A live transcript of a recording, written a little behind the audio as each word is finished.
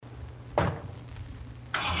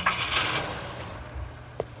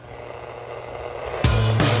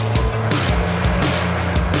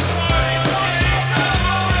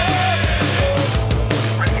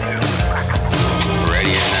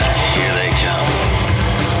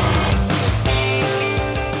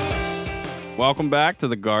Welcome back to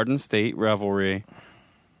the Garden State Revelry.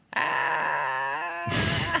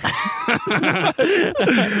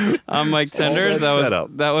 I'm Mike Tenders.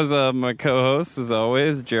 That was my co-host, as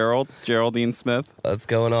always, Geraldine Smith. What's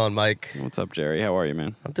going on, Mike? What's up, Jerry? How are you,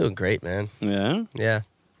 man? I'm doing great, man. Yeah? Yeah.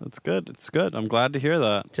 That's good. It's good. I'm glad to hear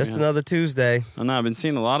that. Just another Tuesday. I know. I've been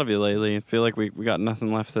seeing a lot of you lately. I feel like we got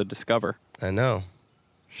nothing left to discover. I know.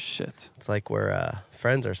 Shit. It's like we're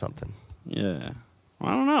friends or something. Yeah.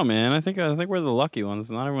 I don't know, man. I think we're the lucky ones.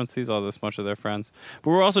 Not everyone sees all this much of their friends. But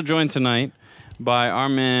we're also joined tonight by our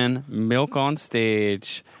man Milk on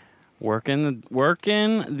stage, working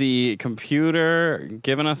the computer,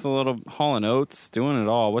 giving us a little Hall & Oates, doing it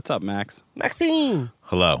all. What's up, Max? Maxine.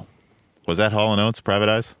 Hello. Was that Hall & Oates, Private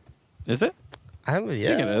Eyes? Is it? Yeah, I think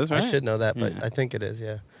it is, right? I should know that, but Yeah. I think it is,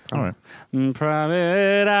 yeah. All right.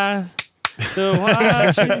 Private Eyes. To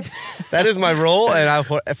watch it. That is my role, and I'll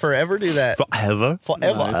forever do that. Forever?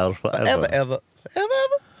 Forever. Nice. Forever.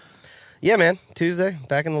 Yeah, man. Tuesday,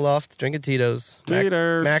 back in the loft, drinking Tito's.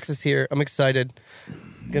 Tito's. Max is here. I'm excited.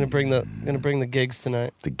 Gonna bring the gigs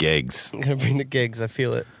tonight. The gigs. I'm gonna bring the gigs. I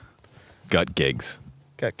feel it. Gut gigs.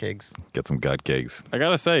 Got gigs. Get some gut gigs. I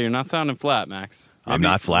gotta say, you're not sounding flat, Max. I'm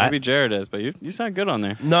not flat? Maybe Jared is, but you sound good on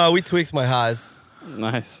there. No, we tweaked my highs.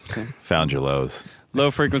 Nice. Found your lows. Low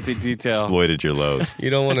frequency detail. Exploited your lows. You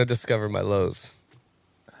don't want to discover my lows.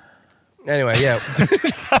 Anyway, yeah.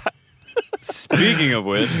 Speaking of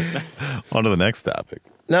which, On to the next topic.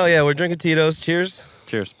 No, yeah, we're drinking Tito's. Cheers.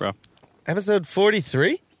 cheers, bro. Episode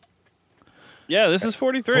 43? Yeah, this is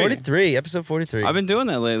 43. 43. Episode 43. I've been doing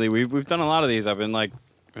that lately. We've done a lot of these. I've been like,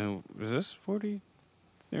 is this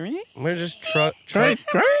 43? We're just Sure.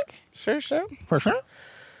 For sure.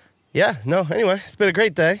 Yeah, no, anyway, it's been a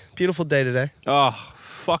great day. Beautiful day today. Oh,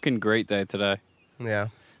 fucking great day today. Yeah.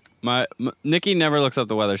 My Nikki never looks up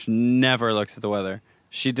the weather. She never looks at the weather.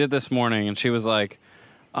 She did this morning, and she was like,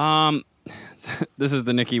 this is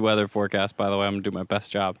the Nikki weather forecast, by the way. I'm going to do my best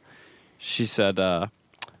job. She said,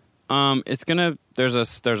 it's going to, there's a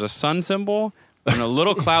sun symbol and a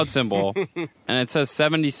little cloud symbol, and it says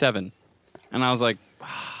 77. And I was like,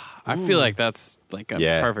 I feel like that's like a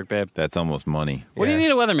perfect, babe. That's almost money. What do you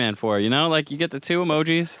need a weatherman for? You know, like you get the two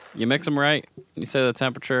emojis, you mix them right, you say the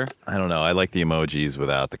temperature. I don't know. I like the emojis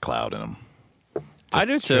without the cloud in them. I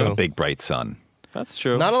do too. A big bright sun. That's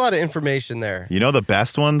true. Not a lot of information there. You know the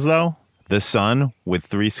best ones, though? The sun with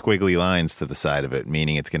 3 squiggly lines to the side of it,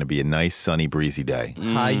 meaning it's going to be a nice, sunny, breezy day.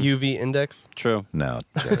 High UV index. True. No.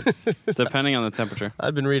 Jared. Depending on the temperature.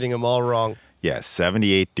 I've been reading them all wrong. Yeah,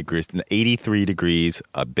 78 degrees, 83 degrees,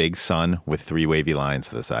 a big sun with 3 wavy lines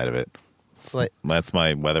to the side of it. It's like, That's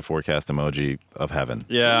my weather forecast emoji of heaven.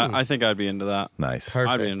 Yeah, I think I'd be into that. Nice.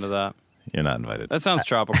 Perfect. I'd be into that. You're not invited. That sounds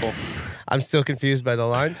tropical. I'm still confused by the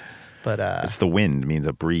lines, but It's the wind, means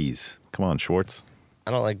a breeze. Come on, Schwartz.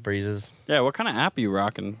 I don't like breezes. Yeah, what kind of app are you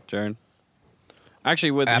rocking, Jared?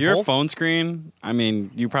 Actually, with Apple? your phone screen, I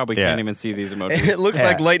mean, you probably can't even see these emojis. It looks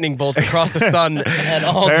like lightning bolts across the sun at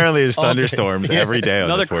all. Apparently, there's all days. thunderstorms Yeah. every day on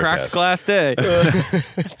Another this forecast. cracked glass day.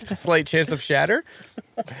 Slight chance of shatter.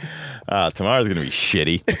 Tomorrow's going to be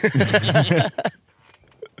shitty.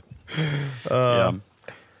 Yeah.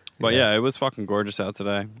 But yeah, it was fucking gorgeous out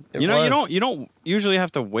today. It You know, was. you don't usually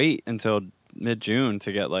have to wait until mid-June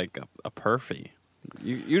to get like a perfy.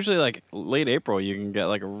 Usually like late April you can get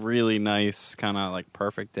like a really nice kind of like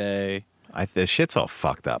perfect day. The shit's all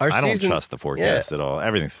fucked up. Our I don't seasons- trust the forecast at all.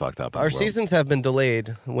 Everything's fucked up. in Our the world. seasons have been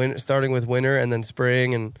delayed, starting with winter and then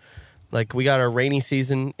spring, and like we got our rainy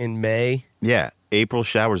season in May. Yeah, April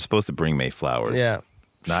showers are supposed to bring May flowers. Yeah,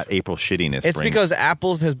 Not April shittiness. it's brings because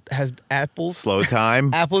apples slow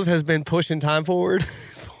time. Apples has been pushing time forward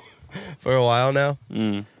for a while now.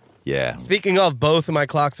 Yeah. Speaking of, both of my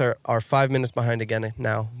clocks are 5 minutes behind again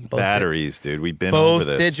now. Both Batteries, dude. We've been over both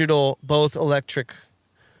this. digital, both electric.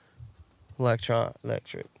 Electric?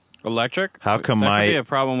 How come that could be a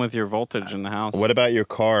problem with your voltage in the house? What about your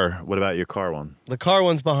car? What about your car one? The car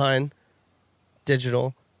one's behind,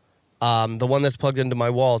 digital. The one that's plugged into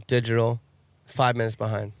my wall, digital, 5 minutes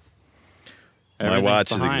behind. My Everything's watch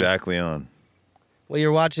behind. is exactly on. Well,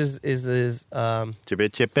 your watch is How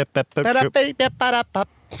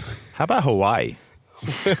about Hawaii?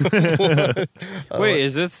 Wait,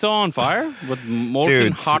 is it still on fire with molten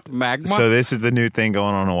Dude, hot magma? So this is the new thing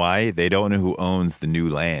going on in Hawaii. They don't know who owns the new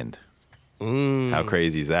land. How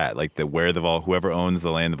crazy is that? Like whoever owns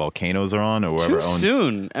the land the volcanoes are on, or whoever Too owns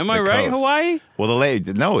soon. Am I the right, coast. Hawaii? Well,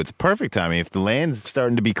 no, it's perfect timing. If the land's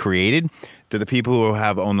starting to be created, do the people who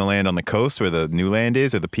own the land on the coast where the new land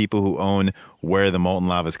is, or the people who own where the molten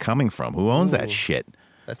lava is coming from? Who owns that shit?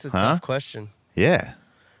 That's a Huh? tough question. Yeah.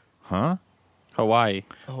 Huh? Hawaii.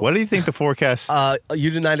 What do you think the forecast?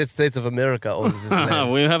 United States of America owns this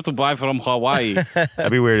land. We have to buy from Hawaii.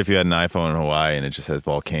 That'd be weird if you had an iPhone in Hawaii and it just says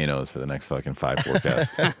volcanoes for the next fucking 5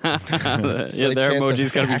 forecasts. Yeah, Slight their chance of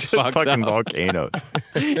emoji's gonna be crash. fucked Fucking up. volcanoes.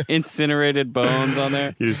 Incinerated bones on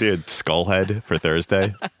there. You see a skull head for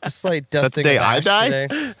Thursday? It's like That's dusting the day of I ash die?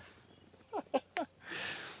 today.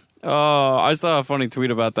 Oh, I saw a funny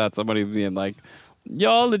tweet about that. Somebody being like,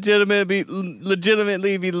 y'all legitimately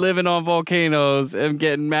be living on volcanoes and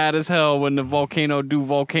getting mad as hell when the volcano do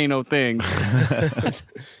volcano things.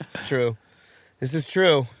 It's true. This is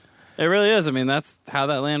true. It really is. I mean, that's how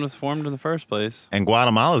that land was formed in the first place. And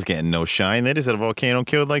Guatemala's getting no shine. They just had a volcano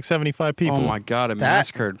killed like 75 people. Oh my God, it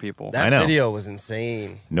massacred people. I That know. video was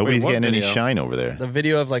insane. Nobody's Wait, what getting any video? shine over there. The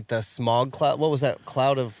video of like the smog cloud. What was that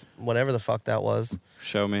cloud of whatever the fuck that was?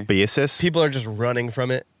 Show me. Beasis? People are just running from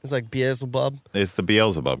it. It's like Beelzebub. It's the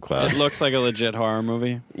Beelzebub cloud. It looks like a legit horror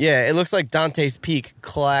movie. Yeah, it looks like Dante's Peak,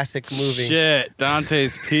 classic movie. Shit,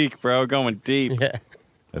 Dante's Peak, bro, going deep. Yeah.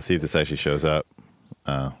 Let's see if this actually shows up.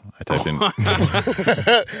 I typed in.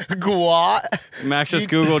 Gwat. Max just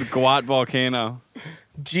Googled Guat volcano.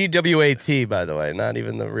 GWAT, by the way, not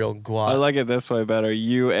even the real Gwat. I like it this way better.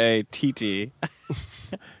 UATT.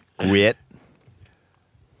 Quit.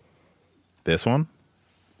 This one?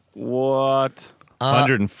 What?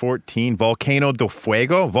 114. Volcano de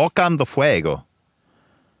Fuego? Volcan de Fuego.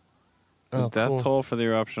 Oh, The death cool. toll for the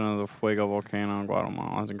eruption of the Fuego volcano in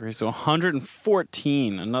Guatemala has increased to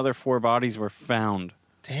 114. Another 4 bodies were found.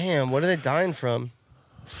 Damn, what are they dying from?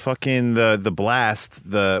 Fucking the blast.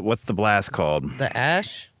 What's the blast called? The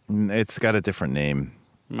ash? It's got a different name.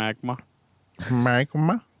 Magma.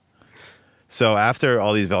 Magma. So after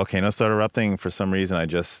all these volcanoes started erupting, for some reason I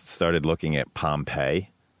just started looking at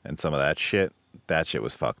Pompeii and some of that shit. That shit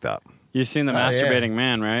was fucked up. You've seen the Oh, yeah. masturbating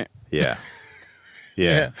man, right? Yeah.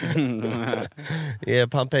 Yeah. Yeah,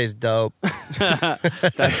 Pompeii's dope.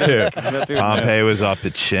 That dude- Pompeii was off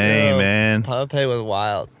the chain, Yo, man. Pompeii was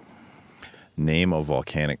wild. Name of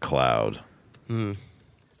volcanic cloud. Well,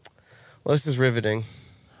 this is riveting.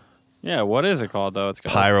 Yeah, what is it called though? It's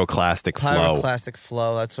called Pyroclastic flow. Pyroclastic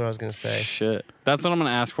flow. That's what I was going to say. Shit. That's what I'm gonna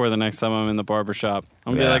ask for the next time I'm in the barbershop.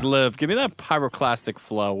 I'm gonna Yeah. be like, Liv, give me that pyroclastic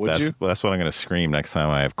flow, would you? That's what I'm going to scream next time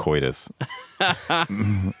I have coitus.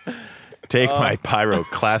 Take my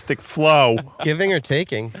pyroclastic flow. Giving or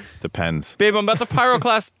taking? Depends. Babe, I'm about to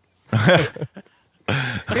pyroclast.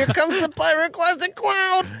 Here comes the pyroclastic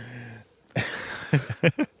cloud.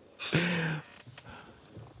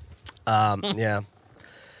 Yeah.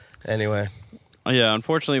 Anyway, Yeah,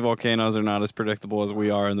 unfortunately, volcanoes are not as predictable as we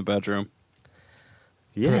are in the bedroom.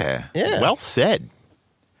 Yeah. Yeah. Well said.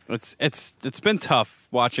 It's been tough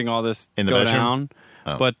watching all this In the go bedroom? down,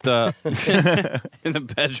 Oh. but in the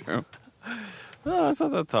bedroom, oh, it's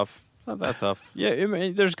not that tough. Not that tough. Yeah, I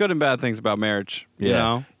mean, there's good and bad things about marriage. You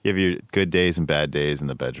know, You have your good days and bad days in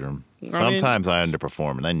the bedroom. mean, Sometimes I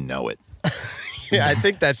underperform and I know it. yeah, I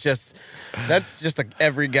think that's just like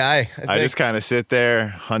every guy. I just kind of sit there,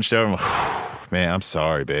 hunched over, and man, I'm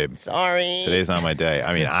sorry, babe. sorry. Today's not my day.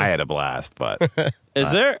 I mean, I had a blast, but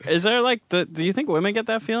is there like do you think women get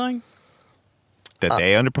that feeling? that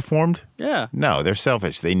they underperformed? Yeah. No, they're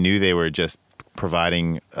selfish. They knew they were just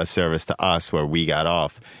providing a service to us where we got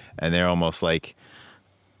off. And they're almost like,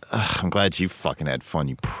 "Ugh, I'm glad you fucking had fun,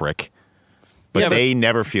 you prick. But Yeah, but- they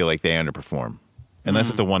never feel like they underperform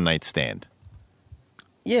unless it's a one night stand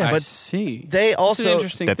Yeah, I but see. they That's an also-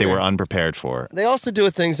 interesting that they were theory. unprepared for. they also do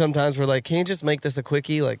a thing sometimes where like, can you just make this a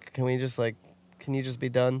quickie? Like, can you just be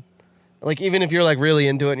done? Like, even if you're like really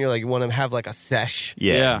into it and you're like, you want to have like a sesh.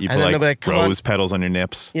 Yeah. Yeah. You And put then they'll like, be like, "Come on." rose petals on your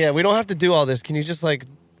nips. Yeah, we don't have to do all this. Can you just like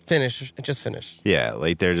finish? Just finish. Yeah,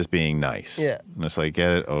 like they're just being nice. Yeah. And it's like,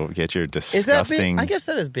 get your Is that disgusting, being? I guess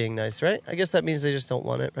that is being nice, right? I guess that means they just don't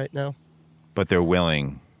want it right now. but they're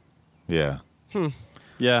willing. Yeah.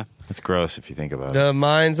 Yeah. It's gross if you think about it. The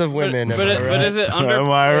minds of But, women. but, am I it- but right? is it under? Am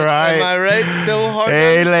I right? Am I right? So hard. to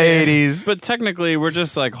Hey, understand. ladies. But technically, we're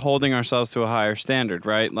just like holding ourselves to a higher standard,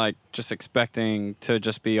 right? Like just expecting to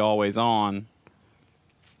just be always on.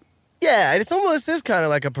 Yeah, it's almost is kind of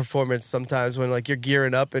like a performance sometimes when like you're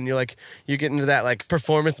gearing up and you're getting into that like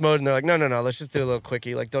performance mode and they're like, no, let's just do a little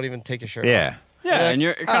quickie. Like, don't even take your shirt off. Yeah. Yeah, Like, and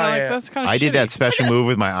you're kind of oh, like yeah. that's kind of. I did that special move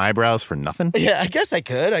with my eyebrows for nothing. Yeah, I guess I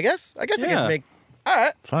could. I guess I Yeah. could make. All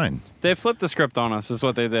right. Fine. They flipped the script on us. Is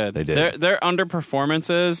what they did. They did. Their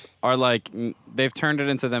underperformances are like they've turned it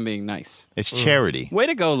into them being nice. It's charity. Way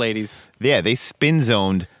to go, ladies! Yeah, they spin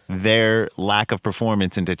zoned their lack of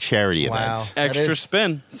performance into charity Wow. events. That Extra is-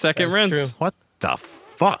 spin, second that's rinse. true. What the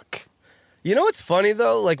fuck? You know what's funny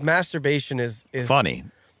though? Like masturbation is Funny.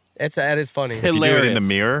 That is funny. If you do it in the Hilarious.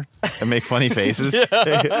 mirror and make funny faces.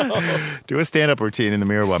 Do a stand-up routine in the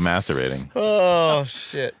mirror while masturbating. Oh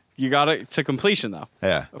shit. You got it to completion though.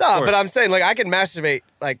 Yeah. No, course. but I'm saying like I can masturbate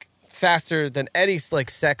like faster than any like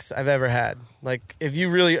sex I've ever had. Like if you're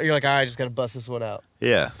like, all right, I just gotta bust this one out.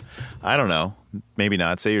 Yeah. I don't know. Maybe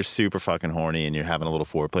not. Say you're super fucking horny and you're having a little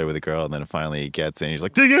foreplay with a girl and then finally it gets in and you're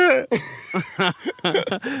like, dig it!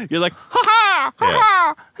 You're like, ha ha,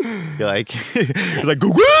 ha ha. You're like, you're like,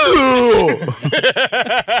 goo goo!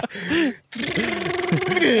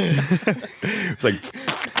 It's like,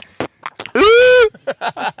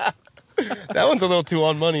 That one's a little too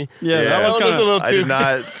on money. Yeah, Yeah. that was That kind was a of. little I too. did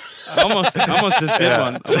not, Almost just did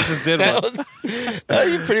one. Almost just did That one.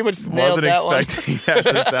 was. You pretty much nailed wasn't that one. expecting that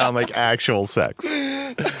to sound like actual sex.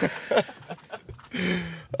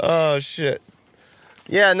 Oh shit.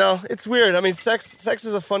 Yeah, no, it's weird. I mean, sex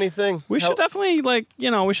is a funny thing. We should definitely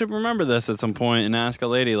we should remember this at some point and ask a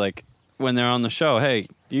lady like when they're on the show, hey,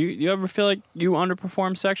 you ever feel like you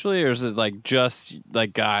underperform sexually, or is it like just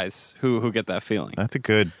like guys who get that feeling? That's a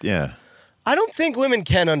good, yeah. I don't think women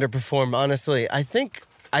can underperform. Honestly, I think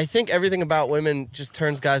everything about women just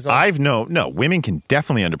turns guys off. No, women can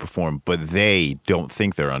definitely underperform, but they don't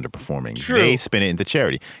think they're underperforming. True. They spin it into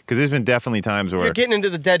charity. Because there's been definitely times where You're getting into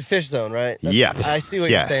the dead fish zone, right? Yeah. I see what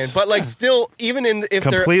Yes. you're saying. But like, still, even if they're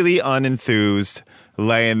completely unenthused,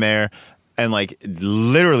 laying there, and like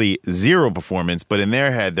literally zero performance, but in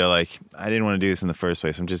their head, they're like, I didn't want to do this in the first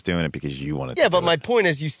place. I'm just doing it because you wanted to. yeah. But do my it. point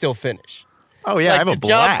is, you still finish. Oh, yeah, like, I have a the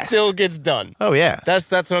job blast. still gets done. Oh, yeah.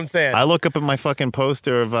 That's what I'm saying. I look up at my fucking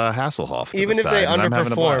poster of Hasselhoff. to Even the if they side, and I'm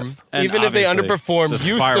having a underperform, blast. And even if they obviously, underperform, just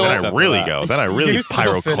you fire still. Then Except I for really that. go. Then I really You still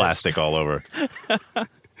finish. pyroclastic all over.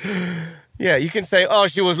 Yeah, you can say, "Oh,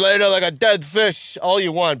 she was laid out like a dead fish," all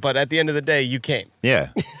you want, but at the end of the day, you came. Yeah.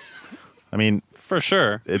 I mean, For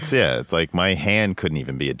sure. it's like my hand couldn't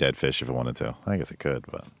even be a dead fish if it wanted to. I guess it could,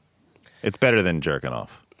 but it's better than jerking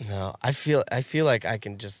off. No, I feel like I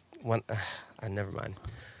can just never mind.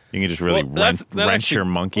 You can just really Well, that wrench actually- your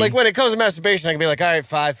monkey. Like when it comes to masturbation, I can be like, "All right,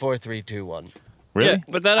 5, 4, 3, 2, 1." Really? Yeah,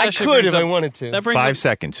 but that I actually could brings if I up- wanted to. That brings 5 up-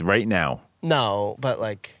 seconds right now. No, but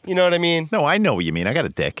like, you know what I mean? No, I know what you mean. I got a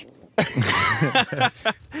dick.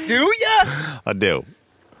 Do ya? I do.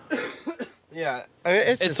 Yeah, I mean,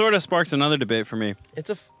 it's It just, sort of sparks another debate for me. It's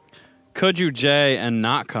a. Could you J and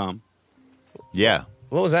not come? Yeah.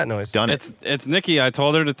 What was that noise? Done it. It's Nikki. I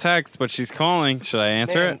told her to text, but she's calling. Should I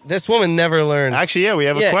answer Man, it? this woman never learns. Actually, yeah, we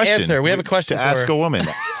have a Yeah, question. answer. We have a question to for ask her. a woman.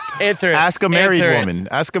 Answer it. Ask a married Answer it. woman.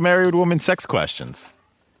 Ask a married woman sex questions.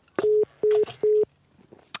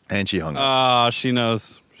 And she hung up. Oh, she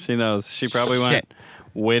knows. She knows. She probably went, Shit.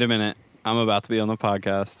 wait a minute. I'm about to be on the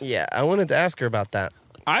podcast. Yeah, I wanted to ask her about that.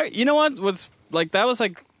 You know what? That was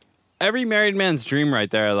like every married man's dream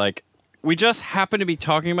right there. Like, we just happened to be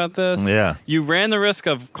talking about this. Yeah. You ran the risk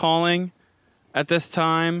of calling at this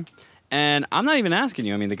time, and I'm not even asking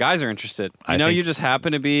you. I mean, the guys are interested. I I know think you just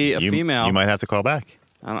happen to be a female. You might have to call back.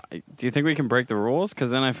 Do you think we can break the rules?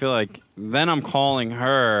 Because then I feel like then I'm calling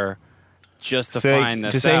her just to Say, find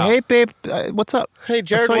this just out. say, hey, babe, what's up? Hey,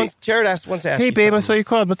 Jared I saw you- wants to ask Hey, you babe, I saw something. you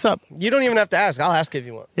called. What's up? You don't even have to ask. I'll ask if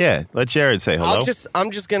you want. Yeah, let Jared say hello.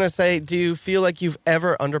 I'm just gonna say, do you feel like you've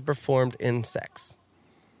ever underperformed in sex?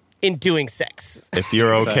 In doing sex. If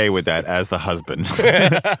you're okay Sex. with that as the husband.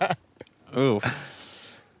 Ooh.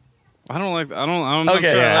 I'm not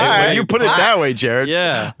Okay, sure. yeah, Yeah, all when right. you put it that way, Jared.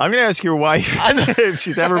 Yeah. I'm going to ask your wife if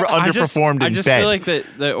she's ever underperformed I in just bed. feel like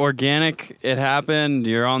the organic, it happened.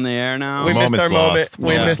 You're on the air now. We missed Moment's our moment. lost. We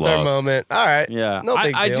Moment's missed our lost. moment. All right. Yeah. No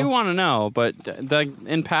big I deal. do want to know, but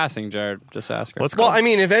in passing, Jared, just ask her. What's Well, called? I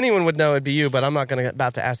mean, if anyone would know, it'd be you. But I'm not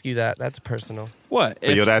about to ask you that. That's personal. What?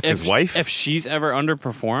 But you'd ask his wife? If she's ever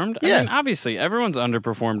underperformed? Yeah. I mean, obviously, everyone's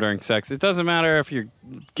underperformed during sex. It doesn't matter if you're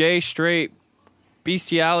gay, straight,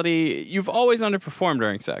 bestiality. You've always underperformed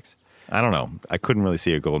during sex. I don't know. I couldn't really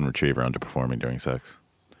see a golden retriever underperforming during sex.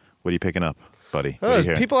 What are you picking up, buddy? Oh, What do there's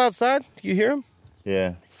you hear? people outside. Do you hear them?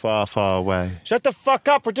 Yeah, far, far away. Shut the fuck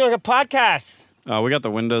up. We're doing a podcast. We got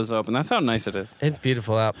the windows open. That's how nice it is. It's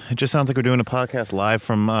beautiful out. It just sounds like we're doing a podcast live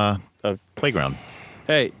from a playground.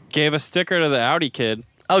 Hey, gave a sticker to the Audi kid.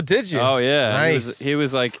 Oh, did you? Oh, yeah. Nice. He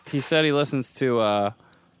was like, he said he listens to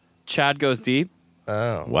Chad Goes Deep.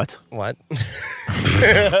 Oh. What? What?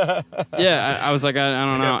 Yeah, I was like, I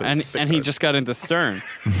don't know. Definitely And he just got into Stern.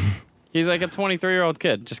 He's like a 23-year-old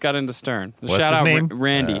kid, just got into Stern. What's Shout his out name?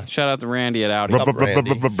 Randy. Shout out to Randy at Audi. Up,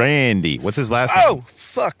 Randy? Randy. What's his last name? Oh,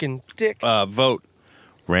 fucking dick. Vote.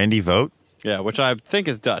 Randy Vote? Yeah, which I think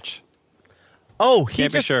is Dutch. Oh, he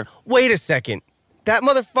Can't be just. sure. Wait a second. That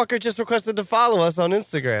motherfucker just requested to follow us on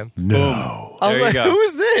Instagram. No. I was There you like, go. who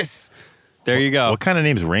is this? There you go. What kind of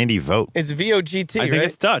name's Randy Vogt? It's VOGT, I think right?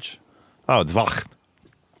 it's Dutch. Oh, it's Vogt.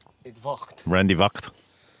 It's Vogt. Randy Vogt.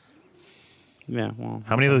 Yeah, well.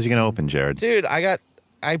 How many of those are you going to open, Jared? Dude, I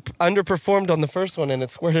underperformed on the first one and it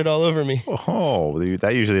squirted all over me. Oh,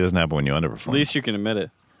 that usually doesn't happen when you underperform. At least you can admit it.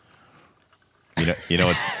 You know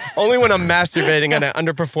it's Only when I'm masturbating and I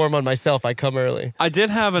underperform on myself, I come early. I did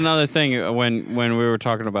have another thing when we were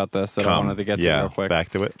talking about this that I wanted to get to real quick. back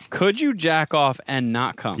to it. Could you jack off and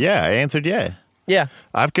not come? Yeah, I answered yeah. Yeah.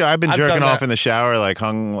 I've been I've jerking done off that. in the shower, like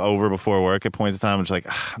hung over before work at points of time. I'm just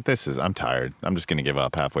like, I'm tired. I'm just gonna give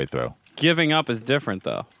up halfway through. Giving up is different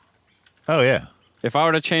though. Oh yeah, If I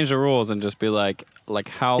were to change the rules and just be like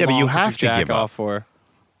how Yeah, but long you could have you to jack give up. off for?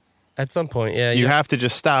 At some point, yeah. you have to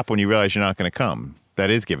just stop when you realize you're not gonna come. That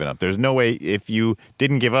is giving up. There's no way if you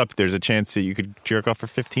didn't give up, there's a chance that you could jerk off for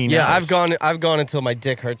 15 Yeah, hours. I've gone until my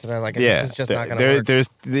dick hurts and I'm like, Yeah, this is just not going to work.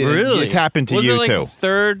 Really? It's happened to Was you it like too.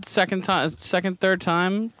 third, third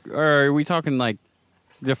time, or are we talking like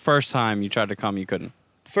the first time you tried to come you couldn't?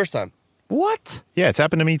 First time. What? Yeah, it's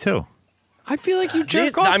happened to me too. I feel like you jerk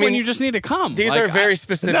These- off I mean, when you just need to come. These Like, are very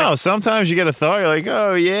specific. No, sometimes you get a thought, you're like,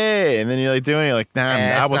 oh yeah, and then you're like doing it, you're like, nah,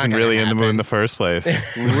 it's I wasn't not really gonna in the mood in happen. the first place.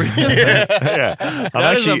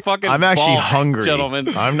 That is a fucking I'm actually balk, hungry. gentlemen.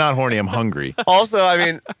 I'm not horny, I'm hungry. Also, I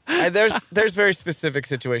mean, there's very specific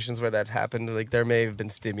situations where that happened. Like there may have been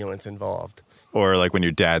stimulants involved. Or like when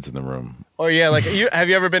your dad's in the room. Or yeah, like have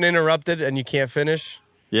you ever been interrupted and you can't finish?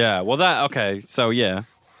 Yeah. Well, okay. So yeah,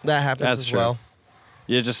 That happens That's as true. well.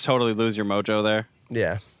 you just totally lose your mojo there,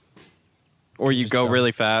 Yeah. or you Just go don't.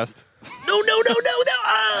 really fast. No.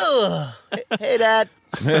 Oh. Hey, Dad.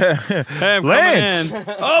 Hey, I'm Lance! coming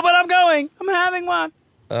in. Oh, but I'm going. I'm having one.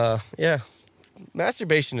 Yeah.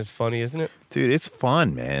 Masturbation is funny, isn't it? Dude, it's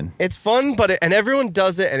fun, man. It's fun, and everyone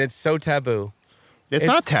does it, and it's so taboo. It's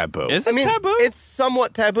not taboo. Is I it mean, taboo? it's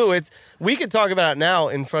somewhat taboo. We could talk about it now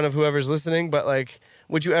in front of whoever's listening, but like,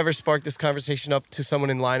 would you ever spark this conversation up to someone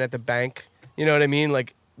in line at the bank? You know what I mean?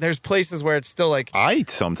 Like, there's places where it's still like, I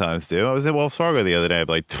sometimes do. I was at Wells Fargo the other day. I'd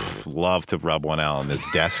be like, love to rub one out on this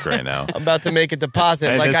desk right now. I'm about to make a deposit.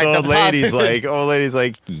 And like this I old lady's deposited.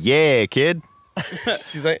 like, yeah, kid.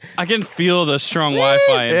 She's like, I can feel the strong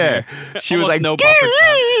Wi-Fi in Yeah. here. She was Almost like, no buffer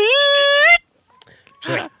time.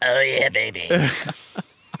 she's like, oh yeah, baby.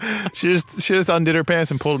 She just undid her pants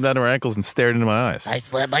and pulled them down to her ankles and stared into my eyes. I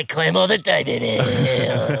slap my clam all the time, baby.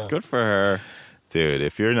 Good for her. Dude,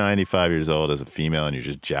 if you're 95 years old as a female and you're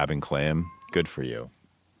just jabbing clam, good for you.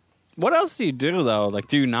 What else do you do though? Like,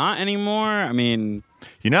 do you not anymore? I mean,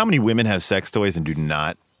 You know how many women have sex toys and do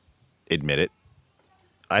not admit it?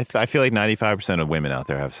 I feel like 95% of women out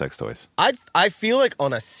there have sex toys. I feel like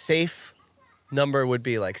on a safe number would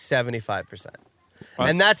be like 75%,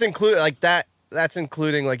 and that's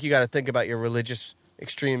including like you got to think about your religious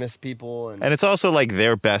extremist people and And it's also like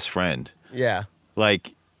their best friend. yeah.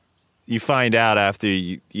 Like, you find out after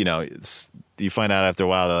you find out after a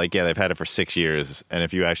while, they're like, yeah, they've had it for 6 years. And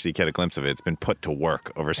if you actually get a glimpse of it, it's been put to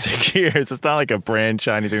work over 6 years. It's not like a brand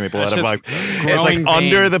shiny thing they pull out of a box. It's like growing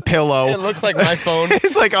under pains. the pillow. It looks like my phone.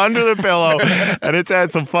 It's like under the pillow, and it's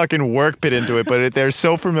had some fucking work put into it. But they're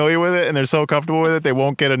so familiar with it and they're so comfortable with it, they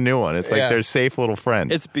won't get a new one. It's like Yeah. their safe little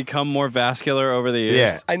friend. it's become more vascular over the years.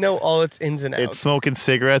 Yeah. I know all its ins and outs. It's smoking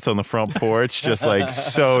cigarettes on the front porch, just like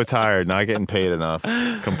so tired, not getting paid enough,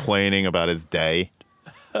 complaining about his day.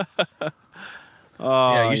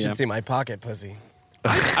 Oh, yeah, you should see my pocket pussy.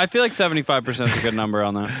 I feel like 75% is a good number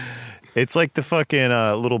on that. It's like the fucking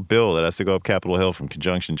little bill that has to go up Capitol Hill from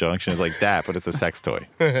Conjunction Junction. It's like that, but it's a sex toy.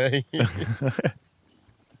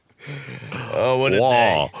 Oh, what a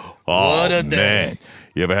day! Oh, What a day. man.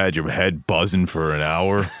 You ever had your head buzzing for an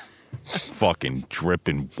hour? Fucking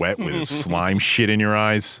dripping wet with slime shit in your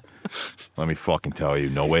eyes? Let me fucking tell you,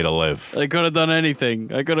 no way to live. I could have done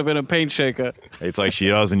anything. I could have been a paint shaker. It's like she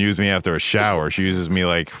doesn't use me after a shower. She uses me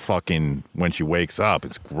like fucking when she wakes up.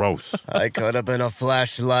 It's gross. I could have been a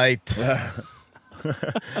flashlight.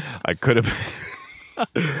 I could have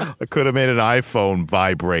made an iPhone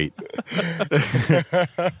vibrate.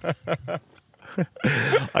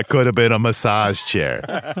 I could have been a massage chair.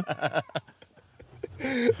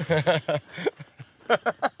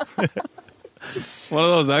 One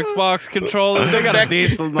of those Xbox controllers. They got a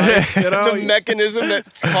decent knife, you know? The mechanism that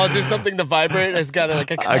causes something to vibrate has got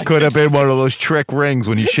like a. I could have been one of those trick rings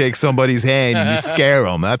when you shake somebody's hand and you scare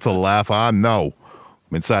them. That's a laugh. I know.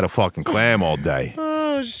 I'm inside a fucking clam all day.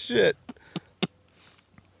 Oh shit!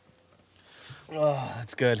 Oh,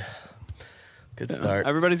 that's good. Good start.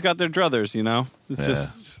 Everybody's got their druthers, you know? It's Yeah.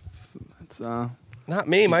 just, it's, Not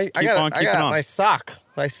me. I keep on got keeping on. my sock.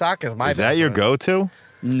 My sock is my. Is that best your friend. go-to?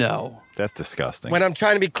 no. That's disgusting. When I'm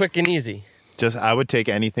trying to be quick and easy. I would take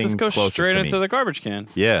anything Just go closest straight to into me. the garbage can.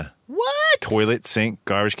 Yeah. What? Toilet, sink,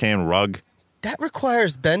 garbage can, rug. That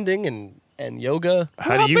requires bending and yoga.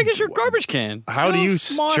 How big is your garbage can? How do you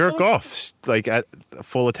small jerk little- off? Like at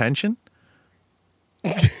full attention?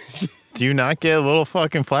 Do you not get a little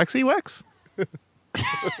fucking Flexi Wex?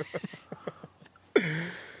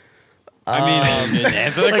 I mean,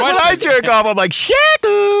 answer the Like when question. I jerk off, I'm like, shit.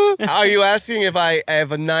 Are you asking if I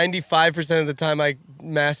have a 95% of the time I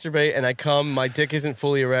masturbate and I come, my dick isn't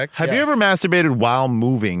fully erect? Have you Yes. ever masturbated while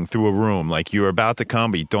moving through a room? Like you're about to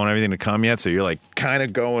come, but you don't have anything to come yet, so you're like kind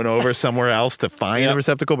of going over somewhere else to find Yep. the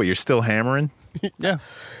receptacle, but you're still hammering? Yeah.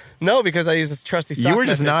 No, because I use this trusty sock You were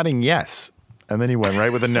just method. nodding yes. And then he went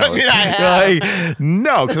right with a no. mean, I have. You're like,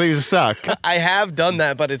 no, because you suck. I have done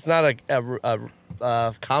that, but it's not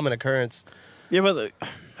a common occurrence. Yeah, but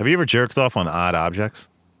Have you ever jerked off on odd objects?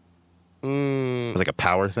 Mm. It was like a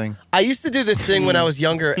power thing. I used to do this thing when I was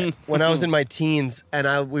younger, when I was in my teens,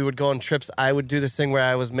 and we would go on trips. I would do this thing where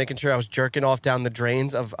I was making sure I was jerking off down the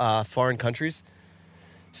drains of foreign countries.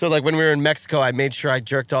 So, like when we were in Mexico, I made sure I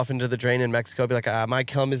jerked off into the drain in Mexico. I'd be like, my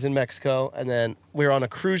cum is in Mexico, and then we were on a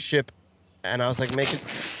cruise ship, and I was like making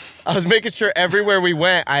sure everywhere we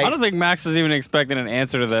went, I don't think Max was even expecting an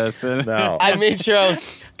answer to this. And No. I made sure I was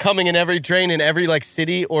coming in every drain in every like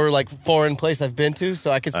city or like foreign place I've been to, so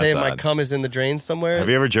I could say That's my odd. cum is in the drain somewhere. Have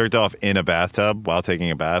you ever jerked off in a bathtub while taking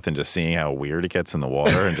a bath and just seeing how weird it gets in the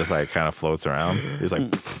water and just like kind of floats around? He's like,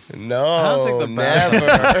 No, don't think the never.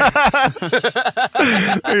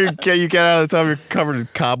 you get out of the tub, you're covered in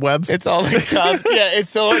cobwebs. It's all like yeah, it's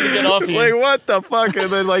so hard to get off It's you. like, what the fuck? And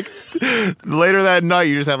then, like, later that night,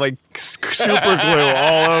 you just have, like, super glue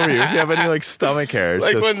all over you. If you have any, like, stomach hair. It's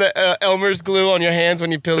Like just, when the Elmer's glue on your hands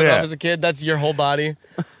when you peel it Yeah. off as a kid, that's your whole body.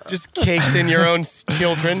 Just caked in your own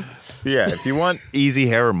children. yeah, if you want easy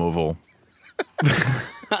hair removal,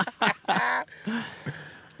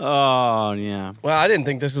 oh yeah, Well, I didn't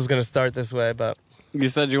think this was going to start this way, but you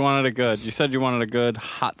said you wanted a good. You said you wanted a good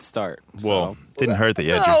hot start. well, So. didn't hurt that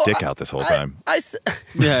you had No, your dick out this whole time.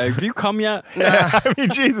 Yeah. Have you come yet? I mean,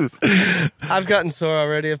 Jesus. I've gotten sore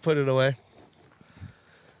already. I've put it away.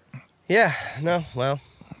 Yeah, no, well.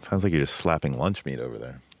 Sounds like you're just slapping lunch meat over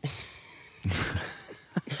there.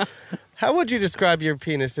 How would you describe your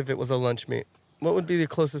penis if it was a lunch meat? What would be the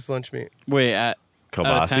closest lunch meat? Wait, at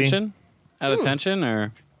Kibasi? attention? At attention,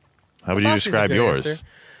 or How would you Kibasi's a describe good yours? answer.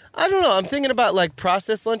 I don't know. I'm thinking about like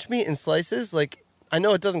processed lunch meat in slices. Like, I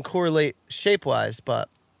know it doesn't correlate shape-wise, but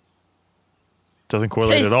Doesn't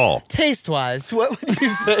correlate at all. Taste-wise, what would you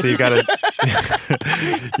say? So you've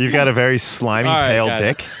got a very slimy, All right, pale guys.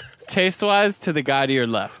 dick. taste-wise to the guy to your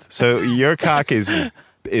left. So your cock is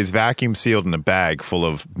vacuum sealed in a bag full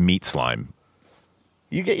of meat slime.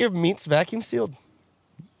 You get your meats vacuum sealed?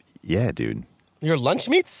 Yeah, dude. Your lunch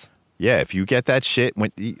meats? Yeah, if you get that shit, all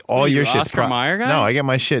What are your you, shit's Oscar Mayer guy? No, I get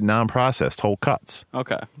my shit non-processed, whole cuts.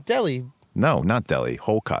 Okay. Deli. No, not deli,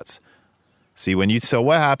 whole cuts. See, so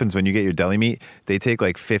what happens when you get your deli meat? They take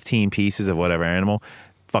like 15 pieces of whatever animal,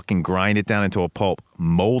 fucking grind it down into a pulp,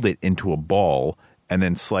 mold it into a ball, and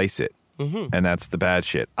then slice it. Mm-hmm. And that's the bad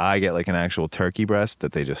shit. I get like an actual turkey breast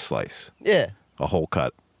that they just slice, Yeah. a whole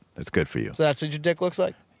cut. It's good for you. So that's what your dick looks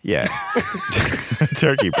like? Yeah.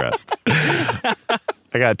 Turkey breast. I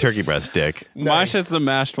got a turkey breast dick. My Nice. shit's the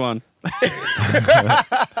mashed one.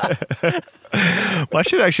 My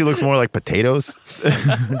shit actually looks more like potatoes.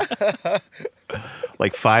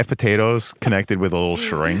 Like 5 potatoes connected with a little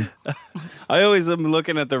string. I always am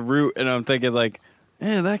looking at the root and I'm thinking like,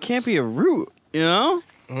 man, that can't be a root, you know?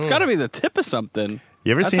 It's got to be the tip of something.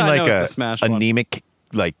 You ever That's seen how I like know it's a smash one. anemic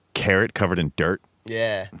like carrot covered in dirt?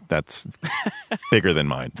 Yeah. That's bigger than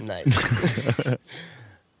mine. Nice.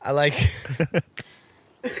 I like...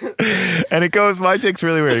 And it goes, my dick's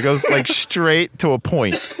really weird. It goes like straight to a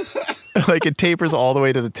point. Like it tapers all the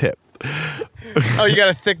way to the tip. Oh, you got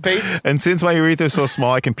a thick base? And since my urethra is so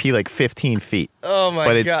small, I can pee like 15 feet. Oh, my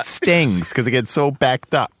But it God. stings because it gets so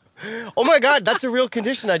backed up. Oh, my God. That's a real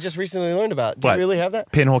condition I just recently learned about. Do What? you really have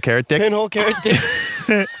that? Pinhole carrot dick. Pinhole carrot dick.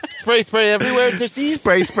 Spray everywhere. Disease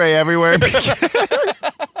Spray everywhere.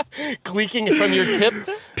 leaking from your tip.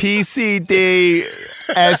 PCD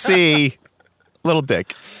SE. Little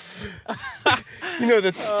dick. You know,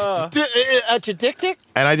 at your dick?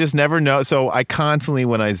 And I just never know. So I constantly,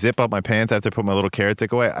 when I zip up my pants, I have to put my little carrot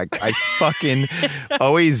dick away. I fucking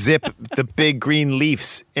always zip the big green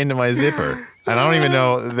leaves into my zipper. And I don't even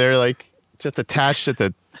know. They're like just attached at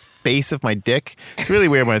the base of my dick. It's really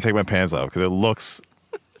weird when I take my pants off because it looks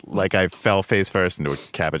like I fell face first into a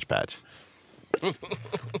cabbage patch.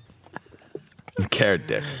 Carrot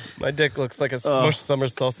dick. My dick looks like a smushed summer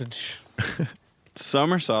sausage.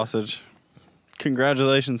 Summer sausage.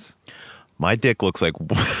 Congratulations. My dick looks like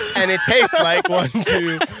And it tastes like one,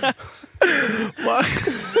 two.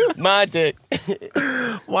 My dick.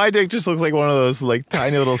 my dick just looks like one of those like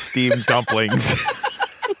tiny little steamed dumplings.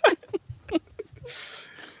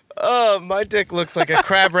 Oh, my dick looks like a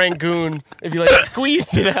crab rangoon if you like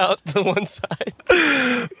squeezed it out the one side.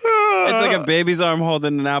 It's like a baby's arm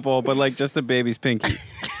holding an apple, but like just a baby's pinky.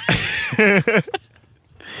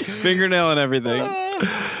 Fingernail and everything.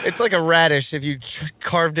 It's like a radish if you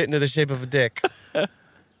carved it into the shape of a dick.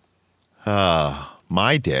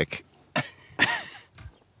 My dick. I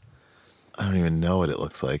don't even know what it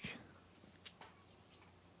looks like.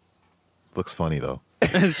 Looks funny though.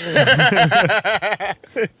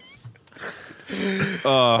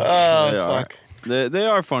 Oh, fuck. They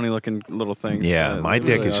are funny looking little things. Yeah, my they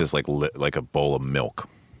dick really is are. just like a bowl of milk.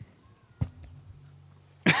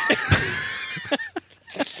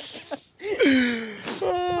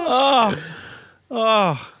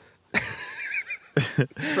 Oh.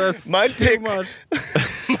 That's My too dick. much.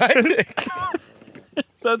 My dick.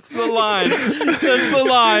 That's the line. That's the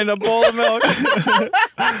line. A bowl of milk.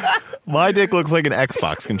 My dick looks like an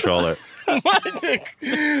Xbox controller. My dick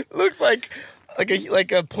looks like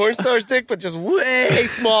a porn star's dick, but just way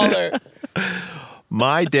smaller.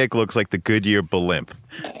 My dick looks like the Goodyear blimp.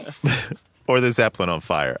 Or the Zeppelin on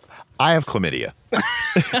fire. I have chlamydia.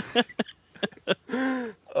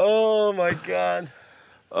 Oh my god.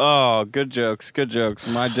 Oh, good jokes. Good jokes.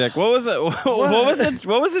 My dick. What was it?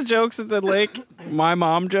 What was the jokes at the lake? My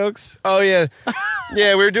mom jokes? Oh yeah.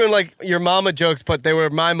 Yeah, we were doing like your mama jokes, but they were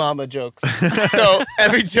my mama jokes. So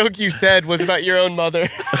every joke you said was about your own mother.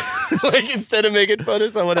 Like instead of making fun of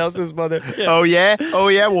someone else's mother. Yeah. Oh yeah? Oh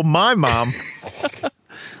yeah? Well, my mom.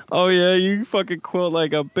 Oh, yeah, you fucking quote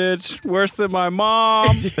like a bitch. Worse than my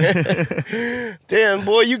mom. Damn,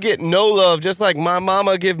 boy, you get no love, just like my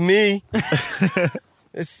mama give me.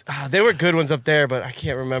 They were good ones up there, but I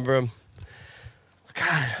can't remember them.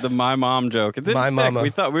 God. The my mom joke. It didn't My stick.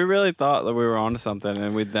 mama. We really thought that we were onto something,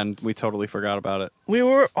 and we totally forgot about it. We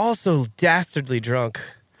were also dastardly drunk.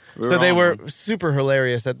 We So they on were one. super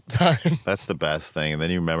hilarious at the time. That's the best thing. And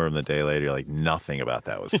then you remember them the day later, you're like, nothing about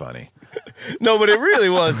that was funny. No, but it really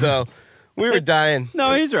was, though. We were dying.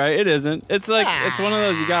 No, he's right. It isn't. It's like it's one of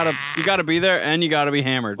those you gotta be there and you gotta be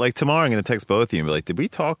hammered. Like tomorrow, I'm going to text both of you and be like, did we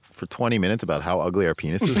talk for 20 minutes about how ugly our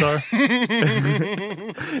penises are?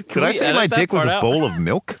 Could I we say edit my that dick was part a out? bowl of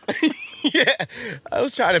milk? Yeah, I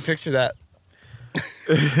was trying to picture that.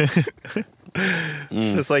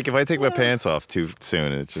 It's like if I take my pants off too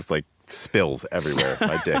soon, it just like spills everywhere.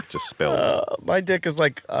 My dick just spills. My dick is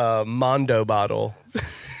like a Mondo bottle.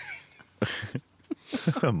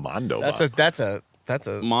 Mondo. That's a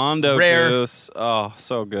Mondo Rare. Goose. Oh,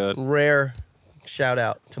 so good. rare shout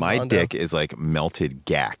out to My Mondo. dick is like melted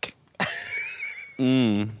gack.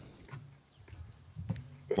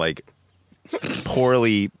 Like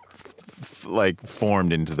poorly like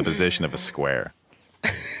formed into the position of a square.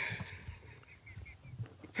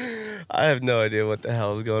 I have no idea what the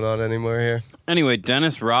hell is going on anymore here. Anyway,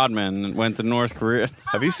 Dennis Rodman went to North Korea.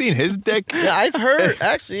 Have you seen his dick? Yeah,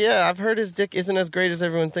 I've heard his dick isn't as great as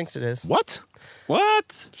everyone thinks it is. What?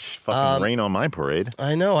 What? Fucking rain on my parade.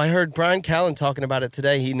 I know. I heard Brian Callen talking about it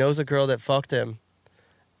today. He knows a girl that fucked him,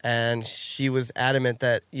 and she was adamant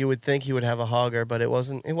that you would think he would have a hogger, but it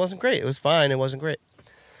wasn't. It wasn't great. It was fine. It wasn't great.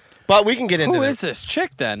 But we can get into Who this. is this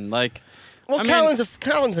chick then? Like, Well, I mean-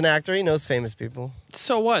 Callen's an actor. He knows famous people.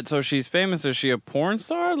 so what? So she's famous? Is she a porn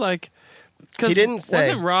star? Like, because He didn't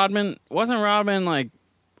say. Wasn't Rodman like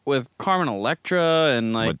with Carmen Electra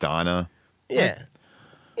and like Madonna. Yeah,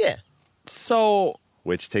 yeah. so?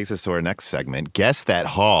 Which takes us to our next segment. Guess that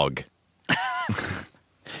hog.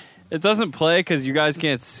 It doesn't play because you guys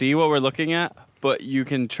can't see what we're looking at, but you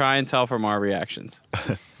can try and tell from our reactions.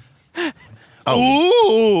 Oh,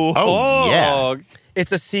 Ooh, Oh, yeah. hog.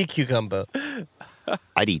 It's a sea cucumber.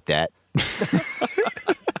 I'd eat that.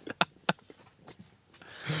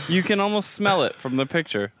 You can almost smell it from the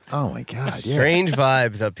picture. Oh my god. Yeah. Strange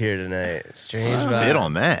vibes up here tonight. Strange vibes. Spit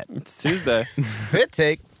on that. It's Tuesday. Spit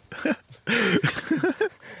take.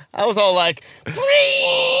 I was all like,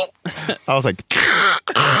 I was like,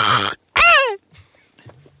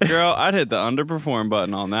 Girl, I'd hit the underperform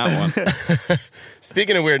button on that one.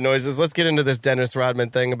 speaking of weird noises, let's get into this Dennis Rodman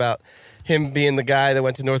thing about him being the guy that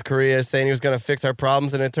went to North Korea saying he was going to fix our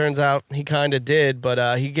problems, and it turns out he kind of did,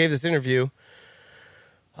 but he gave this interview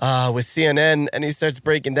with CNN, and he starts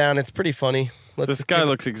breaking down. It's pretty funny. This guy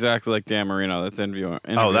looks exactly like Dan Marino that's interviewing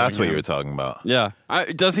oh, that's what him. you were talking about. Yeah.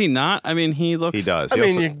 Does he not? I mean, he looks... He does. I He mean,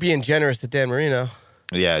 also- you're being generous to Dan Marino.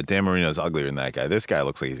 yeah, Dan Marino's uglier than that guy. This guy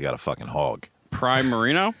looks like he's got a fucking hog. Prime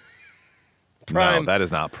Marino? Prime. No, that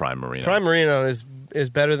is not Prime Marino. Prime Marino is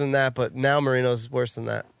better than that, but now Marino's worse than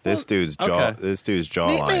that. This dude's okay. jawline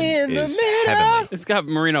is heavenly. It's got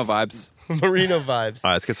Marino vibes. Marino vibes. All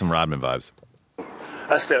right, let's get some Rodman vibes.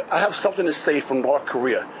 I said, I have something to say from North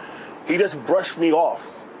Korea. He just brushed me off.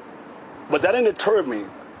 But that didn't deter me.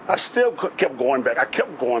 I still kept going back. I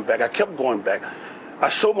kept going back. I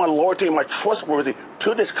showed my loyalty and my trustworthy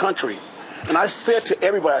to this country. And I said to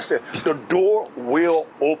everybody, I said, the door will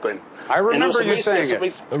open. I remember you saying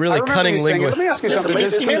it. A really cunning linguist. Let me ask you something.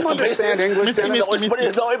 Does Kim understand English?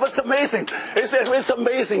 No, it's amazing. It's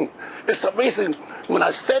amazing. It's amazing. When I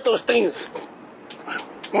said those things,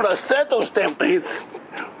 when I said those damn things,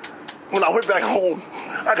 when I went back home,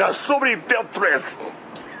 I got so many death threats.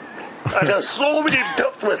 I got so many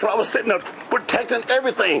death threats when I was sitting there protecting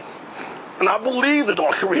everything. And I believed in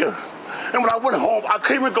North Korea. And when I went home, I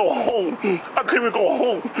couldn't even go home.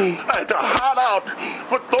 I had to hide out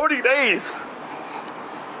for 30 days.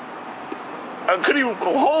 I couldn't even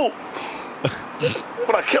go home.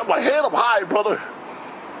 But I kept my head up high, brother.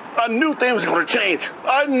 I knew things were going to change.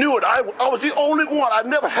 I knew it. I was the only one. I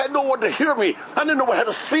never had no one to hear me. I didn't know one had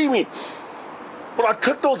to see me. But I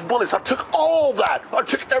took those bullets. I took all that. I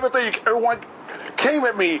took everything. Everyone came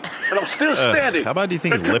at me, and I'm still standing. How about do you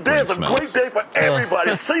think and his lip today ring is a smells? great day for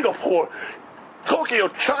everybody. Singapore, Tokyo,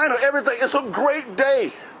 China, everything. It's a great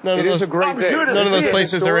day. It is a great day. None of those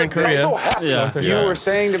places are in Korea. I'm so happy. Yeah. You were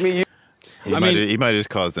saying to me, He might have just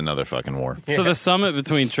caused another fucking war. So the summit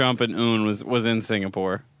between Trump and Un was in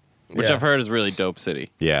Singapore, which Yeah. I've heard is a really dope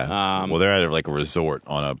city. Yeah. Well, they're at like a resort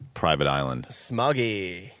on a private island.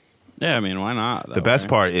 Smoggy. Yeah, I mean, why not? The best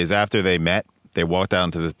part is after they met, they walked out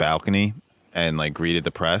into this balcony and like greeted the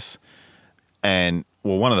press. And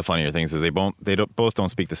well, one of the funnier things is they both don't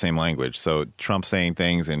speak the same language. So Trump's saying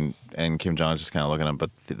things and Kim Jong's just kind of looking at them. But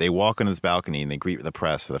they walk on this balcony and they greet the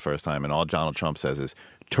press for the first time. And all Donald Trump says is,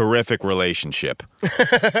 terrific relationship.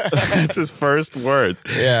 That's his first words.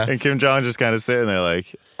 Yeah. And Kim Jong just kind of sitting there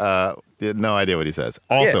like, no idea what he says.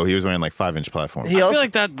 Also, he was wearing like 5-inch platforms. He I also, feel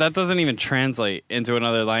like that doesn't even translate into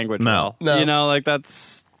another language. No. Well. No. You know, like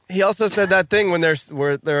that's. he also said that thing when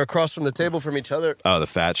they're across from the table from each other. Oh, the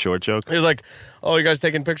fat short joke? He was like, "Oh, you guys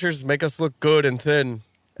taking pictures? Make us look good and thin."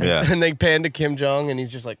 And, Yeah. and they pan to Kim Jong, and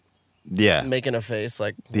he's just like Yeah. making a face,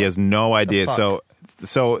 like He has no idea. fuck?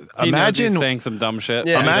 So He imagine knows he's saying some dumb shit.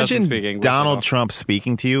 Yeah. but he doesn't imagine speak English Donald at all. Trump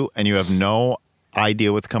speaking to you and you have no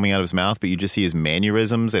idea what's coming out of his mouth, but you just see his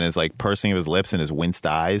mannerisms and his like pursing of his lips and his winced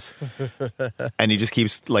eyes. And he just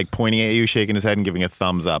keeps like pointing at you, shaking his head and giving a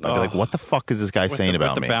thumbs up. I'd be like, what the fuck is this guy With saying the,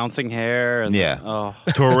 about with me? the bouncing hair and Yeah. oh.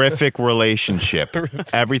 Terrific relationship.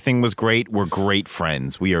 Everything was great. We're great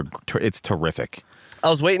friends. It's terrific. I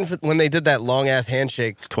was waiting for when they did that long ass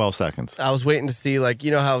handshake. It's 12 seconds. I was waiting to see, like, you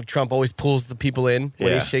know how Trump always pulls the people in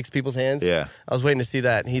when Yeah. he shakes people's hands? Yeah. I was waiting to see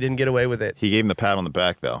that. He didn't get away with it. He gave him the pat on the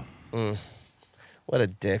back though. What a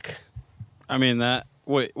dick. I mean that.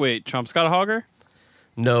 Wait. Trump's got a hogger?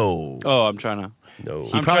 No. Oh, I'm trying to. No.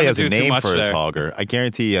 He I'm probably trying has to a do too name much for his there. hogger. I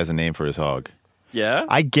guarantee he has a name for his hog. Yeah.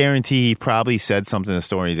 I guarantee he probably said something to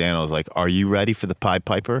Stormy Daniels like, "Are you ready for the Pied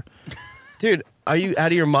Piper?" Dude, are you out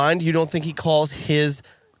of your mind? You don't think he calls his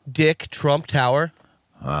dick Trump Tower?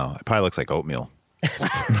 Wow, it probably looks like oatmeal.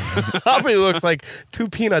 Probably looks like two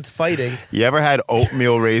peanuts fighting. You ever had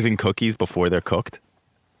oatmeal raisin cookies before they're cooked?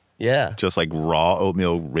 Yeah. Just like raw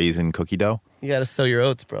oatmeal raisin cookie dough? You got to sow your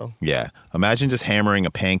oats, bro. Yeah. Imagine just hammering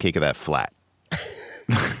a pancake of that flat.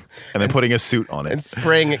 And then putting a suit on it. And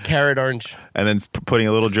spraying it carrot orange. And then putting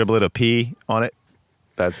a little driblet of pea on it.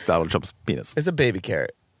 That's Donald Trump's penis. It's a baby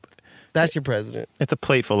carrot. That's your president. It's a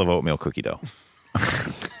plate full of oatmeal cookie dough.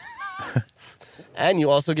 And you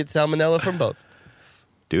also get salmonella from both.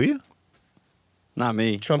 Do you? Not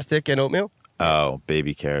me. Trump's dick and oatmeal? Oh,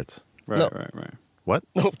 baby carrots. Right. No. Right. What?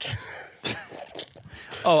 Nope.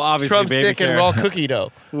 Oh, obviously, Trump's baby dick and carrot. raw cookie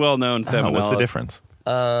dough. Well known salmonella. What's the difference?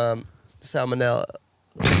 Salmonella.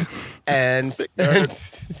 And spit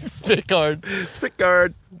guard. Spit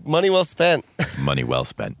guard. Money well spent. Money well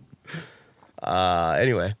spent.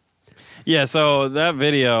 Anyway. Yeah, so that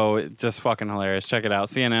video just fucking hilarious. Check it out,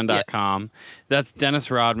 CNN.com. That's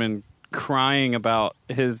Dennis Rodman crying about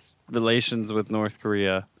his relations with North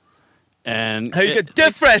Korea. And How you get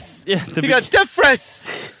difference? Yeah, you got difference.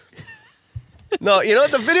 No, you know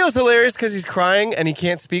what? The video's hilarious because he's crying and he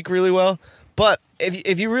can't speak really well. But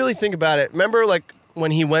if you really think about it, remember like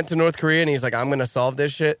when he went to North Korea and he's like, I'm going to solve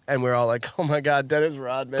this shit? And we're all like, oh my God, Dennis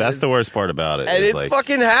Rodman. That's the worst part about it. And is it's like,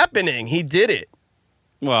 fucking happening. He did it.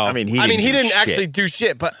 well, I mean, he He didn't didn't do actually shit. do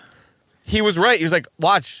shit, but he was right. He was like,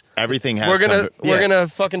 watch. Everything has We're come we're yeah. gonna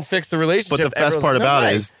fucking fix the relationship. But the best Everyone's part like, "No about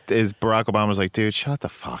way." it is Barack Obama was like, dude, shut the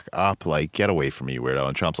fuck up. Like, get away from me, you weirdo.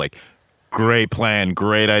 And Trump's like, great plan,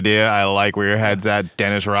 great idea. I like where your head's at,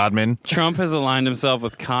 Dennis Rodman. Trump has aligned himself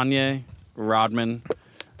with Kanye, Rodman.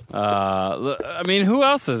 I mean, who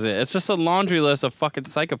else is it? It's just a laundry list of fucking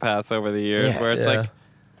psychopaths over the years where it's like,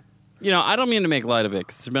 I don't mean to make light of it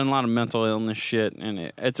because there's been a lot of mental illness shit,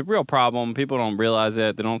 and it's a real problem. People don't realize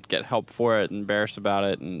it. They don't get help for it, embarrassed about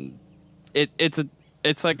it, and it's an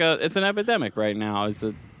epidemic right now. It's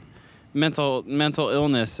a mental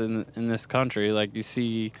illness in this country. Like, you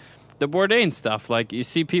see the Bourdain stuff. Like, you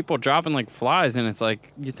see people dropping like flies, and it's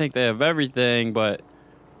like you think they have everything, but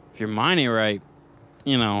if your mind ain't right,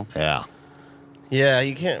 Yeah. Yeah,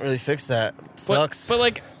 you can't really fix that. Sucks. But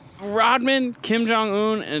like Rodman, Kim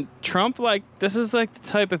Jong-un, and Trump, like, this is like the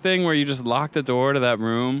type of thing where you just lock the door to that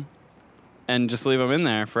room and just leave them in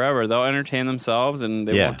there forever. They'll entertain themselves and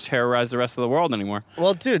they won't terrorize the rest of the world anymore.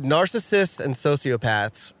 Well, dude, narcissists and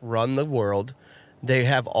sociopaths run the world. They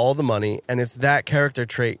have all the money, and it's that character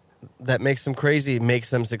trait that makes them crazy, makes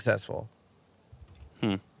them successful.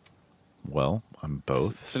 Well, I'm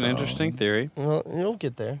both. It's an interesting theory. Well, you'll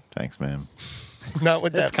get there. Thanks, man. Not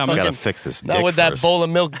with that coming. I fucking, gotta fix this not dick with first. that bowl of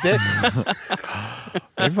milk dick.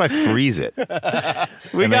 Maybe if I freeze it.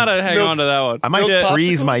 We gotta hang on to that one. I might Milk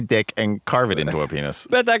freeze popsicle? my dick and carve it into a penis.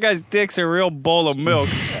 Bet that guy's dick's a real bowl of milk.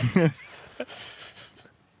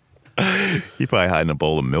 He probably hiding a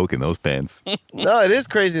bowl of milk in those pants. No, it is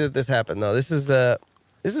crazy that this happened, though. This is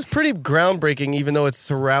pretty groundbreaking, even though it's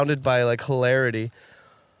surrounded by like hilarity.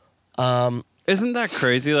 Isn't that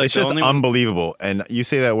crazy? Like, It's just unbelievable. And you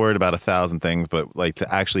say that word about 1,000 things, but like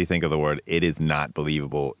to actually think of the word, it is not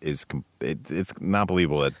believable. It's not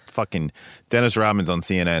believable that fucking Dennis Rodman's on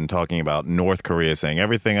CNN talking about North Korea saying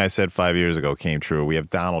everything I said 5 years ago came true. We have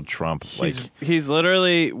Donald Trump. He's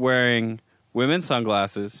literally wearing women's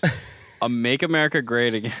sunglasses, a "Make America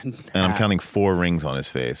Great Again" and I'm counting 4 rings on his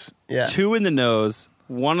face. Yeah. 2 in the nose,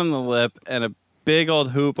 1 on the lip, and a big old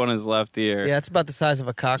hoop on his left ear. Yeah, it's about the size of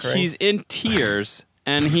a cock ring. He's in tears,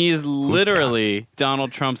 and he's literally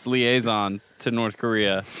Donald Trump's liaison to North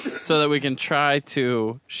Korea so that we can try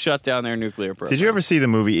to shut down their nuclear program. Did you ever see the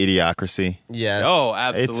movie Idiocracy? Yes. Oh,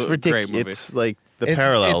 absolutely. It's ridiculous. Great movie. It's like the It's-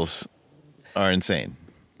 parallels are insane.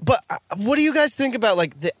 But what do you guys think about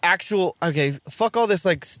like the actual? Okay, fuck all this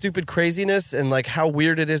like stupid craziness and like how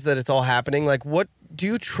weird it is that it's all happening. Like, what do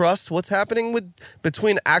you trust? What's happening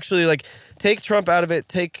between actually like take Trump out of it,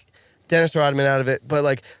 take Dennis Rodman out of it, but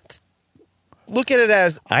like look at it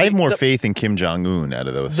as I have like, more the, faith in Kim Jong Un out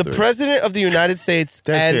of those. The 3. president of the United States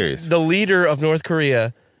Dead and serious. the leader of North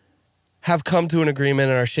Korea have come to an agreement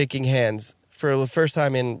and are shaking hands for the first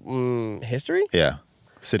time in history. Yeah,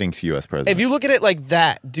 sitting U.S. president. If you look at it like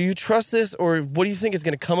that, do you trust this, or what do you think is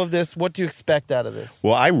going to come of this? What do you expect out of this?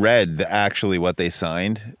 Well, I read actually what they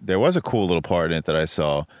signed. There was a cool little part in it that I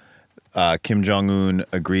saw. Kim Jong-un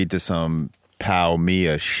agreed to some POW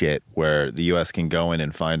Mia shit where the U.S. can go in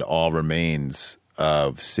and find all remains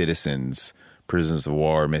of citizens, prisoners of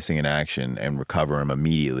war, missing in action, and recover them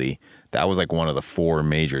immediately. That was like one of the 4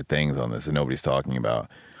 major things on this that nobody's talking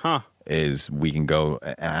about. Huh. Is we can go.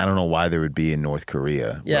 I don't know why there would be in North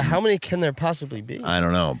Korea. Yeah, how many can there possibly be? I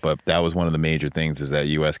don't know, but that was one of the major things is that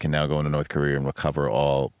U.S. can now go into North Korea and recover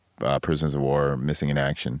all prisoners of war missing in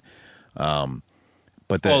action.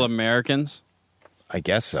 But All Americans? I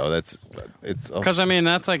guess so. It's Because, I mean,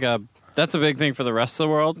 that's a big thing for the rest of the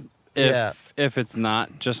world if it's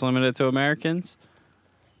not just limited to Americans.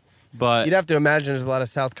 But You'd have to imagine there's a lot of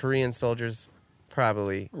South Korean soldiers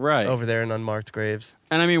probably over there in unmarked graves.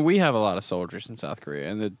 And I mean, we have a lot of soldiers in South Korea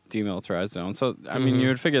in the demilitarized zone. So, I mean, you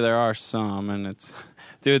would figure there are some. And it's,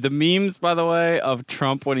 dude, the memes, by the way, of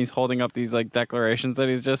Trump when he's holding up these like declarations that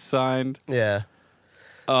he's just signed. Yeah.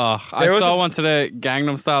 I saw one today,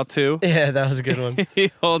 Gangnam Style 2. Yeah, that was a good one.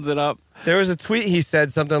 He holds it up. There was a tweet he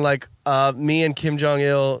said something like, me and Kim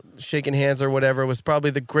Jong-il shaking hands or whatever was probably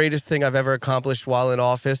the greatest thing I've ever accomplished while in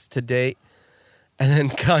office to date. And then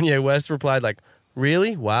Kanye West replied like,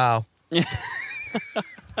 really? Wow.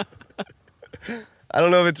 I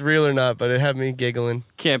don't know if it's real or not, but it had me giggling.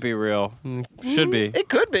 Can't be real. Should be. It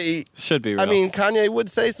could be. Should be real. I mean, Kanye would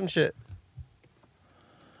say some shit.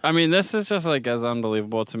 I mean, this is just like as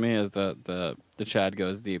unbelievable to me as the Chad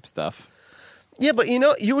Goes Deep stuff. Yeah, but you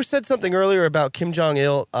know, you said something earlier about Kim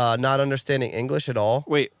Jong-il not understanding English at all.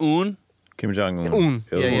 Wait, Kim Jong-un.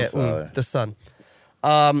 The son.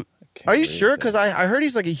 Are you sure? Because I heard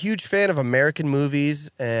he's like a huge fan of American movies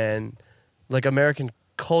and like American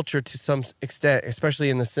culture to some extent, especially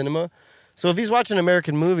in the cinema. So if he's watching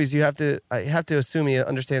American movies, I have to assume he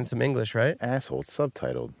understands some English, right? Asshole, it's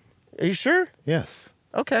subtitled. Are you sure? Yes.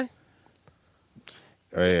 Okay.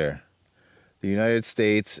 Right here. The United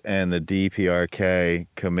States and the DPRK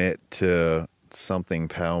commit to something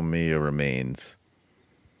Palmyra remains.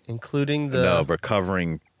 Including the... No,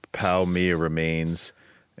 recovering Palmyra remains,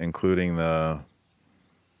 including the...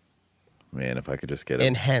 Man, if I could just get a...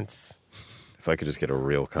 Enhance. If I could just get a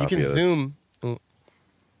real copy You can of this. zoom.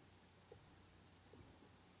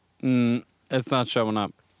 It's not showing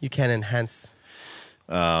up. You can enhance.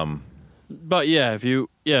 But yeah, if you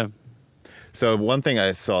So one thing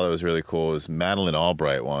I saw that was really cool was Madeleine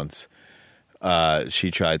Albright once.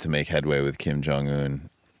 She tried to make headway with Kim Jong-un,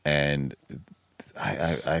 and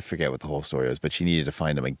I forget what the whole story was, but she needed to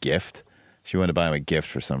find him a gift. She wanted to buy him a gift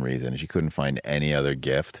for some reason, and she couldn't find any other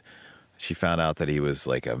gift. She found out that he was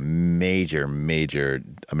like a major, major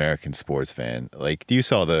American sports fan. Like, you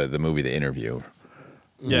saw the movie The Interview?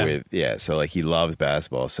 Yeah. So like he loves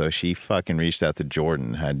basketball. So she fucking reached out to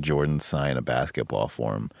Jordan, had Jordan sign a basketball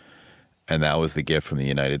for him. And that was the gift from the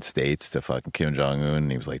United States to fucking Kim Jong-un.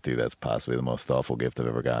 And he was like, dude, that's possibly the most thoughtful gift I've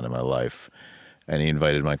ever gotten in my life. And he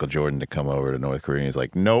invited Michael Jordan to come over to North Korea. And he's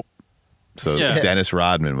like, nope. So Dennis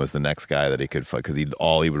Rodman was the next guy that he could fuck, because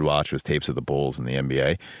all he would watch was tapes of the Bulls in the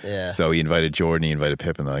NBA. Yeah. So he invited Jordan, he invited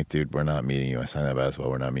Pippen. They're like, dude, we're not meeting you. I signed that basketball.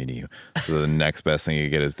 We're not meeting you. So the next best thing you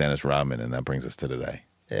get is Dennis Rodman. And that brings us to today.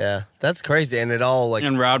 Yeah, that's crazy, and it all like.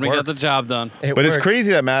 and Rodman got worked. the job done. But it's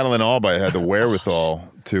crazy that Madeleine Albright had the wherewithal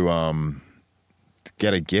to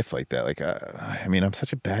get a gift like that. Like, I mean, I'm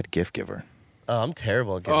such a bad gift giver. Oh, I'm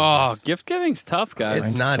terrible at giving Oh, gifts. gift giving's tough, guys.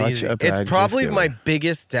 It's I'm not such easy. a bad It's probably gift my giver.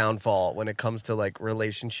 biggest downfall when it comes to like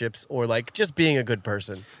relationships or like just being a good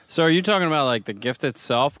person. So are you talking about like the gift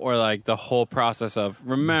itself, or like the whole process of Both.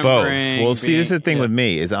 remembering? Well, see, this is the thing yeah. with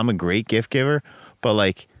me is I'm a great gift giver, but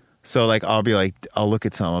like, so like I'll be like, I'll look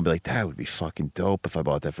at something, I'll be like, that would be fucking dope if I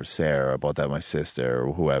bought that for Sarah, or I bought that for my sister,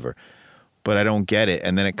 or whoever. But I don't get it,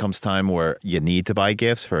 and then it comes time where you need to buy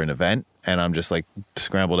gifts for an event, and I'm just like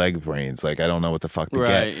scrambled egg brains, like I don't know what the fuck to Right,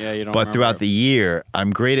 get. yeah, you don't But remember throughout it. the year, I'm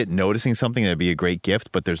great at noticing something that'd be a great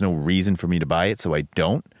gift, but there's no reason for me to buy it, so I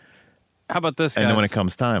don't. How about this, guys? And then when it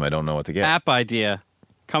comes time, I don't know what to get. app idea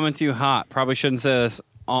coming to you hot. Probably shouldn't say this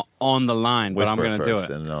on the line, but I'm Whisper going to do first,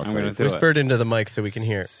 it. and then I'll I'm tell going you. to do Whisper it. it into the mic so we can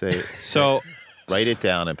hear it. Say, So write it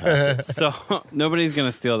down and pass it. so nobody's going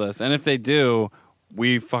to steal this, and if they do,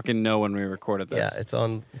 we fucking know when we recorded this. Yeah, it's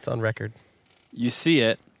on record. You see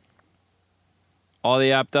it. All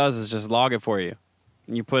the app does is just log it for you.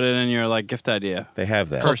 And you put it in your like gift idea. They have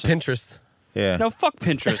that. It's called Person. Pinterest. Yeah. No, fuck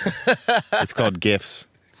Pinterest. It's called gifts.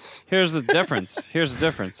 Here's the difference.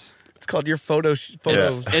 It's called your photos.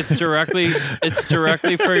 It's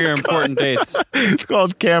directly for your important dates. It's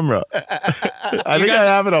called camera. I think guys- I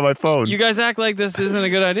have it on my phone. You guys act like this isn't a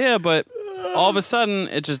good idea, but all of a sudden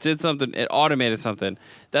it just did something. It automated something.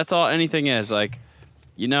 That's all anything is. Like,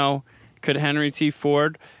 you know, could Henry T.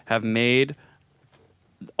 Ford have made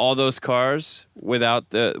all those cars without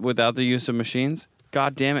the use of machines?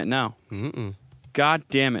 God damn it, no. God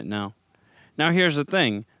damn it, no. Now here's the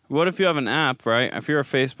thing. What if you have an app, right? If you're a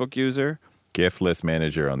Facebook user, Gift list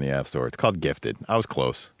manager on the App Store. It's called Gifted. I was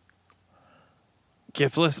close.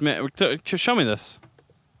 gift list, man. Show me this.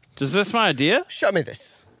 Is this my idea? Show me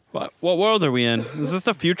this. What world are we in? Is this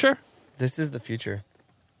the future? This is the future.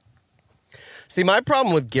 See, my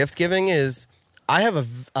problem with gift giving is I have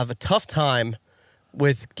a tough time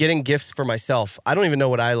with getting gifts for myself. I don't even know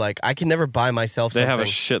what I like. I can never buy myself They something. have a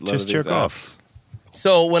shitload Just of these jerk off. apps.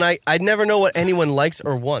 So when I never know what anyone likes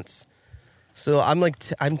or wants. So I'm like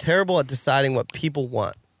I'm terrible at deciding what people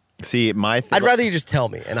want. See, I'd rather you just tell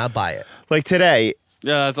me and I'll buy it. like today,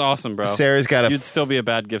 Yeah, that's awesome, bro. Sarah's got You'd still be a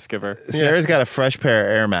bad gift giver. Sarah's got a fresh pair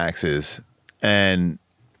of Air Maxes,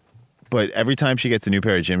 but every time she gets a new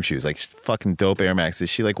pair of gym shoes, like fucking dope Air Maxes,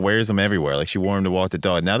 she like wears them everywhere. Like she wore them to walk the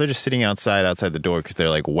dog. Now they're just sitting outside the door because they're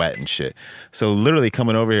like wet and shit. So literally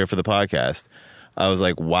coming over here for the podcast, I was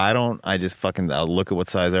like, why don't I just I'll look at what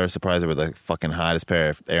size they are, surprise her with the fucking hottest pair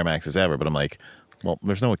of Air Maxes ever. But I'm like, well,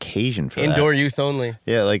 there's no occasion for that. Indoor use only.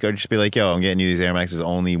 Yeah, like, or just be like, yo, I'm getting you these Air Maxes,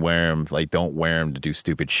 only wear them, like, don't wear them to do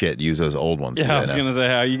stupid shit. Use those old ones. Yeah, I was going to say,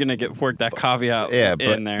 how are you going to work that caveat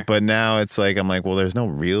in there? But now it's like, I'm like, well, there's no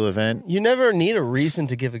real event. You never need a reason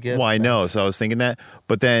to give a gift. Well, I know, so I was thinking that.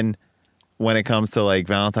 But then when it comes to, like,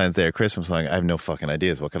 Valentine's Day or Christmas, I'm like, I have no fucking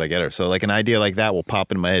ideas. What could I get her? So, like, an idea like that will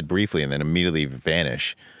pop into my head briefly and then immediately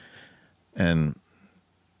vanish. And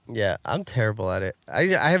Yeah, I'm terrible at it. I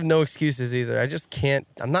have no excuses either. I just can't.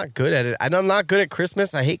 I'm not good at it. I'm not good at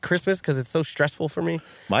Christmas. I hate Christmas because it's so stressful for me.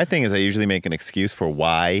 my thing is I usually make an excuse for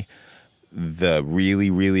why the really,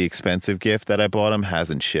 really expensive gift that I bought him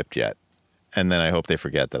hasn't shipped yet. And then I hope they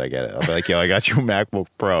forget that I get it. I'll be like, yo, I got you a MacBook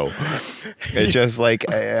Pro. It's just like,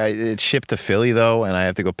 it's shipped to Philly, though, and I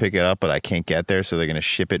have to go pick it up, but I can't get there, so they're going to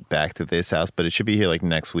ship it back to this house. But it should be here, like,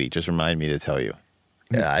 next week. Just remind me to tell you.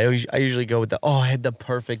 Yeah, I usually go with I had the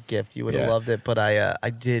perfect gift. You would have Yeah. loved it, but I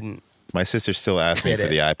didn't. My sister still asked me Get for it.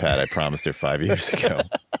 the iPad I promised her 5 years ago.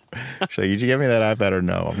 She's like, did you get me that iPad or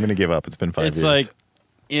no? I'm going to give up. It's been 5 years. It's like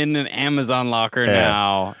in an Amazon locker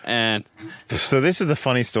now, and So this is the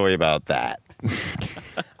funny story about that.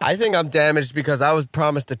 I think I'm damaged because I was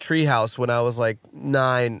promised a treehouse when I was like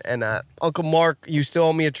 9, and Uncle Mark, you still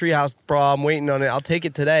owe me a treehouse, bro. I'm waiting on it. I'll take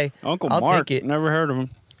it today. Uncle I'll Mark, take it. never heard of him.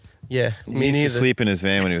 Yeah, He me used neither. to sleep in his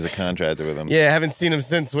van when he was a contractor with him. Yeah, I haven't seen him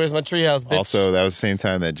since. Where's my treehouse, bitch? Also, that was the same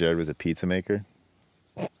time that Jared was a pizza maker.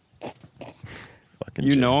 Fucking You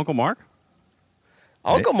Jared. know Uncle Mark?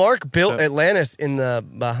 Uncle Mark built So- Atlantis in the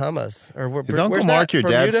Bahamas. Or Is Uncle where's Mark that? your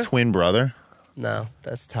dad's Bermuda? twin brother? No,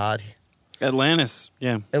 that's Todd. Atlantis,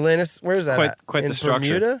 yeah. Atlantis, where's that? quite- at? quite in the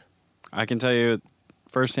structure. Bermuda? I can tell you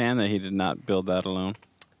firsthand that he did not build that alone.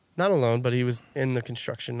 Not alone, but he was in the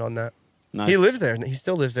construction on that. Nice. He lives there. He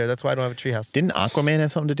still lives there. That's why I don't have a treehouse. Didn't Aquaman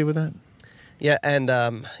have something to do with that? Yeah, and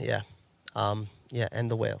and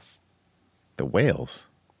the whales. The whales.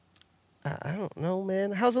 I don't know,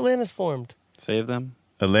 man. How's Atlantis formed? Save them.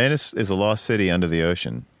 Atlantis is a lost city under the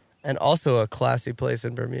ocean. And also a classy place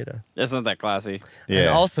in Bermuda. That's not that classy. Yeah. And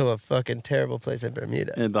also a fucking terrible place in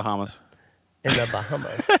Bermuda. In Bahamas. In the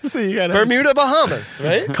Bahamas. so you got Bermuda, Bahamas,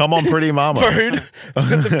 right? Come on, pretty mama.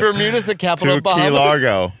 Bermuda's the capital to of Bahamas. Key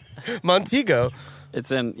Largo. Montego.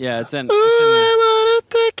 It's in it's in I wanna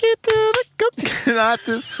take you to the not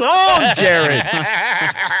this song, Jared.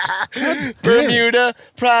 Bermuda,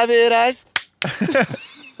 private eyes.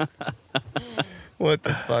 What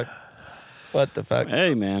the fuck? What the fuck?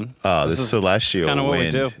 Hey man. Oh, This this is celestial kinda what we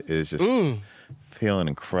wind do. is just feeling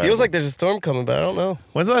incredible. Feels like there's a storm coming, but I don't know.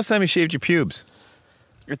 When's the last time you shaved your pubes?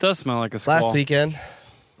 It does smell like a squall. Last weekend.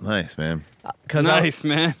 Nice, man. Because Nice,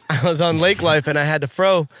 man. I was on Lake Life and I had the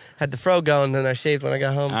fro going, and I shaved when I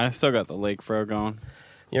got home. I still got the lake fro going.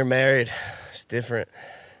 You're married. It's different.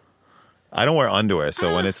 I don't wear underwear,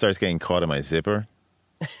 so when it starts getting caught in my zipper,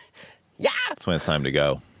 Yeah. that's when it's time to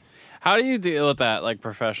go. How do you deal with that, like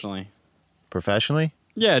professionally? Professionally,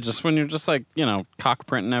 Yeah, just when you're just like, cock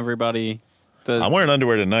printing everybody. I'm wearing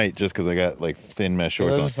underwear tonight just because I got like thin mesh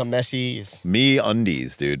shorts Those on. are some meshies. Me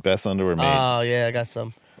undies, dude. Best underwear made. Oh, yeah, I got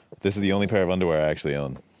some. This is the only pair of underwear I actually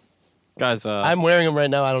own. Guys, I'm wearing them right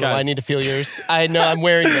now. I don't know why I guys. need to feel yours. I know I'm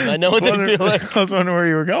wearing them. I know what they feel like. I was wondering where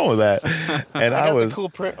you were going with that. And I got was. the cool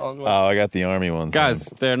print on. Oh, I got the army ones. guys,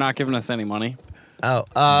 they're not giving us any money. Oh,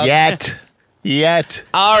 Yet.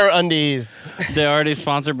 our undies. They already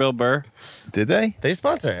sponsor Bill Burr. Did they? They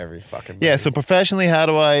sponsor every fucking. Yeah. So professionally, how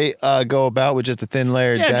do I go about with just a thin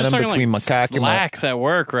layer of Yeah, just denim talking between like my cock and my? slacks at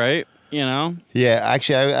work, right? Yeah,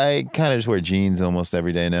 actually, I kind of just wear jeans almost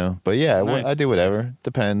every day now. But yeah, Nice. I do whatever.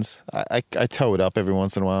 Depends. I toe it up every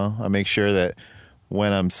once in a while. I make sure that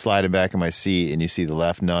when I'm sliding back in my seat and you see the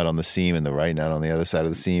left nut on the seam and the right nut on the other side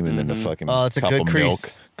of the seam, and then the fucking Oh, it's a cup good of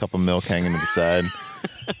crease. milk hanging to the side.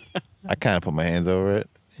 I kind of put my hands over it.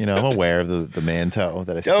 I'm aware of the man toe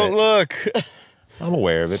that I spit. Don't look. I'm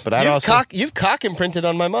aware of it, but I also You've cock imprinted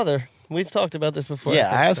on my mother. We've talked about this before. yeah, I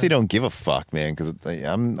think, honestly don't give a fuck, man, because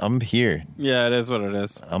I'm here. Yeah, it is what it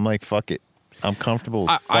is. I'm like, fuck it. I'm comfortable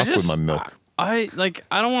as fuck with my milk. I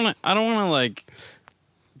don't want to like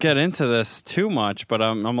get into this too much, but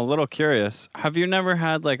I'm a little curious. Have you never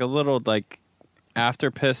had like a little like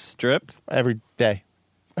after piss strip Every day.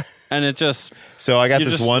 and it just So I got You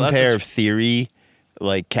this just one left pair us- of Theory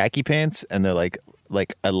like khaki pants, and they're like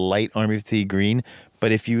a light army fatigue green.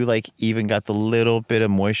 But if you like even got the little bit of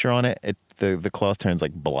moisture on it, the cloth turns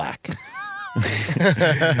like black.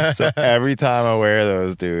 So every time I wear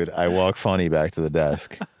those, dude, I walk funny back to the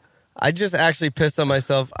desk. I just actually pissed on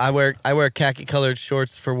myself. I wear khaki colored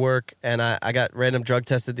shorts for work, and I got random drug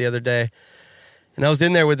tested the other day. And I was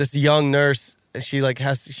in there with this young nurse, and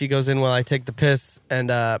she goes in while I take the piss, and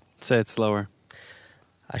say it slower.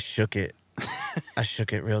 I shook it. I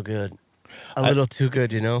shook it real good. A little too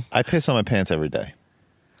good, I piss on my pants every day.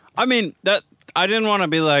 I mean that I didn't want to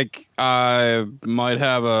be like I might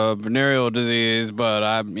have a venereal disease, but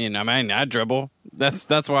I dribble. That's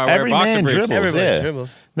why I wear Every boxer man briefs. dribbles. Everybody yeah.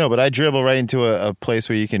 dribbles. No, but I dribble right into a place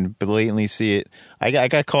where you can blatantly see it. I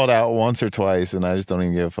got called out once or twice, and I just don't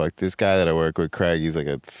even give a fuck. This guy that I work with, Craig,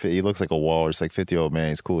 he looks like a walrus, like 50-year-old man.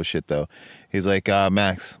 He's cool as shit, though. He's like,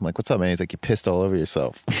 Max. I'm like, what's up, man? He's like, you pissed all over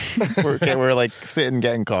yourself. we're like sitting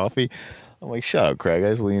getting coffee. I'm like, shut up, Craig. I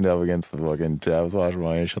just leaned up against the fucking. I was washing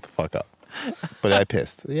my hands. Shut the fuck up. But I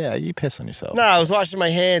pissed. Yeah, you piss on yourself. No, I was washing my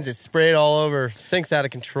hands. It sprayed all over. Sink's out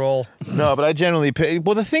of control. No, but I generally piss.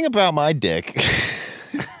 Well, the thing about my dick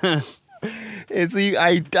is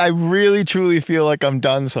I really truly feel like I'm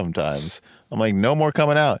done sometimes. I'm like, no more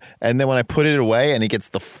coming out. And then when I put it away and it gets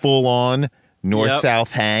the full-on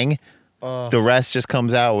north-south hang, the rest just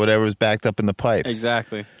comes out, whatever's backed up in the pipes.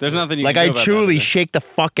 Exactly. There's nothing you Like, can I do about truly that. shake the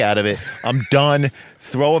fuck out of it. I'm done.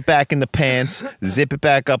 Throw it back in the pants. Zip it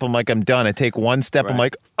back up. I'm like, I'm done. I take one step. I'm Right.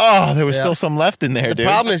 like, oh, there was Yeah. still some left in there, The dude.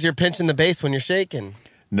 problem is you're pinching the base when you're shaking.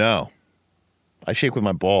 No. I shake with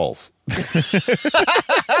my balls.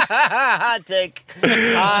 Hot take.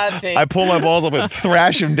 Hot take. I pull my balls up and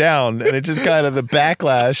thrash them down, and it just kind of the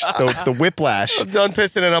backlash, the whiplash. I'm done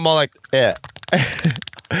pissing and I'm all like, Yeah.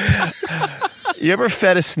 You ever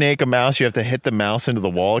fed a snake a mouse? You have to hit the mouse into the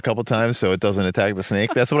wall a couple times so it doesn't attack the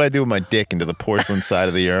snake. That's what I do with my dick into the porcelain side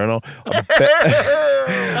of the urinal.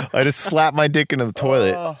 I just slap my dick into the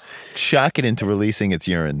toilet, shock it into releasing its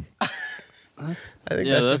urine. I think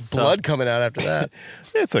Yeah, that's that's just tough. blood coming out after that.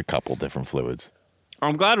 It's a couple different fluids.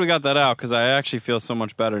 I'm glad we got that out because I actually feel so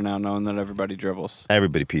much better now knowing that everybody dribbles.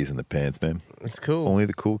 Everybody pees in the pants, man. It's cool. Only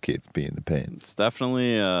the cool kids pee in the pants. It's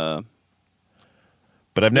definitely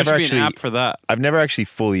But I've there never should be an actually, app for that. I've never actually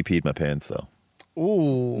fully peed my pants though.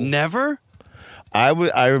 Ooh. Never?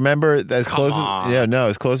 I remember as Come close on.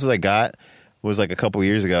 as close as I got was like a couple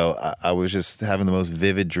years ago. I was just having the most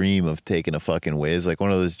vivid dream of taking a fucking whiz, like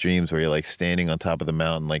one of those dreams where you're like standing on top of the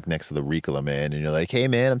mountain, like next to the Ricola man, and you're like, "Hey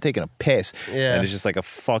man, I'm taking a piss," Yeah. and it's just like a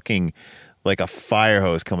fucking like a fire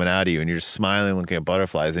hose coming out of you, and you're just smiling, looking at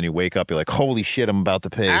butterflies, and you wake up, you're like, "Holy shit, I'm about to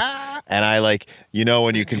pee." And I like, you know,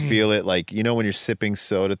 when you can feel it, like, you know, when you're sipping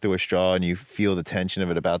soda through a straw and you feel the tension of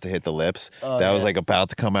it about to hit the lips, that was like about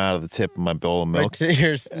to come out of the tip of my bowl of milk. Right to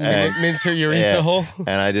your miniature urethra Yeah. hole. And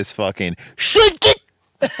I just fucking shake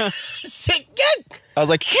it. Shake it! I was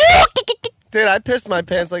like, Dude, I pissed my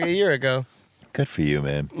pants like a year ago. good for you,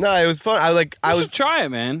 man. No, it was fun. I I was try it,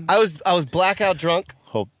 man. I was blackout drunk.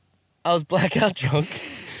 Hope I was blackout drunk.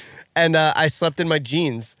 And I slept in my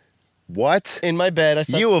jeans. what? In my bed. I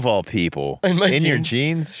slept You of all people In my your jeans.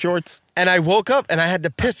 jeans, shorts. and I woke up and I had to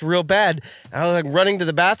piss real bad. And I was like running to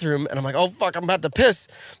the bathroom and I'm like, oh fuck, I'm about to piss.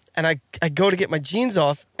 And I go to get my jeans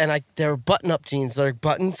off and they were button up jeans, they're like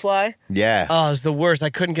button fly. Yeah. Oh, it was the worst. I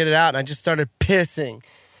couldn't get it out and I just started pissing.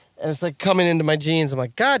 And it's like coming into my jeans. I'm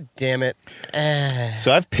like, God damn it.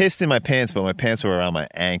 So I've pissed in my pants, but my pants were around my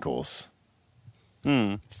ankles.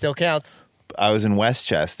 Still counts. I was in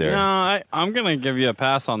Westchester. No, I'm gonna give you a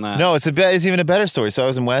pass on that. No, it's even a better story. So I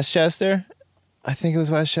was in Westchester. I think it was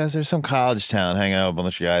Westchester, some college town, hanging out with a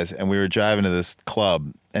bunch of guys, and we were driving to this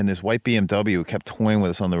club, and this white BMW kept toying with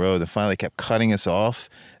us on the road, and finally kept cutting us off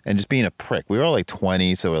and just being a prick. We were all like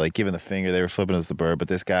 20, so we're like giving the finger. They were flipping us the bird, but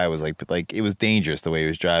this guy was like it was dangerous the way he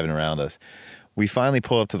was driving around us. We finally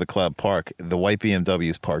pull up to the club park. The white BMW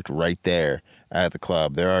is parked right there at the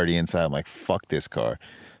club. They're already inside. I'm like, fuck this car.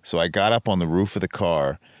 So I got up on the roof of the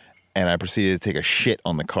car, and I proceeded to take a shit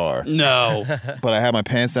on the car. No. But I had my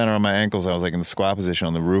pants down around my ankles. I was like in the squat position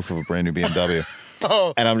on the roof of a brand new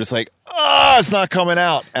BMW. And I'm just like, oh, it's not coming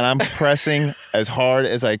out. And I'm pressing as hard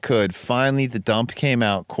as I could. Finally, the dump came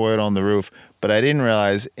out, coiled on the roof. But I didn't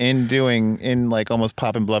realize in like almost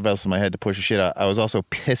popping blood vessels in my head to push the shit out, I was also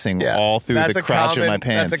pissing all through the crotch of my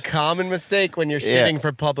pants. That's a common mistake when you're Yeah. shitting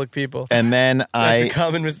for public people. And then That's a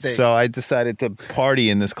common mistake. So I decided to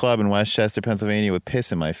party in this club in Westchester, Pennsylvania, with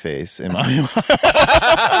piss in my face, with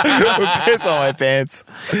piss on my pants,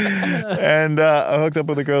 and I hooked up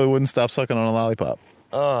with a girl who wouldn't stop sucking on a lollipop.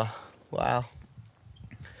 Oh, wow.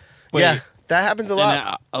 Wait. Yeah, that happens a lot.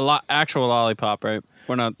 And a lot actual lollipop, right?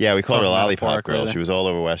 We're not. Yeah, we called her talking about Lollipop fork, Girl. really. She was all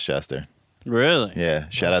over Westchester. Really? Yeah,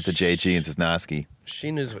 shout out to JG and Cisnoski.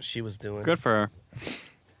 She knows what she was doing. Good for her.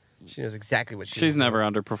 She knows exactly what she was She's doing. never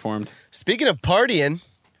underperformed. Speaking of partying,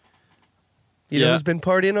 you know Yeah. who's been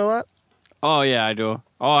partying a lot? Oh yeah, I do.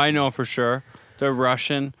 Oh, I know for sure. The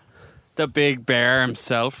Russian, the Big Bear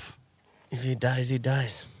himself. If he dies, he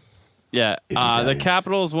dies. Yeah. he The dies,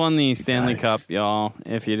 Capitals won the Stanley dies. Cup, y'all.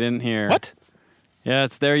 If you didn't hear. What? Yeah,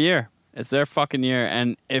 it's their year. It's their fucking year.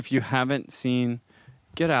 And if you haven't seen,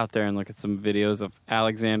 get out there and look at some videos of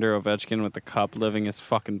Alexander Ovechkin with the cup living his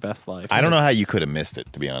fucking best life. I don't know how you could have missed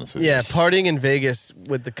it, to be honest with you. Yeah, partying in Vegas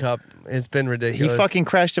with the cup has been He ridiculous. fucking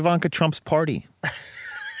crashed Ivanka Trump's party.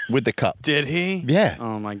 with the cup. Did he? Yeah.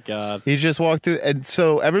 Oh my God. He just walked through, and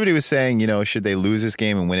so everybody was saying, should they lose this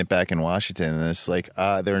game and win it back in Washington? And it's like,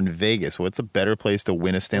 they're in Vegas. What's a better place to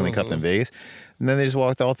win a Stanley Cup than Vegas? And then they just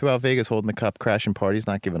walked all throughout Vegas holding the cup, crashing parties,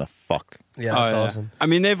 not giving a fuck. Yeah, that's awesome. I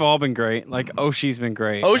mean, they've all been great. Like Oshie's been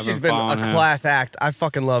great. Oshi's I've been a following him. class act. I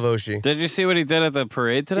fucking love Oshie. Did you see what he did at the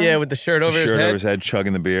parade today? Yeah, with the shirt over his Shirt head. over his head,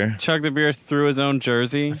 chugging the beer. Chugged the beer through his own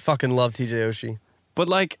jersey. I fucking love TJ Oshie. But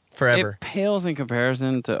like Forever. it pales in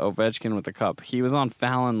comparison to Ovechkin with the cup. He was on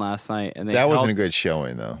Fallon last night, and That wasn't a good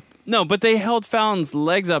showing, though. No, but they held Fallon's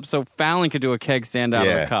legs up so Fallon could do a keg stand out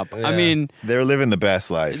of the cup. Yeah. I mean, They're living the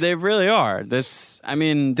best life. they really are. I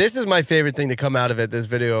mean, This is my favorite thing to come out of it. This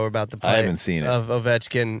video we're about to play. I haven't seen it. Of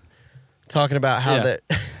Ovechkin talking about how Yeah. that.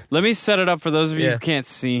 let me set it up for those of you Yeah. who can't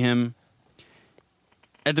see him.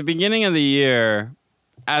 At the beginning of the year,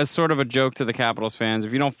 as sort of a joke to the Capitals fans,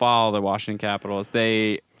 if you don't follow the Washington Capitals,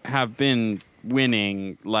 they have been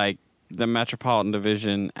winning like the Metropolitan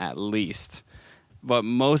Division at least. But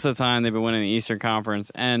most of the time, they've been winning the Eastern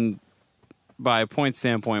Conference and, by a point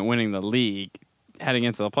standpoint, winning the league heading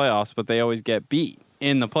into the playoffs. But they always get beat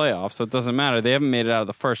in the playoffs, so it doesn't matter. They haven't made it out of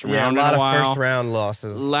the first round Yeah, a in lot a of while. first round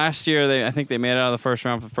losses. Last year, I think they made it out of the first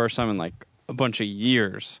round for the first time in like a bunch of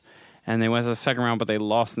years. And they went to the second round, but they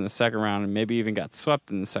lost in the second round and maybe even got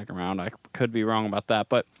swept in the second round. I could be wrong about that.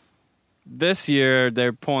 But this year,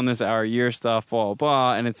 they're pulling this our year stuff, blah, blah,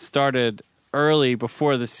 blah. And it started early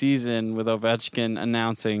before the season with Ovechkin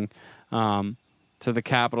announcing to the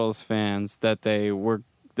Capitals fans that it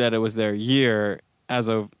was their year as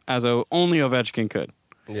only Ovechkin could.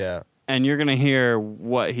 Yeah. And you're gonna hear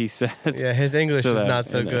what he said. Yeah, his English To is that not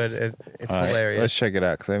so in good. this. It's All right, hilarious. let's check it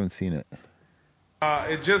out because I haven't seen it.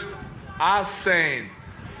 It's just us saying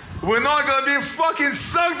we're not gonna be fucking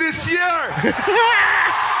sucked this year.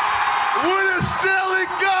 We're the Stanley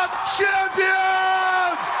Cup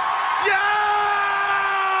champions.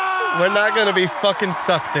 Yeah! We're not going to be fucking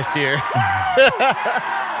sucked this year.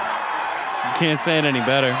 Can't say it any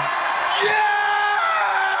better.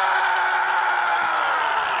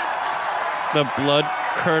 The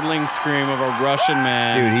blood-curdling scream of a Russian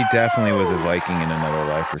man. Dude, he definitely was a Viking in another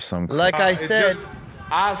life or some crap. Like I It's said, just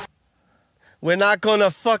us. we're not going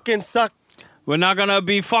to fucking suck. We're not gonna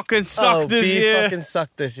be fucking sucked this be year. fucking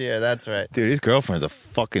sucked this year. That's right. Dude, his girlfriend's a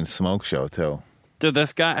fucking smoke show, too. Dude,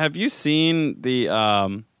 this guy. Have you seen the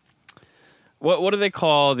what do they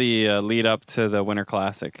call the lead up to the Winter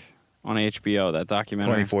Classic on HBO? That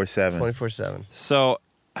documentary. 24/7. 24/7. So,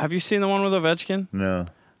 have you seen the one with Ovechkin? No.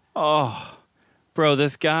 Oh, bro,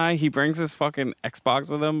 this guy, he brings his fucking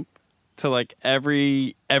Xbox with him to like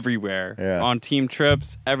everywhere Yeah. on team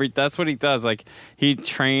trips. That's what he does. Like he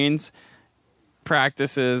trains,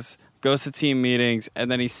 practices, goes to team meetings,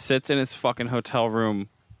 and then he sits in his fucking hotel room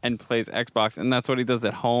and plays Xbox. And that's what he does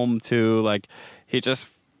at home too. Like he just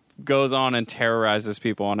goes on and terrorizes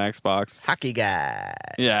people on Xbox. Hockey guy.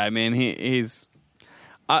 Yeah, I mean he's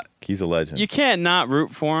He's a legend. you can't not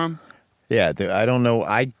root for him. Yeah, dude, I don't know.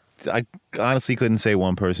 I honestly couldn't say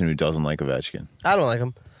one person who doesn't like Ovechkin. I don't like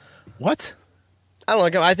him. What? I don't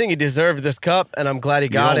like him. I think he deserved this cup, and I'm glad he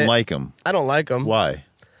got You don't it. like him. I don't like him. Why?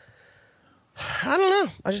 I don't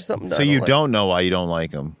know. I just something. So you don't know why you don't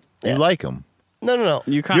like him. Yeah. You like him. No.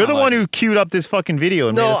 You kind You're the one who queued up this fucking video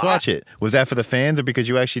and No, made us watch it. Was that for the fans or because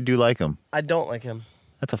you actually do like him? I don't like him.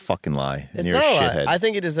 That's a fucking lie. It's And you're not a a lie. shithead. I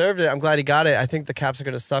think he deserved it. I'm glad he got it. I think the Caps are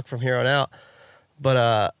going to suck from here on out.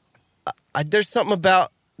 But there's something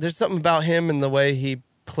about him and the way he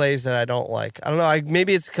plays that I don't like. I don't know.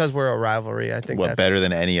 Maybe it's because we're a rivalry. I think What, that's better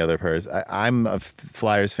than any other person? I'm a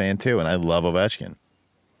Flyers fan too, and I love Ovechkin.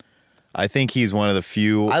 I think he's one of the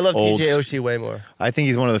few. I love old, TJ Oshie way more. I think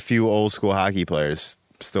he's one of the few old school hockey players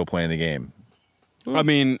still playing the game. I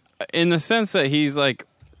mean, in the sense that he's like,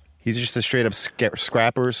 He's just a straight up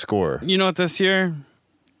scrapper scorer. you know what, this year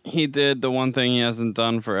he did the one thing he hasn't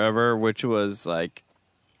done forever, which was like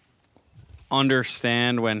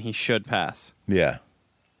understand when he should pass. Yeah.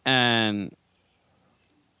 And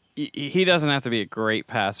he doesn't have to be a great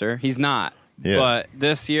passer. He's not. Yeah. But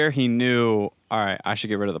this year he knew, all right, I should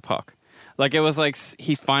get rid of the puck. Like it was like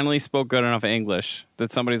he finally spoke good enough English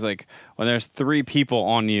that somebody's like, when there's 3 people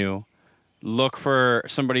on you, look for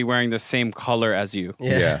somebody wearing the same color as you.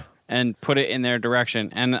 Yeah. And put it in their direction.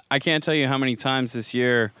 And I can't tell you how many times this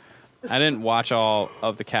year, I didn't watch all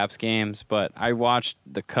of the Caps games, but I watched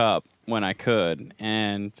the Cup when I could.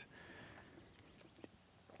 And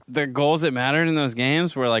the goals that mattered in those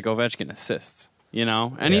games were like Ovechkin assists, you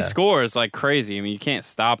know? And he Yeah. scores like crazy. I mean, you can't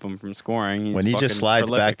stop him from scoring. He's When he fucking just slides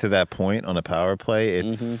prolific. back to that point on a power play,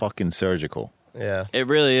 it's Mm-hmm. fucking surgical. Yeah. It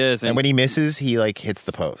really is. And when he misses, he like hits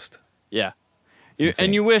the post. Yeah.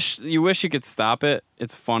 And you wish you could stop it.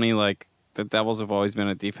 It's funny, like the Devils have always been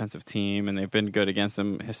a defensive team, and they've been good against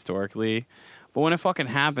them historically. But when it fucking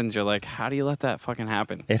happens, you're like, how do you let that fucking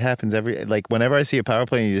happen? It happens whenever I see a power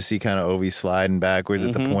play and you just see kind of Ovi sliding backwards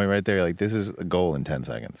at the point right there, like this is a goal in 10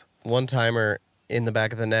 seconds. One timer in the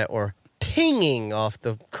back of the net or pinging off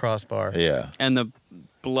the crossbar. Yeah. And the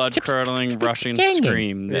blood-curdling Russian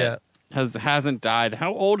scream that hasn't died.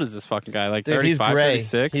 How old is this fucking guy? Like 35, he's gray.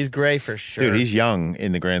 36? He's gray for sure. Dude, he's young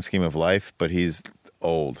in the grand scheme of life, but he's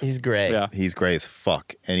old. He's gray. Yeah. He's gray as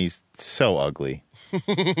fuck, and he's so ugly.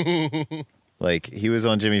 Like, he was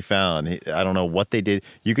on Jimmy Fallon. I don't know what they did.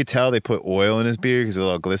 You could tell they put oil in his beard because it was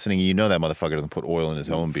all glistening. You know that motherfucker doesn't put oil in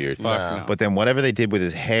his own beard. Fuck no. But then whatever they did with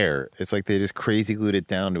his hair, it's like they just crazy glued it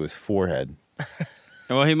down to his forehead.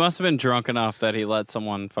 Well, he must have been drunk enough that he let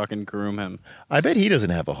someone fucking groom him. I bet he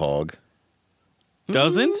doesn't have a hog.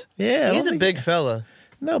 Doesn't? Yeah. I He's don't a think- big fella.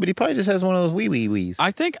 No, but he probably just has one of those wee-wees.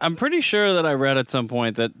 I'm pretty sure that I read at some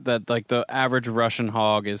point that like the average Russian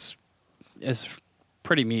hog is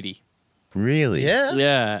pretty meaty. Really? Yeah.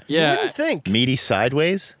 Yeah. You Yeah. wouldn't think. Meaty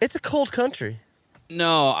sideways? It's a cold country.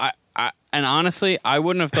 No, I and honestly, I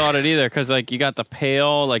wouldn't have thought it either because like you got the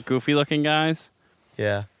pale, like goofy looking guys,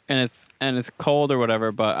 Yeah. and it's cold or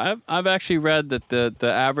whatever. But I've actually read that the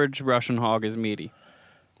average Russian hog is meaty.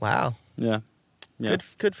 Wow. Yeah. Yeah.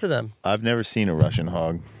 Good for them. I've never seen a Russian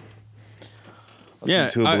hog.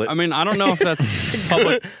 Yeah. to a I mean, I don't know if that's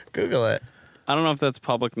public. Google it. I don't know if that's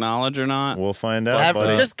public knowledge or not. We'll find out.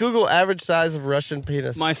 buddy. Just Google average size of Russian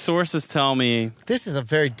penis. My sources tell me This is a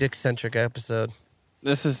very dick-centric episode.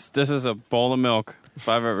 this is a bowl of milk if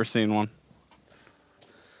I've ever seen one.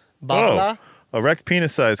 Bala? Erect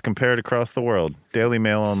penis size compared across the world. Daily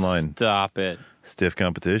Mail Online. Stop it. Stiff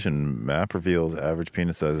competition. Map reveals average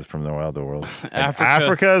penis sizes from the wild world. And Africa.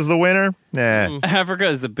 Africa is the winner? Nah. Africa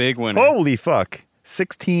is the big winner. Holy fuck.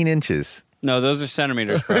 16 inches. No, those are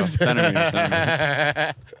centimeters, bro.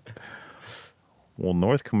 Centimeters. Well,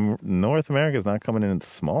 North America is not coming in at the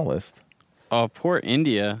smallest. Oh, poor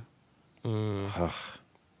India. You'd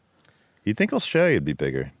think Australia would be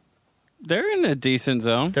bigger. They're in a decent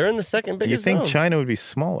zone. They're in the second You biggest think zone. China would be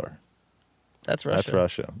smaller. That's Russia. That's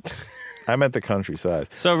Russia. I meant the country size.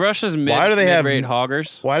 So Russia's Why do they have- mid-rate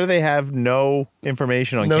hoggers. Why do they have no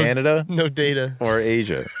information on Canada No data. or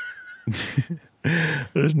Asia?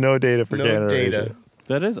 There's no data for No Canada or data. Asia.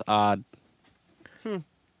 That is odd.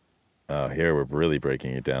 Oh, here we're really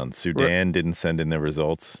breaking it down. Sudan didn't send in their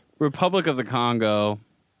results. Republic of the Congo,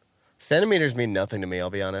 Centimeters mean nothing to me, I'll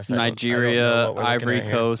be honest. I don't know Nigeria, what we're looking Ivory at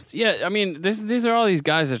here. Coast. Yeah, I mean, these are all these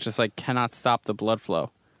guys that just like cannot stop the blood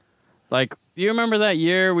flow. Like, you remember that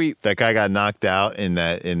year That guy got knocked out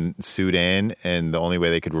in Sudan, and the only way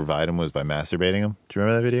they could revive him was by masturbating him. Do you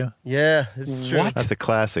remember that video? Yeah, it's true. What? That's a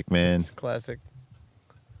classic, man. Classic.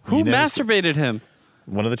 who You never masturbated him?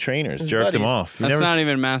 One of the trainers His jerked him buddies. off. You That's never not s-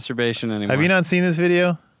 even masturbation anymore. Have you not seen this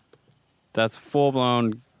video? That's full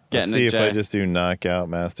blown Let's getting see a if J. I just do knockout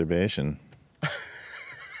masturbation.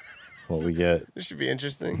 What we get? This should be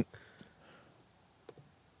interesting.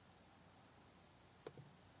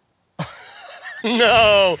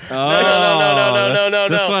 No. No.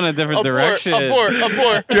 This went a different Abort, direction.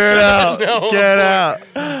 Abort. Get out! No. Get out!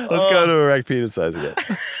 Let's go to erect penis size again.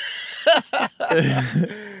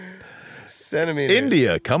 Centimeters.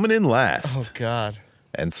 India coming in last, Oh, God.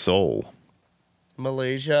 and Seoul.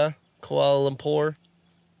 Malaysia. Kuala Lumpur.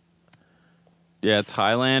 Yeah,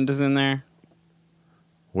 Thailand is in there.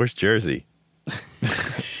 Where's Jersey?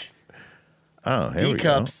 Oh, here we go.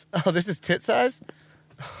 D-cups. Oh, this is tit size?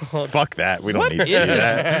 Fuck that. We don't need to see Is this-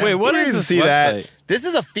 that. Wait, what We is need to this see that. website? This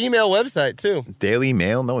is a female website, too. Daily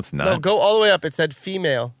Mail? No, it's No, not. go all the way up. It said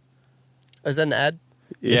female. Is that an ad?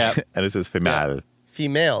 Yeah. And it says female.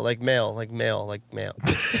 Female, like male, like male, like male.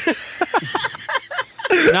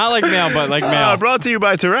 Not like male, but like male. Brought to you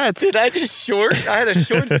by Tourette's. Did I just short? I had a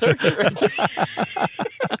short circuit right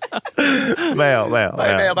there. Male. By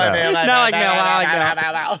male. Not like male, not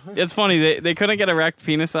like male. It's funny, they couldn't get erect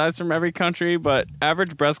penis size from every country, but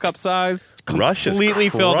average breast cup size Russia's completely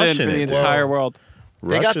filled in for crushing the it. entire Whoa. world.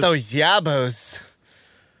 They got Russia's- those yabos.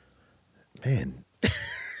 Man,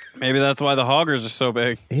 Maybe that's why the hoggers are so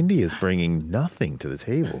big. India's bringing nothing to the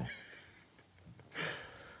table.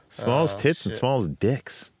 Small as tits and shit. small as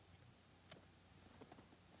dicks.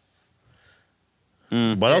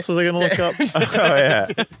 What else was I going to look up? Oh, yeah.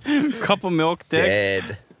 Cup of milk dicks.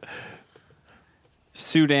 Dead.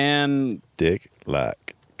 Sudan. Dick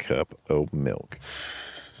like cup of milk.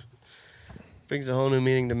 Brings a whole new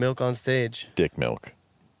meaning to milk on stage. Dick milk.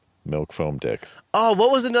 Milk foam dicks. Oh,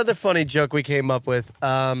 what was another funny joke we came up with?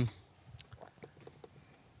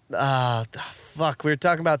 Fuck. We were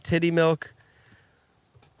talking about titty milk.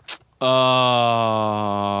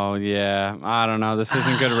 Oh, yeah. I don't know. This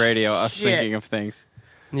isn't good radio. Us Shit. thinking of things.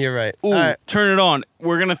 You're right. Ooh, All right. turn it on.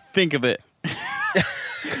 We're going to think of it.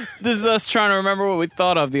 This is us trying to remember what we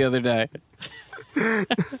thought of the other day.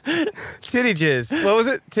 Titty jizz. What was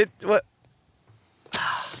it? What?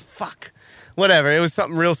 Fuck. Whatever. It was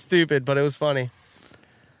something real stupid, but it was funny.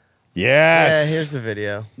 Yes. Yeah, here's the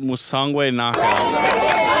video. Musangwe knockout.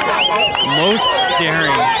 Most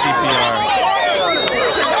daring CPR.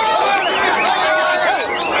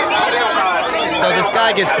 So this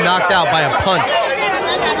guy gets knocked out by a punch.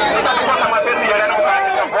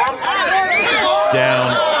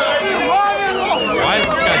 Down. Why is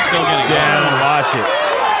this guy still getting Down. Watch it.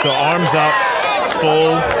 So arms up.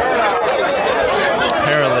 Full.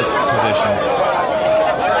 Perilous position.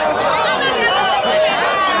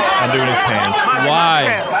 Undoing his pants.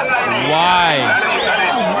 Why?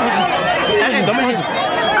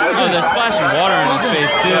 Oh, they're splashing water in his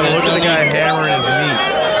face, too. Yeah, There's look at no the guy need- hammering his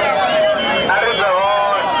meat.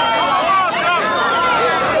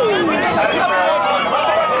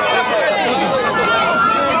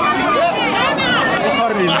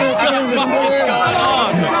 What's going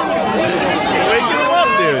on? Waking him up,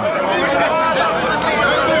 dude.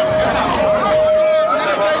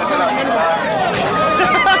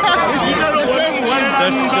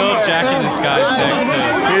 They're still jacking this guy's dick, too.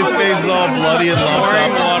 His face is all bloody and lumped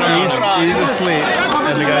Pouring water up. on He's asleep,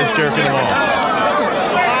 and the guy's jerking him off.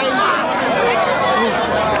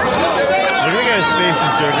 Look at the guy's face.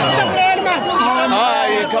 He's jerking him off.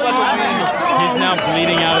 He's now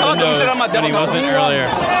bleeding out of the nose when he wasn't earlier.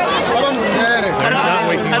 They're not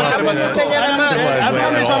waking him up in a civilized way at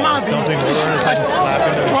all. Dumping water on his head and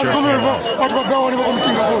slapping him and jerking him off.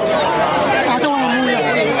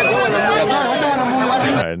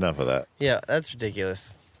 All right, enough of that. Yeah, that's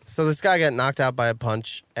ridiculous. So this guy got knocked out by a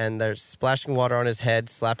punch, and they're splashing water on his head,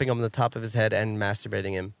 slapping him on the top of his head, and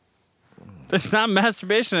masturbating him. It's not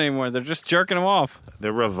masturbation anymore. They're just jerking him off.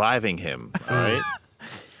 They're reviving him, all right?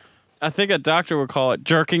 I think a doctor would call it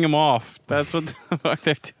jerking him off. That's what the fuck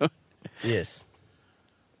they're doing. Yes.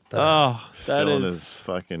 Oh, that Spilling is his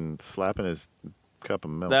fucking, slapping his cup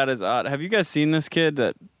of milk. that is odd. Have you guys seen this kid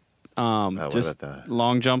that what just about that?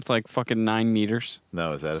 long jumped like fucking 9 meters?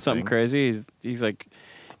 No, is that a Something thing? crazy. He's like,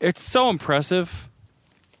 it's so impressive.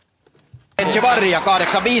 Echevarria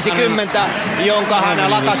 8.50, jonka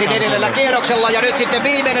hän latasi neljännellä kierroksella. Ja nyt sitten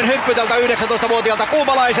viimeinen hyppy tältä 19-vuotiaalta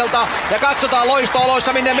kuubalaiselta. Ja katsotaan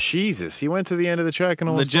loisto-oloissa minne... Jesus, he went to the end of the track and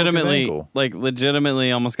almost broke his ankle.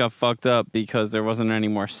 legitimately almost got fucked up because there wasn't any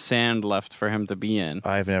more sand left for him to be in.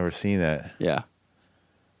 I've never seen that. Yeah.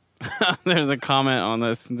 There's a comment on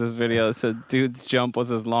this video that said, dude's jump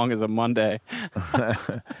was as long as a Monday.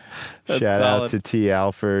 Shout out solid. to T.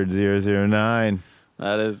 Alford 009.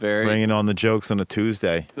 That is very... Bringing on the jokes on a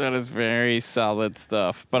Tuesday. That is very solid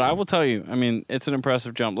stuff. But I will tell you, I mean, it's an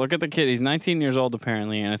impressive jump. Look at the kid. He's 19 years old,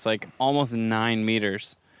 apparently, and it's like almost 9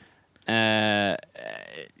 meters. Yeah,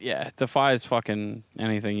 it defies fucking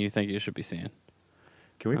anything you think you should be seeing.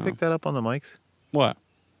 Can we pick that up on the mics? What?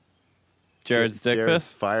 Jared's dick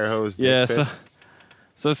piss? Fire hose dick Yeah, piss?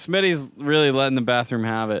 so Smitty's really letting the bathroom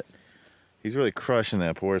have it. He's really crushing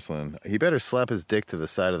that porcelain. He better slap his dick to the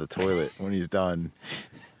side of the toilet when he's done.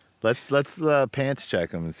 Let's pants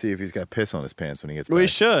check him and see if he's got piss on his pants when he gets back.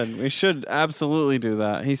 We should absolutely do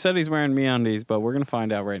that. He said he's wearing MeUndies, but we're going to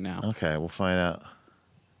find out right now. Okay, we'll find out.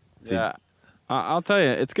 Yeah. I'll tell you,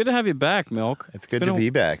 it's good to have you back, Milk. It's good to be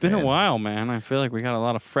back, It's been man. a while, man. I feel like we got a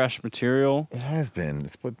lot of fresh material. It has been.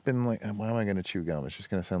 It's been like, why am I going to chew gum? It's just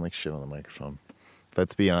going to sound like shit on the microphone.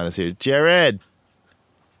 Let's be honest here. Jared!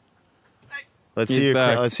 Let's He's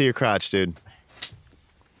back. see your crotch, dude.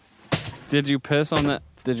 Did you piss on that?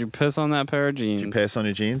 Did you piss on that pair of jeans? Did you piss on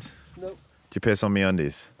your jeans? Nope. Did you piss on me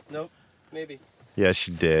undies? Nope. Maybe. Yes,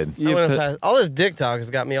 you did. You I would've pi- had- all this dick talk has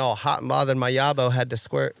got me all hot and bothered. My yabo had to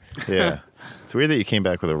squirt. Yeah. It's weird that you came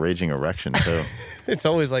back with a raging erection, too. It's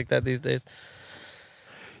always like that these days.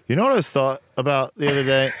 You know what I was thought about the other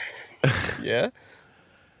day? Yeah?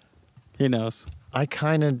 He knows. I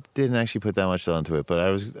kind of didn't actually put that much thought into it, but I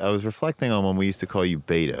was reflecting on when we used to call you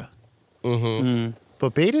Beta. Mm-hmm.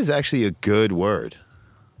 But Beta is actually a good word.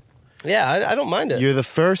 Yeah, I don't mind it. You're the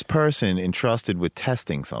first person entrusted with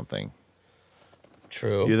testing something.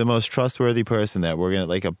 True. You're the most trustworthy person that we're going to,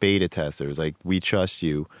 like a beta tester. It's like, we trust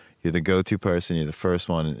you. You're the go-to person. You're the first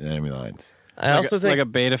one in enemy lines. I also think like a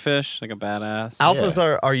beta fish, like a badass. alphas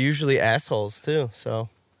are usually assholes, too, so...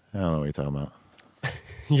 I don't know what you're talking about.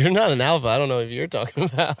 You're not an alpha. I don't know if you're talking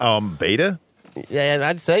about. Beta? Yeah,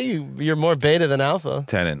 I'd say you're more beta than alpha.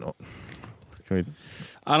 Tenant. Can we...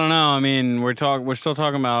 I don't know. I mean, we're still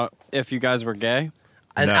talking about if you guys were gay.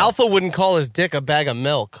 An No. alpha wouldn't call his dick a bag of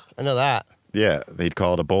milk. I know that. Yeah, they'd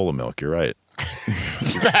call it a bowl of milk. You're right.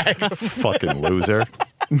 Bag, Fucking loser.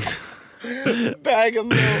 bag of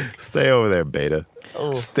milk. Stay over there, beta.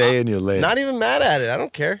 Stay in your lane. Not even mad at it. I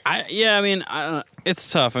don't care. I mean,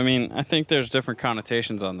 it's tough. I mean, I think there's different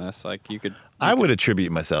connotations on this. Like you could. I would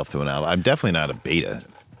attribute myself to an alpha. I'm definitely not a beta.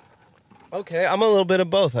 Okay, I'm a little bit of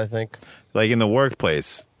both, I think. Like in the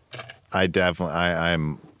workplace,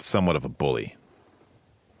 I'm somewhat of a bully.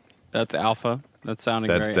 That's alpha. That's sounding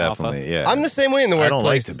That's very definitely alpha. yeah. I'm the same way in the workplace. I don't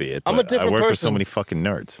like to be it. I'm a but different I work person. with so many fucking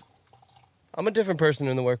nerds. I'm a different person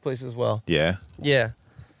in the workplace as well. Yeah. Yeah.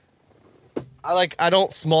 I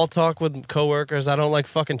don't small talk with coworkers. I don't like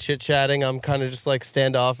fucking chit chatting. I'm kind of just like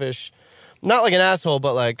standoffish. Not like an asshole,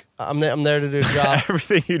 but like I'm there to do a job.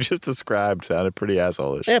 Everything you just described sounded pretty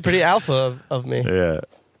asshole-ish. Yeah, pretty alpha of me. Yeah.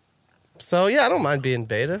 So yeah, I don't mind being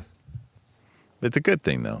beta. It's a good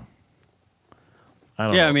thing though. I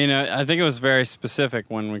don't Yeah, know. I mean, I think it was very specific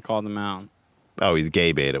when we called him out. Oh, he's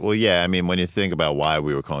gay beta. Well, yeah, I mean, when you think about why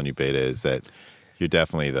we were calling you beta, is that you're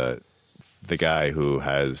definitely the guy who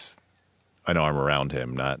has an arm around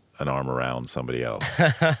him, not an arm around somebody else.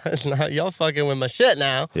 Nah, y'all fucking with my shit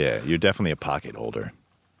now. Yeah, you're definitely a pocket holder.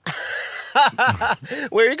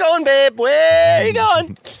 Where you going, babe? Where you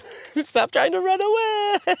going? Stop trying to run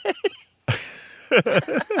away.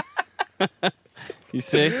 You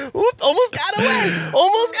see? Oop, almost got away.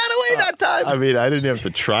 Almost got away that time. I mean, I didn't have to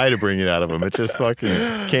try to bring it out of him. It just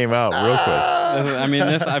fucking came out real quick. I mean,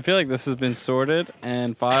 I feel like this has been sorted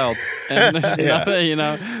and filed, and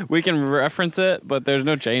we can reference it, but there's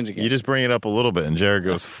no changing it. You just bring it up a little bit, and Jared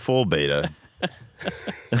goes full beta.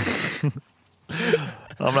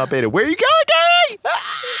 I'm not beta. Where you going,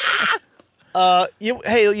 guy? You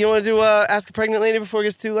want to do Ask a Pregnant Lady before it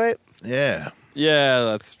gets too late? Yeah. Yeah,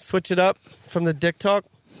 that's Switch it up from the dick talk.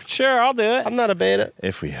 sure. I'll do it. I'm not a beta.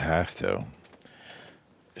 If we have to.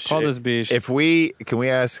 Call this beach. Can we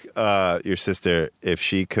ask your sister if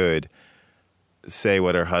she could say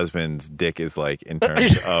what her husband's dick is like in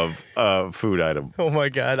terms of food item? Oh my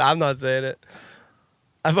god, I'm not saying it.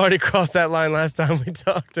 I've already crossed that line last time we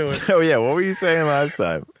talked to it. Oh yeah, what were you saying last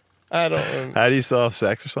time? I don't remember. How do you still have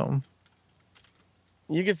sex or something?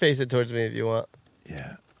 You can face it towards me if you want.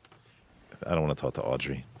 Yeah. I don't want to talk to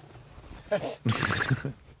Audrey.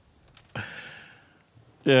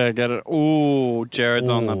 Yeah, I get it. Ooh, Jared's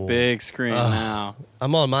on the Ooh. big screen now.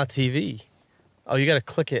 I'm on my TV. Oh, you got to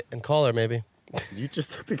click it and call her, maybe. You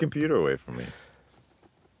just took the computer away from me.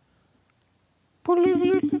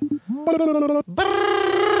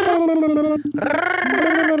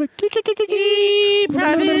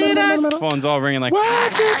 Phone's all ringing like.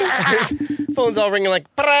 Phone's all ringing like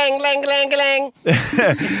brang, glang, glang, glang.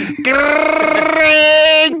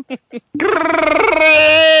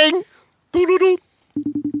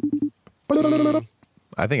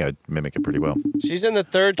 I think I'd mimic it pretty well. She's in the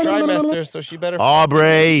third trimester, so she better.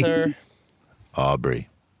 Aubrey. Her. Aubrey.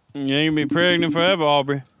 You ain't gonna be pregnant forever,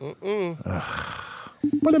 Aubrey. We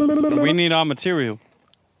need our material.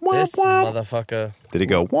 This motherfucker. Did he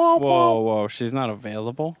go, wah, wah? Whoa. She's not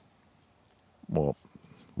available. Well,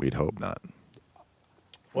 we'd hope not.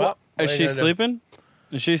 Well, Is she sleeping?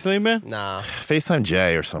 Is she sleeping? Nah. FaceTime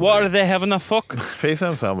Jay or something. What are they having the fuck?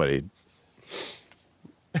 FaceTime somebody.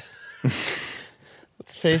 Let's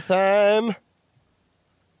FaceTime.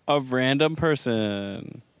 A random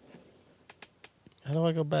person. How do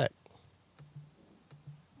I go back?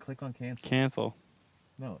 Click on cancel. Cancel.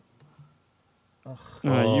 No.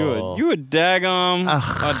 You a daggum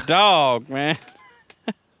a dog, man.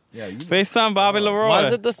 Yeah, you FaceTime Bobby Leroy. Why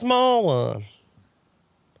is it the small one?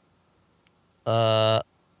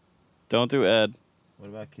 Don't do Ed. What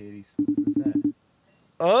about Katie's? What's that?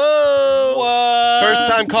 Oh. What? First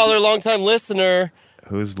time caller, long time listener.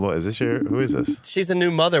 Who is this? She's a new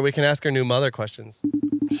mother. We can ask her new mother questions.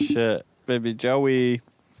 Shit. Baby Joey.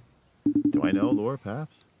 Do I know Laura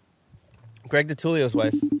Paps? Greg DiTullio's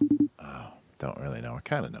wife. Don't really know her.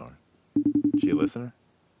 Kind of know her. She a listener?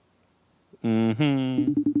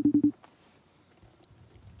 Mm-hmm.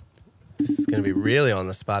 This is going to be really on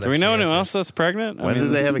the spot. Do we know anyone else that's pregnant? When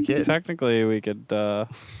did they have a kid? Technically, we could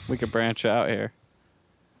branch out here.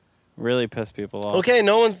 Really piss people off. Okay,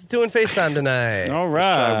 no one's doing FaceTime tonight. All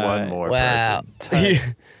right. Try one more Wow.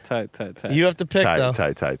 person. Tight. You have to pick, though.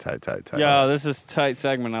 Tight. Yo, this is tight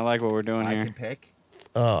segment. I like what we're doing I here. can pick.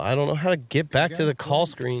 Oh, I don't know how to get back to the call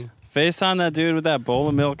screen. FaceTime that dude with that bowl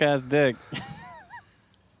of milk ass dick. All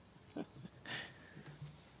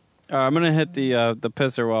right, I'm gonna hit the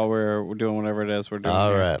pisser while we're doing whatever it is we're doing.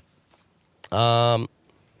 All here. right.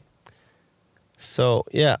 So,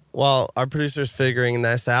 yeah, while our producer's figuring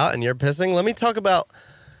this out and you're pissing, let me talk about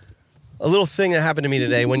a little thing that happened to me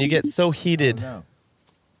today. When you get so heated. Oh,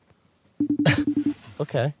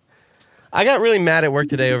 Okay. I got really mad at work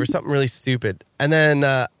today over something really stupid. And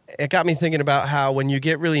then it got me thinking about how when you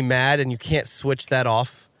get really mad and you can't switch that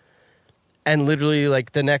off, and literally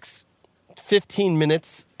like the next 15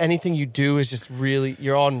 minutes, anything you do is just really,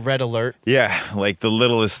 you're on red alert. Yeah, like the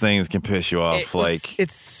littlest things can piss you off.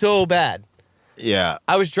 It's so bad. Yeah.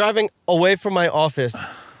 I was driving away from my office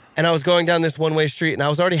and I was going down this one-way street and I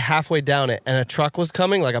was already halfway down it and a truck was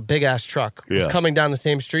coming, like a big-ass truck was coming down the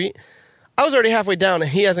same street. I was already halfway down and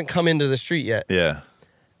he hasn't come into the street yet. Yeah.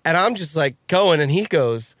 And I'm just like going and he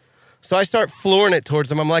goes. So I start flooring it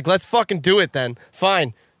towards him. I'm like, let's fucking do it then.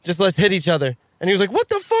 Fine. Just let's hit each other. And he was like, what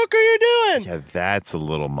the fuck are you doing? Yeah, that's a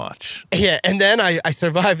little much. Yeah, and then I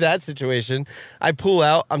survived that situation. I pull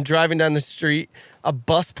out. I'm driving down the street. A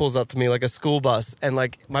bus pulls up to me, like a school bus. And,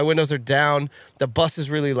 like, my windows are down. The bus is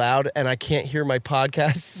really loud, and I can't hear my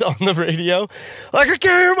podcasts on the radio. Like, I can't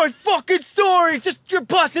hear my fucking stories. Just your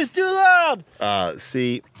bus is too loud.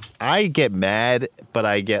 See, I get mad, but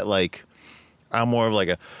I get, like, I'm more of like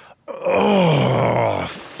a, oh,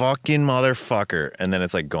 fucking motherfucker. And then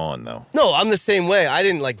it's, like, gone, though. No, I'm the same way. I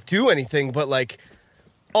didn't, like, do anything, but, like,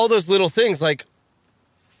 all those little things, like,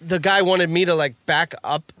 the guy wanted me to, like, back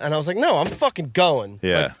up, and I was like, no, I'm fucking going.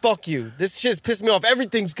 Yeah. Like, fuck you. This shit's pissed me off.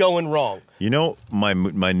 Everything's going wrong. You know, my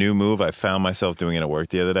new move, I found myself doing it at work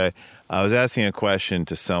the other day. I was asking a question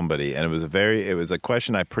to somebody, and it was a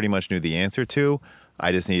question I pretty much knew the answer to.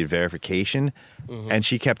 I just needed verification. Mm-hmm. And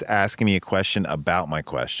she kept asking me a question about my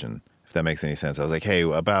question, if that makes any sense. I was like, hey,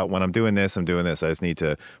 about when I'm doing this. I just need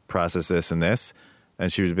to process this and this.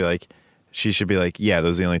 And she would be like, she should be like, yeah,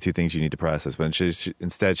 those are the only two things you need to process. But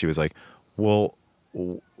instead, she was like, well,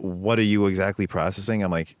 what are you exactly processing? I'm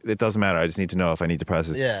like, it doesn't matter. I just need to know if I need to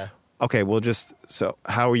process. Yeah. Okay, well, so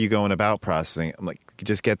how are you going about processing? I'm like,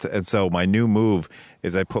 just get to, and so my new move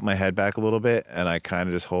is I put my head back a little bit and I kind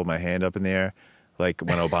of just hold my hand up in the air, like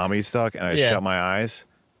when Obama used to talk, and I shut my eyes,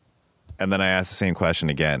 and then I ask the same question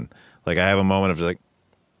again. Like I have a moment of like,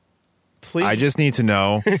 please, I just need to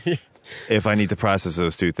know if I need to process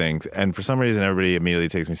those two things. And for some reason, everybody immediately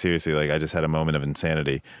takes me seriously. Like I just had a moment of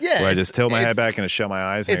insanity where I just tilt my head back and I shut my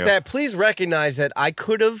eyes. And it's that please recognize that I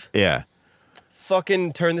could have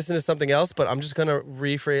fucking turned this into something else, but I'm just going to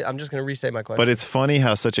rephrase. I'm just going to restate my question. But it's funny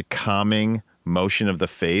how such a calming motion of the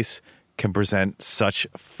face can present such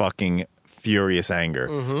fucking furious anger.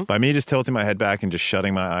 Mm-hmm. By me just tilting my head back and just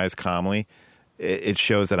shutting my eyes calmly, it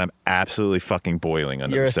shows that I'm absolutely fucking boiling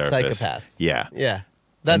under the surface. You're a psychopath. Yeah. Yeah.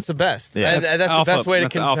 That's the best. Yeah. And that's the best way to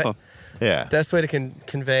convey. Yeah. Best way to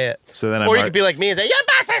convey it. So then or you could be like me and say, your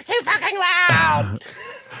boss is too fucking loud.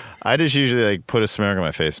 I just usually like put a smirk on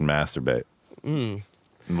my face and masturbate. And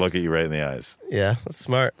look at you right in the eyes. Yeah, that's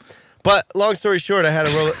smart. But long story short, I had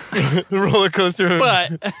a roller coaster.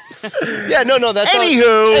 But yeah, no. That's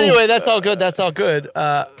anywho. Anyway, that's all good. That's all good.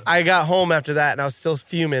 I got home after that, and I was still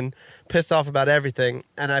fuming, pissed off about everything.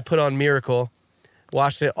 And I put on Miracle,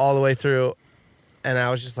 watched it all the way through, and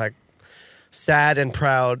I was just like sad and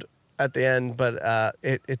proud at the end. But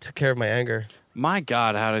it took care of my anger. my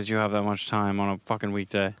God, how did you have that much time on a fucking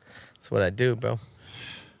weekday? That's what I do, bro.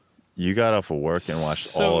 You got off of work and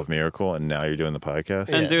watched all of Miracle, and now you're doing the podcast?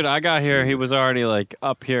 And, dude, I got here, he was already, like,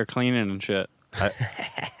 up here cleaning and shit.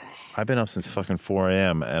 I've been up since fucking 4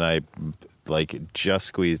 a.m., and I, like, just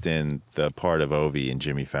squeezed in the part of Ovi and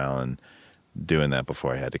Jimmy Fallon doing that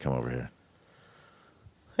before I had to come over here.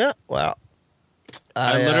 Yeah, wow.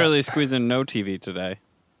 I literally squeezed in no TV today.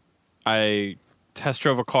 I test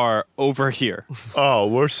drove a car over here. Oh,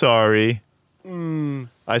 we're sorry.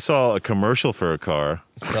 I saw a commercial for a car.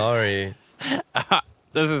 Sorry.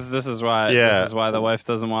 This is why the wife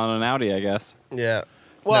doesn't want an Audi, I guess. Yeah.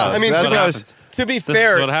 Well, No, I mean, that's to what I be, was- to be This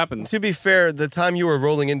fair, is what happens. To be fair, the time you were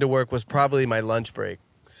rolling into work was probably my lunch break.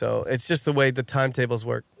 So it's just the way the timetables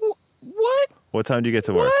work. What? What time do you get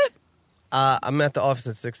to work? What? I'm at the office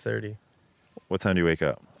at 6:30, What time do you wake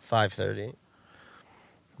up? 5:30.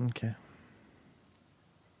 Okay.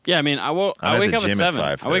 Yeah, I mean, I I'm at wake the up at gym at 7.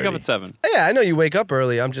 I wake up 5:30. at 7. Yeah, I know you wake up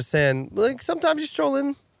early. I'm just saying, like, sometimes you stroll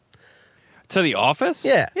in. To the office?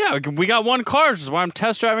 Yeah. Yeah, we got one car, which is why I'm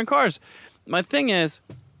test driving cars. My thing is,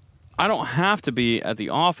 I don't have to be at the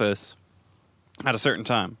office at a certain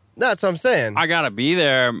time. That's what I'm saying. I got to be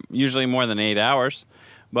there usually more than 8 hours.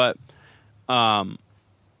 But I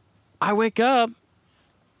wake up,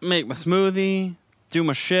 make my smoothie, do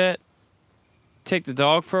my shit, take the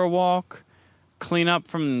dog for a walk, clean up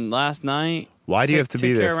from last night. Why do you have to be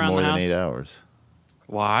take there care for around more the than house. 8 hours?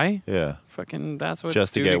 Why? Yeah. Fucking, that's what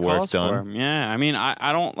Just to duty get work calls done? for. Yeah, I mean,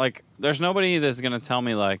 I don't, like, there's nobody that's going to tell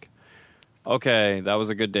me, like, okay, that was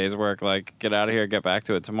a good day's work, like, get out of here, get back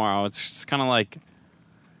to it tomorrow. It's just kind of like,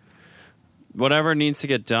 whatever needs to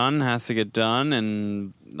get done has to get done,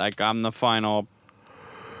 and, like, I'm the final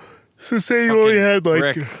So say you only had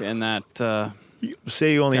brick in that,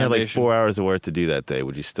 say you only had like foundation. 4 hours of work to do that day.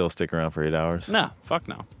 Would you still stick around for 8 hours? no, fuck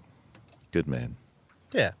no. Good man.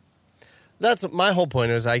 Yeah. That's my whole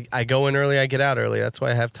point is I go in early, I get out early. That's why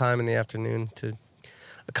I have time in the afternoon to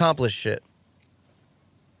accomplish shit.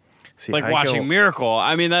 See, Like I watching go- Miracle.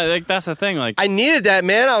 I mean, that's the thing. Like, I needed that,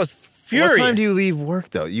 man. I was furious. What time do you leave work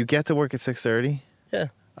though? You get to work at 6:30. Yeah.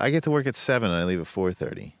 I get to work at 7 and I leave at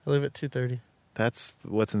 4:30. I leave at 2:30. That's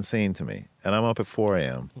what's insane to me. And I'm up at 4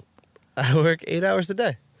 a.m. I work 8 hours a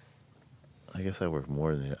day. I guess I work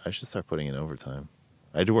more than I should start putting in overtime.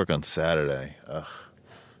 I do work on Saturday. Ugh.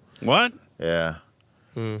 what? Yeah.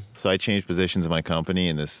 So I changed positions in my company,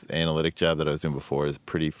 and this analytic job that I was doing before is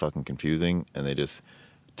pretty fucking confusing. And they just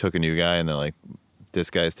took a new guy, and they're like, "This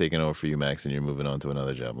guy's taking over for you, Max, and you're moving on to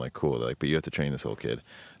another job." I'm like, "Cool." They're like, "But you have to train this whole kid,"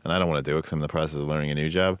 and I don't want to do it because I'm in the process of learning a new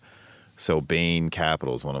job. So Bain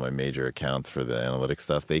Capital is one of my major accounts for the analytics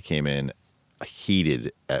stuff. They came in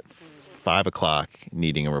heated at 5 o'clock,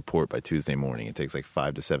 needing a report by Tuesday morning. It takes like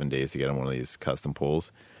 5 to 7 days to get on one of these custom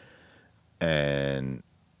polls, and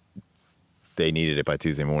they needed it by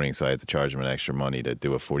Tuesday morning, so I had to charge them an extra money to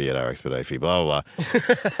do a 48-hour expedite fee, blah, blah,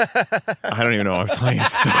 blah. I don't even know why I'm telling you a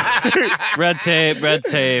story. Red tape.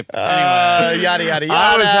 Anyway. Yada, yada, yada.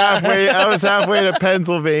 I was halfway to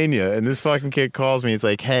Pennsylvania, and this fucking kid calls me. He's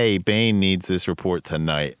like, "Hey, Bain needs this report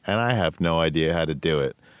tonight," and I have no idea how to do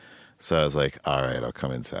it. So I was like, "All right, I'll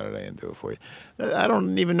come in Saturday and do it for you." I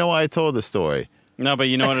don't even know why I told the story. No, but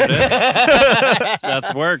you know what it is?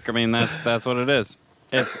 That's work. I mean, that's what it is.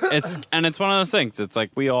 It's and it's one of those things. It's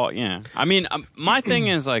like we all, yeah. I mean, my thing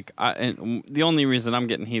is like, and the only reason I'm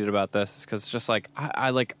getting heated about this is because it's just like I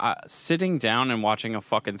like sitting down and watching a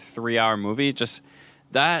fucking 3-hour movie. Just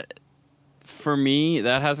that for me,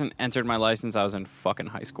 that hasn't entered my life since I was in fucking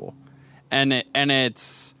high school, and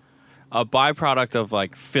it's a byproduct of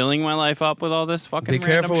like filling my life up with all this fucking. Be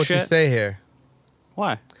careful what shit. you say here,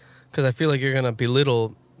 Why? because I feel like you're gonna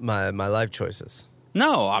belittle my life choices.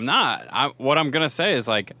 No, I'm not. What I'm gonna say is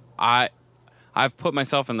like I've put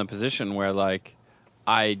myself in the position where like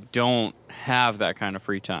I don't have that kind of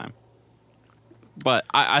free time. But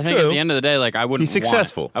I think True. at the end of the day, like I wouldn't. He's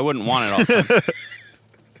successful. I wouldn't want it all the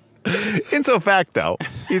time. In so facto,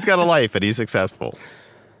 he's got a life and he's successful.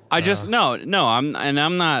 I just no. I'm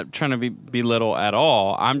not trying to belittle at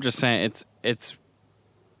all. I'm just saying it's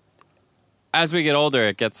as we get older,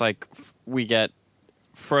 it gets like we get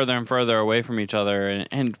further and further away from each other,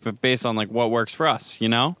 and based on like what works for us, you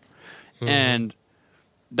know. And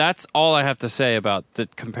that's all I have to say about the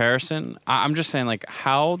comparison. I'm just saying, like,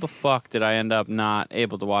 how the fuck did I end up not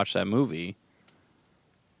able to watch that movie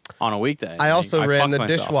on a weekday? I also ran fucked the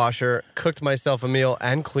myself. dishwasher, cooked myself a meal,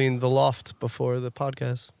 and cleaned the loft before the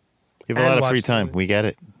podcast. You have a And lot of free watch the time. movie. We get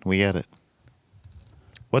it. We get it.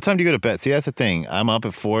 What time do you go to bed? See, that's the thing. I'm up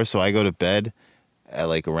at 4, so I go to bed at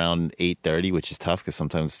like around 8:30, which is tough because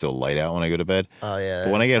sometimes it's still light out when I go to bed. Oh yeah.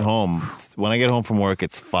 But when I get home from work,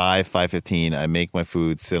 it's 5:15. I make my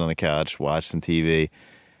food, sit on the couch, watch some TV.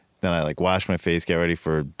 Then I like wash my face, get ready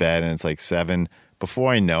for bed, and it's like 7. Before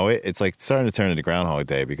I know it, it's like starting to turn into Groundhog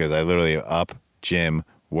Day because I literally up, gym,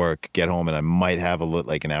 work, get home, and I might have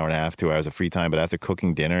like an hour and a half, 2 hours of free time. But after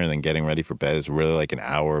cooking dinner and then getting ready for bed, it's really like an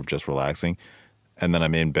hour of just relaxing. And then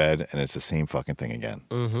I'm in bed, and it's the same fucking thing again.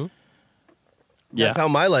 Yeah. That's how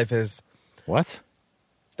my life is. What?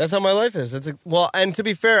 That's how my life is. Well, and to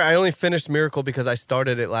be fair, I only finished Miracle because I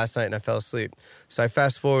started it last night and I fell asleep. So I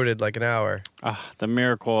fast forwarded like an hour. The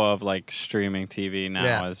miracle of like streaming TV now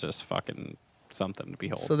Yeah. is just fucking something to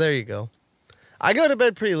behold. So there you go. I go to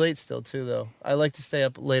bed pretty late still too, though. I like to stay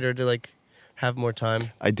up later to like have more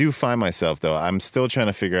time. I do find myself, though, I'm still trying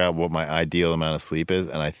to figure out what my ideal amount of sleep is,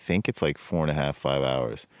 and I think it's like 4.5, 5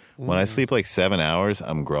 hours. When I sleep like 7 hours,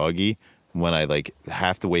 I'm groggy. When I like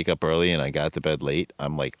have to wake up early and I got to bed late,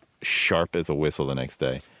 I'm like sharp as a whistle the next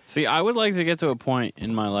day. See, I would like to get to a point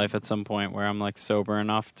in my life at some point where I'm like sober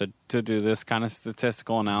enough to do this kind of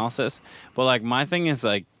statistical analysis. But like my thing is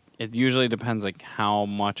like it usually depends like how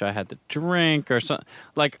much I had to drink or something.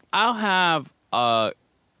 Like I'll have a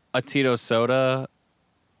Tito soda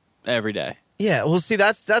every day. Yeah, well, see,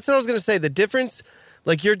 that's what I was gonna say. The difference,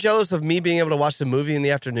 like you're jealous of me being able to watch the movie in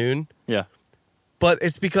the afternoon, Yeah. but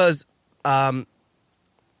it's because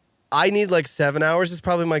I need like 7 hours is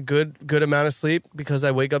probably my good amount of sleep because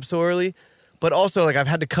I wake up so early. but also like I've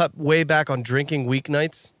had to cut way back on drinking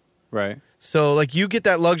weeknights. Right. So like you get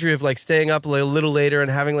that luxury of like staying up a little later and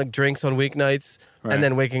having like drinks on weeknights and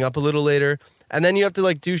then waking up a little later. And then you have to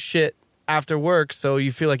like do shit after work, so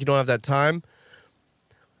you feel like you don't have that time.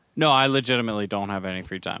 No, I legitimately don't have any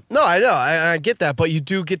free time. No, I know. I get that. But you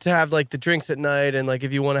do get to have, like, the drinks at night. And, like,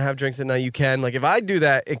 if you want to have drinks at night, you can. Like, if I do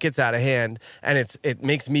that, it gets out of hand. And it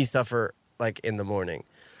makes me suffer, like, in the morning.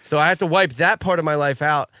 So I have to wipe that part of my life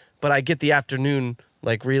out. But I get the afternoon,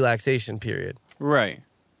 like, relaxation period. Right.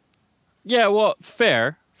 Yeah, well,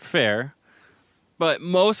 fair. But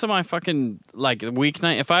most of my fucking, like,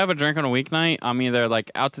 weeknight, if I have a drink on a weeknight, I'm either,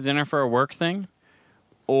 like, out to dinner for a work thing,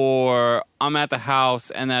 or I'm at the house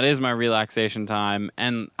and that is my relaxation time,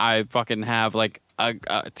 and I fucking have like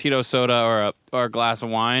a Tito soda or a glass of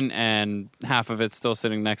wine, and half of it's still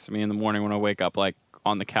sitting next to me in the morning when I wake up, like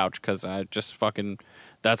on the couch, because I just fucking,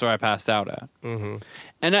 that's where I passed out at. Mm-hmm.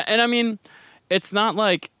 And I mean, it's not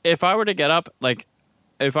like if I were to get up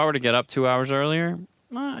 2 hours earlier,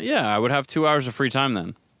 yeah, I would have 2 hours of free time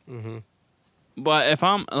then. Mm-hmm. But if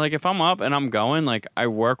I'm up and I'm going, like I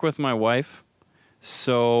work with my wife.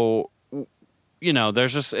 So, you know,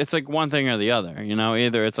 there's just, it's like one thing or the other, you know,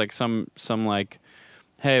 either it's like some like,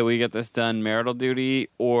 hey, we get this done marital duty,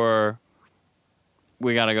 or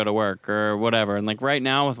we got to go to work or whatever. And like right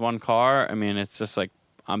now with one car, I mean, it's just like,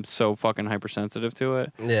 I'm so fucking hypersensitive to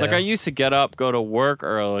it. Yeah. Like I used to get up, go to work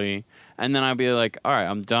early, and then I'd be like, all right,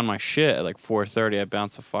 I'm done my shit at like 4:30. I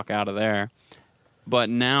bounce the fuck out of there.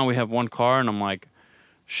 But now we have one car and I'm like,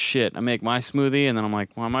 shit, I make my smoothie and then I'm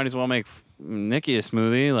like, well, I might as well make Nikki a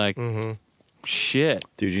smoothie, like, shit.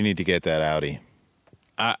 Dude, you need to get that Audi.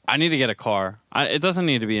 I need to get a car. It doesn't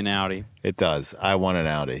need to be an Audi. It does. I want an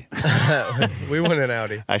Audi. We want an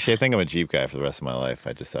Audi. Actually, I think I'm a Jeep guy for the rest of my life.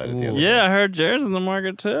 I decided the other day. Yeah, I heard Jared's in the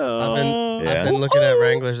market too. I've been looking at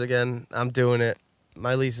Wranglers again. I'm doing it.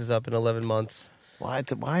 My lease is up in 11 months. Why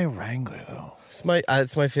a Wrangler, though? It's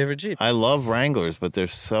my favorite Jeep. I love Wranglers, but they're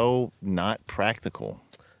so not practical.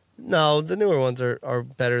 No, the newer ones are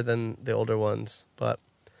better than the older ones, but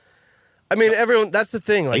I mean, everyone. That's the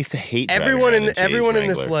thing. Like, I used to hate everyone in Wrangler.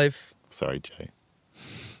 this life. Sorry, Jay.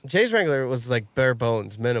 Jay's Wrangler was like bare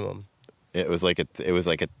bones minimum. It was like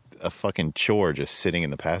a fucking chore just sitting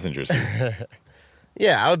in the passenger seat.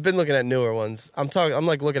 Yeah, I've been looking at newer ones. I'm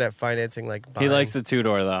like looking at financing. Like buying. He likes the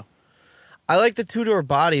 2-door though. I like the 2-door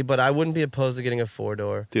body, but I wouldn't be opposed to getting a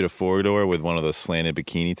 4-door. Dude, a 4-door with one of those slanted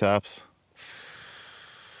bikini tops.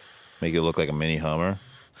 Make it look like a mini Hummer.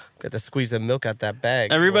 Got to squeeze the milk out that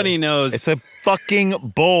bag. Everybody boy. knows. It's a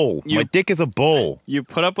fucking bowl. My dick is a bowl. You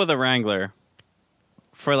put up with a Wrangler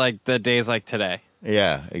for like the days like today.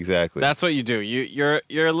 Yeah, exactly. That's what you do.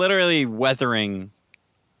 You're literally weathering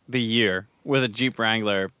the year with a Jeep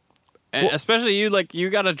Wrangler. And especially you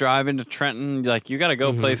got to drive into Trenton. Like, you got to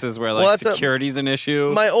go places where, like, security's an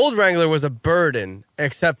issue. My old Wrangler was a burden,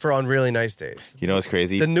 except for on really nice days. You know what's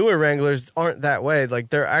crazy? The newer Wranglers aren't that way. Like,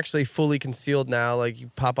 they're actually fully concealed now. Like,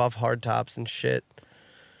 you pop off hard tops and shit.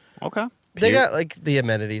 Okay. They got, like, the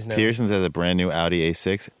amenities now. Pearson's has a brand new Audi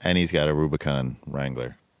A6, and he's got a Rubicon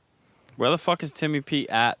Wrangler. Where the fuck is Timmy P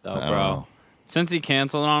at, though, bro? Since he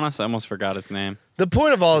canceled on us, I almost forgot his name. The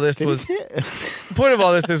point of all this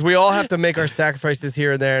is we all have to make our sacrifices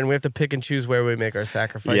here and there, and we have to pick and choose where we make our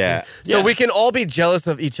sacrifices. Yeah. So we can all be jealous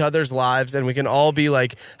of each other's lives, and we can all be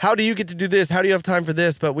like, how do you get to do this? How do you have time for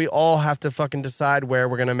this? But we all have to fucking decide where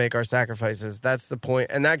we're going to make our sacrifices. That's the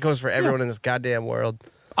point. And that goes for everyone in this goddamn world.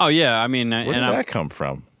 Oh, yeah. I mean, where did that come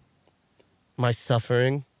from? My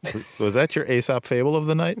suffering. Was that your Aesop fable of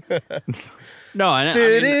the night? No,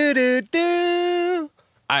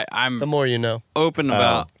 I'm the more you know. Open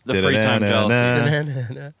about the free time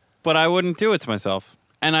jealousy. But I wouldn't do it to myself.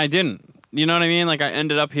 And I didn't. You know what I mean? Like, I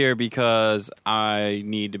ended up here because I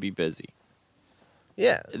need to be busy.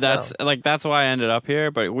 Yeah. That's why I ended up here,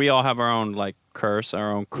 but we all have our own, like, curse,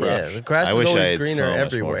 our own crush. Yeah, the grass is always greener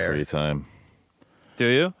everywhere. Much more free time. Do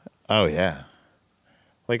you? Oh, yeah.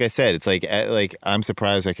 Like I said, it's like I'm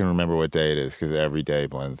surprised I can remember what day it is because every day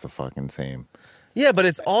blends the fucking same. Yeah, but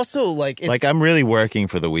it's also like... I'm really working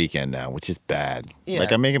for the weekend now, which is bad. Yeah.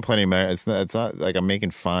 Like, I'm making plenty of money. It's not like I'm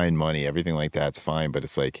making fine money. Everything like that's fine, but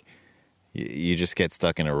it's like you just get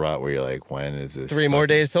stuck in a rut where you're like, when is this? 3 more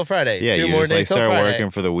days till Friday. Yeah, 2 you more just days till start Friday. working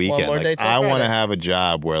for the weekend. 1 more day till I Friday. want to have a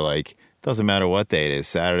job where, like, it doesn't matter what day it is.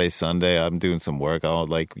 Saturday, Sunday, I'm doing some work. I'll,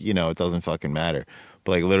 like, it doesn't fucking matter.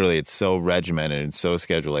 But, like, literally, it's so regimented and so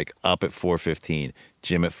scheduled. Like, up at 4:15,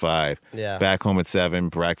 gym at 5, back home at 7,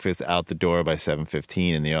 breakfast out the door by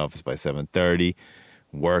 7:15, in the office by 7:30,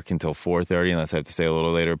 work until 4:30 unless I have to stay a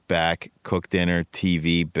little later, back, cook dinner,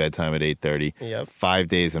 TV, bedtime at 8:30. Yep. 5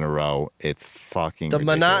 days in a row. It's fucking The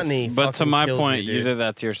ridiculous. monotony. But to fucking my kills point, you you dude. did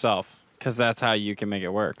that to yourself because that's how you can make it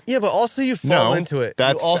work. Yeah, but also you fall No, into it.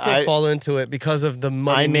 that's- you also I- fall into it because of the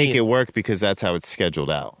money. I make it needs. work because that's how it's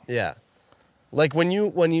scheduled out. Yeah. Like when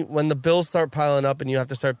the bills start piling up and you have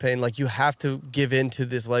to start paying, like you have to give in to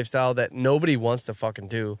this lifestyle that nobody wants to fucking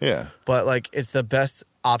do. Yeah. But like it's the best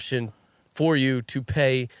option for you to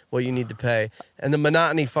pay what you need to pay. And the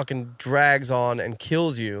monotony fucking drags on and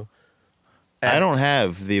kills you. I don't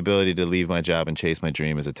have the ability to leave my job and chase my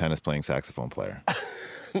dream as a tennis playing saxophone player.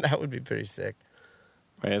 That would be pretty sick.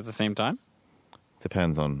 Wait, at the same time?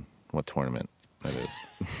 Depends on what tournament it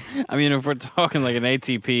is. I mean, if we're talking like an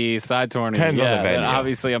ATP side tournament, Depends on the yeah, then venue.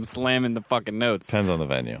 obviously I'm slamming the fucking notes. Depends on the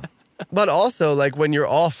venue. But also, like when you're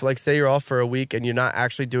off, like say you're off for a week and you're not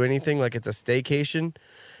actually doing anything, like it's a staycation,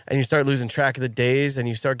 and you start losing track of the days and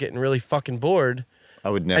you start getting really fucking bored. I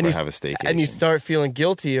would never have a staycation. And you start feeling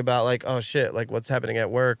guilty about like, oh shit, like what's happening at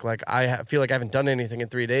work? Like feel like I haven't done anything in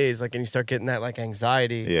 3 days. Like, and you start getting that like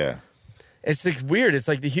anxiety. Yeah. It's like weird. It's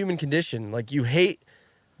like the human condition. Like you hate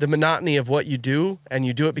the monotony of what you do and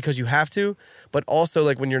you do it because you have to. But also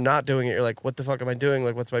like when you're not doing it, you're like, what the fuck am I doing?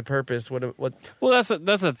 Like, what's my purpose? What? Well, that's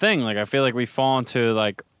the thing. Like, I feel like we fall into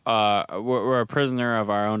like we're a prisoner of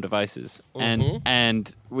our own devices,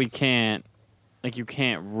 and we can't you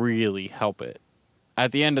can't really help it.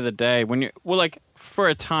 At the end of the day, when you're like for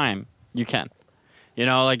a time, you can,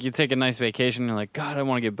 like you take a nice vacation, and you're like, God, I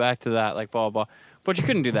want to get back to that, like blah blah. But you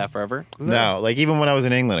couldn't do that forever. No, like even when I was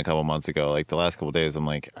in England a couple months ago, like the last couple days, I'm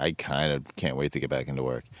like, I kind of can't wait to get back into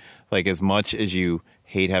work. Like as much as you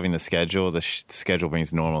hate having the schedule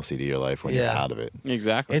brings normalcy to your life when you're out of it.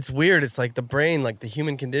 Exactly. It's weird. It's like the brain, like the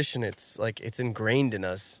human condition. It's like it's ingrained in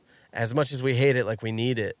us. As much as we hate it, like we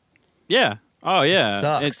need it. Yeah. Oh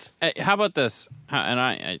yeah. It sucks. How about this? And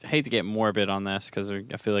I hate to get morbid on this because I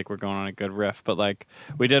feel like we're going on a good riff, but like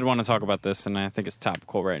we did want to talk about this, and I think it's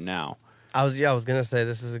topical right now. I was gonna say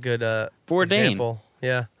this is a good Bourdain. example.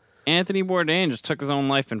 Yeah. Anthony Bourdain just took his own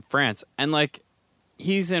life in France, and like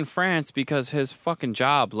he's in France because his fucking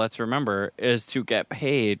job, let's remember, is to get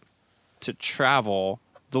paid to travel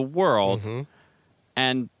the world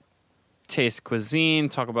and taste cuisine,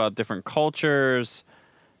 talk about different cultures,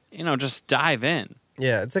 just dive in.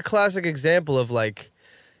 Yeah, it's a classic example of like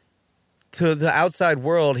to the outside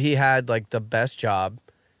world, he had like the best job.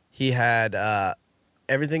 He had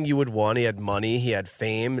everything you would want. He had money. He had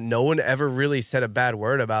fame. No one ever really said a bad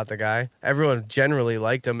word about the guy. Everyone generally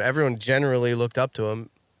liked him. Everyone generally looked up to him,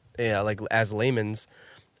 like as layman's.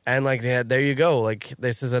 And like there you go. Like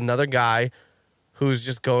this is another guy who's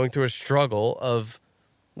just going through a struggle of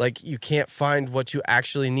like you can't find what you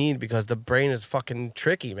actually need because the brain is fucking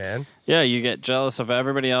tricky, man. Yeah, you get jealous of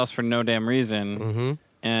everybody else for no damn reason,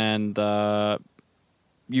 and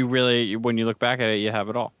you really, when you look back at it, you have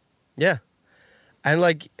it all. Yeah. And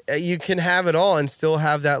like you can have it all and still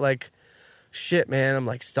have that like shit, man, I'm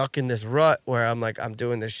like stuck in this rut where I'm like I'm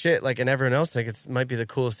doing this shit like, and everyone else think it might be the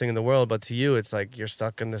coolest thing in the world, but to you it's like you're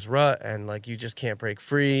stuck in this rut and like you just can't break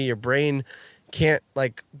free. Your brain can't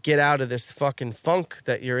like get out of this fucking funk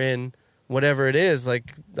that you're in, whatever it is.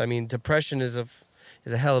 Like I mean, depression is a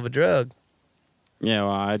hell of a drug. Yeah,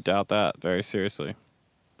 well, I doubt that very seriously.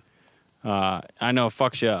 I know it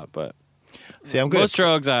fucks you up, but See, I'm good. most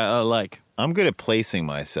drugs I like. I'm good at placing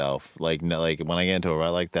myself. Like when I get into a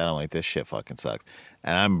rut like that, I'm like, this shit fucking sucks.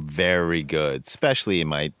 And I'm very good, especially in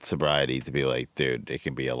my sobriety, to be like, dude, it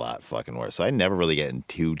can be a lot fucking worse. So I never really get in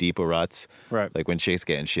too deep of ruts. Right. Like when shit's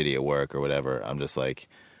getting shitty at work or whatever, I'm just like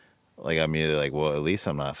I'm either like, well, at least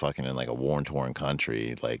I'm not fucking in like a war-torn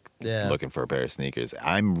country, like looking for a pair of sneakers.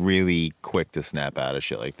 I'm really quick to snap out of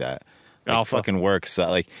shit like that. Like fucking work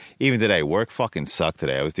like even today, work fucking sucked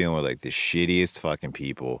today. I was dealing with like the shittiest fucking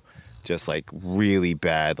people. Just like really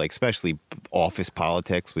bad, like especially office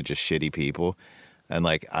politics with just shitty people. And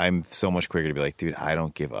like I'm so much quicker to be like, dude, I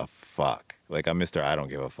don't give a fuck. Like I'm Mr. I don't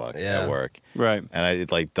give a fuck at work. Right. And I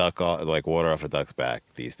like water off a duck's back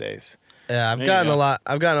these days. Yeah, I've gotten a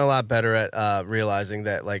lot better at realizing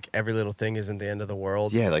that like every little thing isn't the end of the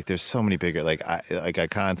world. Yeah, like there's so many bigger I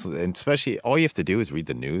constantly, and especially all you have to do is read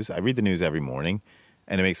the news. I read the news every morning.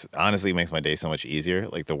 And it makes my day so much easier.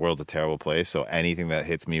 Like the world's a terrible place, so anything that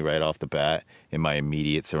hits me right off the bat in my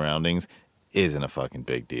immediate surroundings isn't a fucking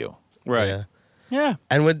big deal. Right. Yeah.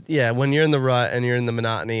 And when you're in the rut and you're in the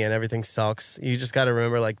monotony and everything sucks, you just got to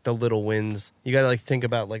remember like the little wins. You got to like think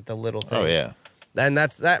about like the little things. Oh yeah. And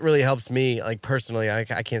that really helps me like personally. I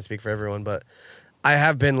can't speak for everyone, but I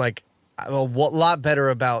have been like I'm a lot better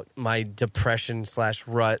about my depression /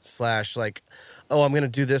 rut / like, oh, I'm going to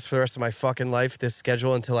do this for the rest of my fucking life, this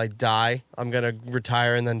schedule until I die. I'm going to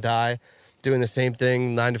retire and then die doing the same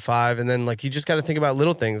thing 9 to 5. And then like, you just got to think about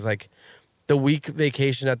little things like the week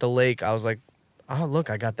vacation at the lake. I was like, oh, look,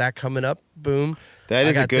 I got that coming up. Boom. That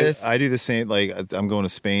is I a got good, this. I do the same. Like I'm going to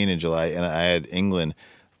Spain in July and I had England.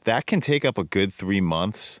 That can take up a good 3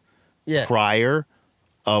 months Yeah. prior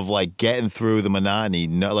of like getting through the monotony.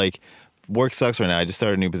 No, like work sucks right now. I just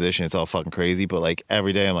started a new position. It's all fucking crazy. But like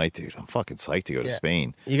every day I'm like, dude, I'm fucking psyched to go to Yeah.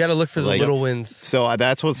 Spain. You got to look for the Like- little wins. So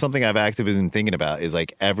that's something I've actively been thinking about is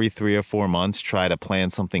like every 3 or 4 months, try to plan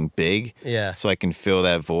something big. Yeah. So I can fill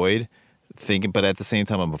that void. Thinking, but at the same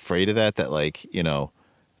time, I'm afraid of that like, you know,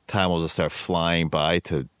 time will just start flying by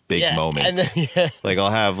to big Yeah, moments. and then- Like I'll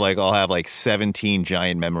have 17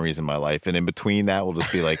 giant memories in my life, and in between that will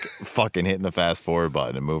just be like fucking hitting the fast forward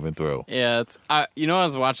button and moving through. Yeah, you know what I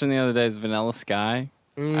was watching the other day is Vanilla Sky.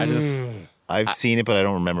 I've seen it, but I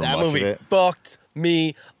don't remember That much movie of it. fucked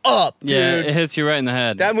me up, dude. Yeah, it hits you right in the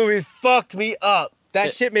head. That movie fucked me up.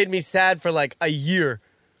 That shit made me sad for like a year.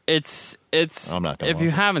 It's I'm not gonna if you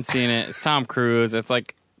watch it. haven't seen it, it's Tom Cruise. It's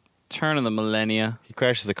like turn of the millennia. He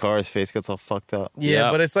crashes a car, his face gets all fucked up. Yeah,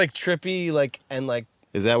 Yep. but it's like trippy, like, and like,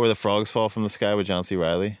 Is that where the frogs fall from the sky with John C.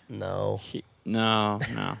 Reilly? no. No.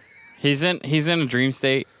 He's in a dream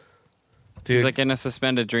state. Dude, He's like in a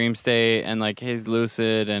suspended dream state, and like he's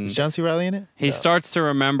lucid, and Is John C. Reilly in it? he starts to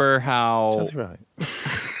remember how John C. Reilly.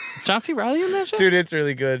 Is John C. Reilly in that shit? dude, it's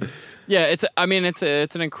really good. Yeah, it's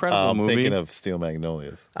an incredible I'm movie. thinking of Steel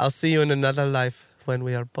Magnolias. I'll see you in another life when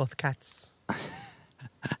we are both cats.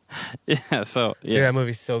 Yeah, so Dude, yeah. that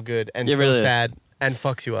movie's so good and It so really is. sad and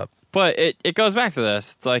fucks you up. But it goes back to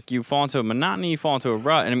this. It's like you fall into a monotony, you fall into a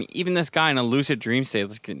rut. And I mean, even this guy in a lucid dream state,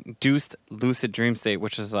 like induced lucid dream state,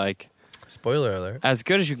 which is like Spoiler alert. as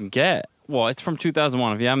good as you can get. Well, it's from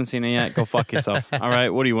 2001. If you haven't seen it yet, go fuck yourself. All right?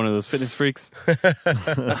 What are you, one of those fitness freaks?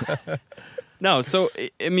 No, so,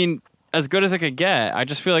 I mean, as good as it could get, I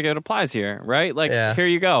just feel like it applies here, right? Like, Yeah. here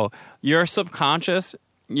you go. You're subconscious.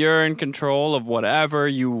 You're in control of whatever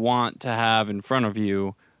you want to have in front of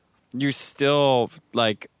you. You still,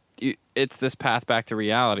 like, it's this path back to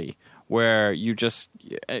reality where you just,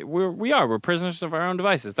 we're prisoners of our own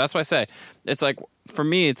devices. That's why I say, it's like, for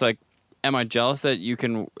me, it's like, am I jealous that you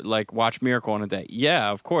can like watch Miracle in a day?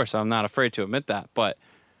 Yeah, of course. I'm not afraid to admit that. But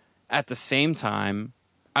at the same time,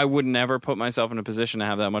 I would never put myself in a position to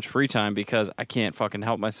have that much free time because I can't fucking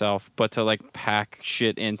help myself but to like pack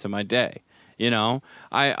shit into my day. You know,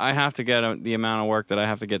 I have to get the amount of work that I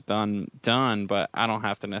have to get done, but I don't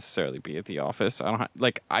have to necessarily be at the office. I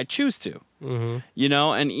don't I choose to, you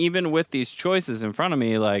know, and even with these choices in front of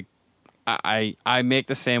me, like I make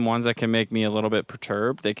the same ones that can make me a little bit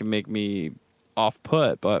perturbed. They can make me off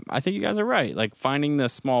put, but I think you guys are right. Like finding the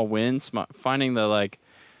small wins, finding the like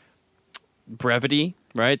brevity,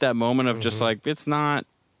 right? That moment of just like, it's not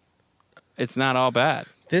all bad.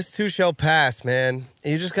 This too shall pass, man.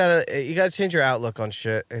 You gotta change your outlook on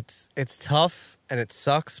shit. It's tough and it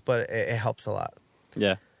sucks, but it helps a lot.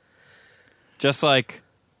 Yeah. Just like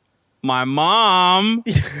my mom.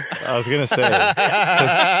 I was gonna say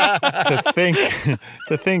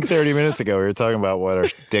to think 30 minutes ago we were talking about what our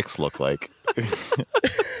dicks look like.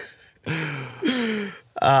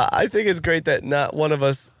 I think it's great that not one of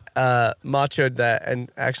us machoed that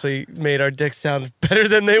and actually made our dicks sound better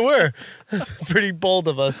than they were. That's pretty bold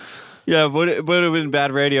of us. Yeah, but it would have been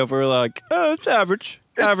bad radio if we were like, oh, it's average.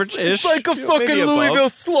 Average-ish. It's like a You know, fucking maybe above. Louisville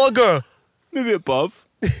Slugger. Maybe above.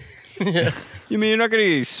 Yeah. You mean you're not going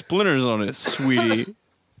to get splinters on it, sweetie?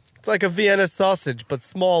 It's like a Vienna sausage, but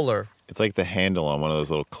smaller. It's like the handle on one of those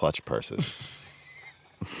little clutch purses.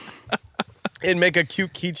 It'd make a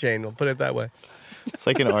cute keychain, we'll put it that way. It's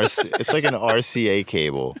like an RCA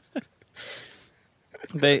cable.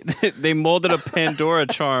 They molded a Pandora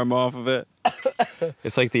charm off of it.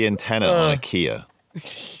 It's like the antenna on a Kia.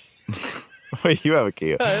 Wait, you have a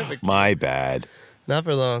Kia? My bad. Not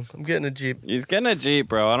for long. I'm getting a Jeep. He's getting a Jeep,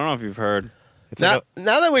 bro. I don't know if you've heard. It's Now, like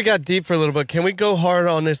now that we got deep for a little bit, can we go hard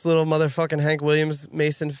on this little motherfucking Hank Williams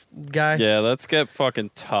Mason guy? Yeah, let's get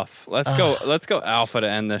fucking tough. Let's go alpha to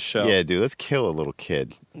end this show. yeah, dude. Let's kill a little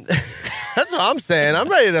kid That's what I'm saying. I'm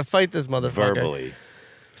ready to fight this motherfucker. verbally.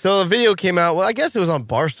 So the video came out. Well, I guess it was on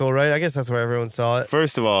Barstool, right? I guess that's where everyone saw it.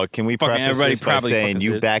 First of all, can we Fucking preface everybody's this by probably saying fucking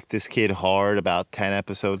you did. backed this kid hard about 10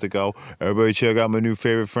 episodes ago? Everybody check out my new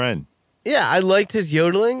favorite friend. Yeah, I liked his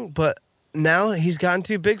yodeling, but now he's gotten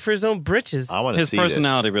too big for his own britches. I want to His see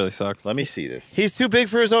personality really sucks. This. Let me see this. He's too big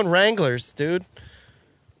for his own Wranglers, dude.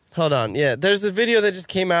 Hold on. Yeah, there's a video that just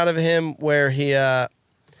came out of him where he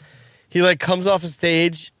He like comes off a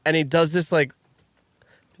stage and he does this like,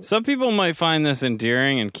 Some people might find this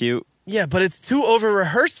endearing and cute. yeah, but it's too over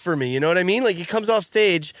rehearsed for me. You know what I mean? Like he comes off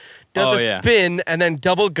stage, does a spin, and then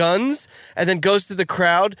double guns, and then goes to the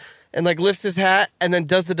crowd and like lifts his hat, and then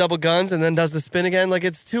does the double guns, and then does the spin again. Like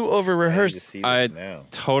it's too over rehearsed. I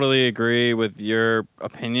totally agree with your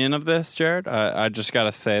opinion of this, Jared. I just got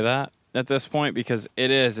to say that at this point because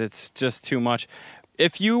it's just too much.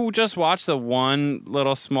 If you just watch the one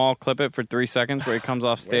little small clip it for 3 seconds where he comes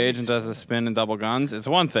off stage and does a spin and double guns, it's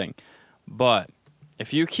one thing. But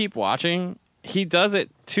if you keep watching, he does it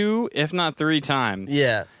 2, if not 3 times.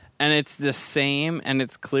 Yeah. And it's the same, and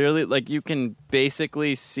it's clearly, like, you can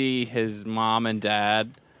basically see his mom and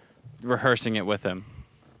dad rehearsing it with him.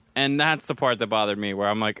 And that's the part that bothered me, where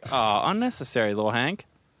I'm like, oh, unnecessary, Lil Hank.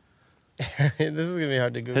 This is going to be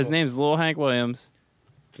hard to Google. His name's Lil Hank Williams.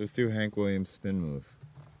 Just do Hank Williams spin move.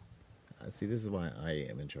 See, this is why I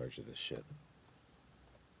am in charge of this shit.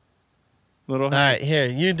 Little Hank. All right, here,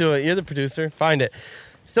 you do it. You're the producer. Find it.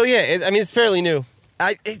 So, yeah, it's fairly new.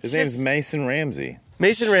 His name's Mason Ramsey.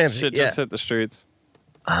 Mason Ramsey. Shit just hit the streets.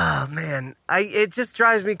 Oh, man. It just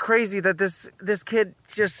drives me crazy that this kid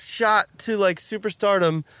just shot to, like,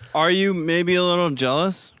 superstardom. Are you maybe a little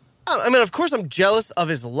jealous? I mean, of course I'm jealous of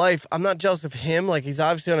his life. I'm not jealous of him. Like, he's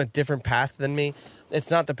obviously on a different path than me. It's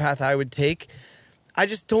not the path I would take. I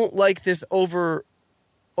just don't like this over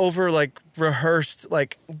like rehearsed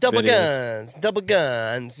like double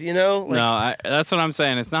guns, you know? Like, No, that's what I'm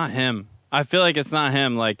saying. It's not him. I feel like it's not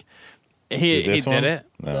him. Like he did it.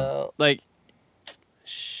 No. Like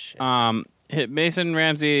Shit. hit Mason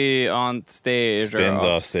Ramsey on stage Spins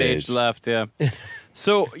or off stage left, yeah.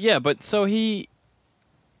 So he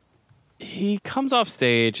comes off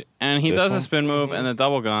stage and he does a spin move and the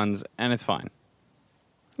double guns and it's fine.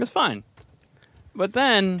 It's fine. But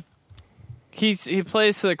then he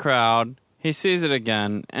plays to the crowd, he sees it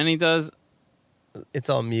again, and he does... It's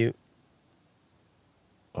all mute.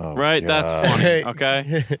 Oh, right? God. That's funny,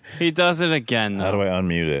 okay? He does it again, though. How do I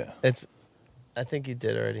unmute it? I think you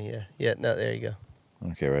did already, yeah. Yeah, no, there you go.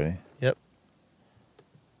 Okay, ready? Yep.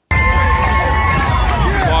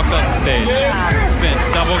 Walks off the stage. Spin.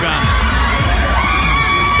 Double guns.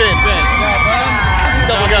 Spin.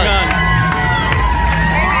 Double guns.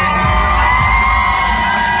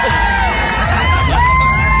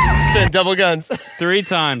 Spin. Double guns. 3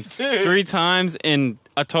 times. 3 times in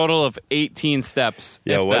a total of 18 steps.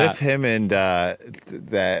 Yeah, what if him and that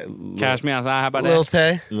Cash Me Outside, how about Lil that?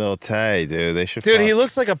 Tay. Lil Tay, dude, they should. Dude, he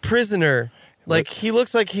looks like a prisoner. Like, he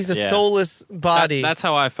looks like he's a soulless body. That's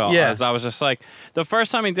how I felt. Yeah. I was just like, the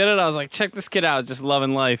first time he did it, I was like, check this kid out, just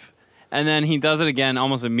loving life. And then he does it again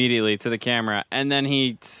almost immediately to the camera. And then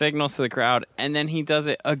he signals to the crowd. And then he does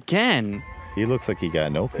it again. He looks like he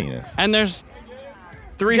got no penis. And there's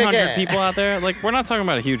 300 people out there. Like, we're not talking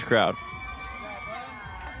about a huge crowd.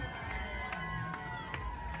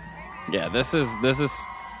 Yeah, this is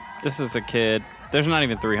a kid. There's not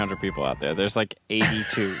even 300 people out there. There's like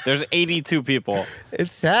 82. There's 82 people.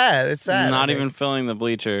 It's sad. It's sad. Not even filling the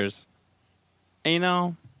bleachers. And, you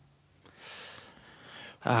know.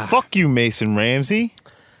 Fuck you, Mason Ramsey.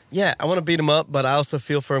 Yeah, I want to beat him up, but I also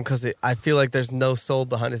feel for him because I feel like there's no soul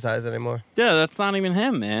behind his eyes anymore. Yeah, that's not even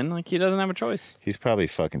him, man. Like, he doesn't have a choice. He's probably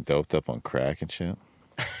fucking doped up on crack and shit.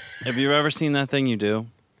 Have you ever seen That Thing You Do?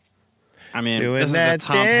 I mean, Doing this is a that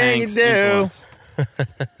Tom thing Hanks you do. influence.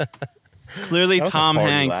 Clearly, That was Tom a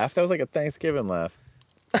party Hanks. laugh. That was like a Thanksgiving laugh.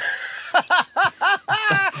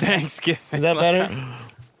 Thanksgiving. Is that better? A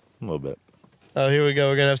little bit. Oh, here we go.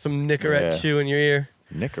 We're going to have some Nicorette Yeah. chew in your ear.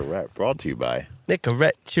 Nicorette, brought to you by.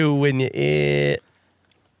 Nicorette chew in your ear.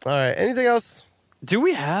 All right. Anything else? Do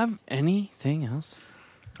we have anything else?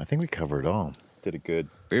 I think we covered it all. Did it good.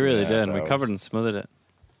 We really 2.5 did. We hours. covered and smoothed it.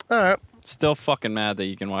 All right. Still fucking mad that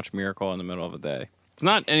you can watch Miracle in the middle of a day. It's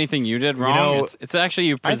not anything you did wrong. know, it's actually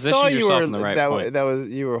you I positioned thought you yourself were in the right that, point. that was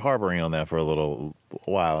you were harboring on that for a little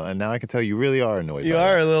while, and now I can tell you really are annoyed. You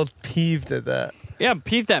by are it. a little peeved at that. Yeah,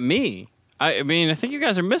 peeved at me. I mean, I think you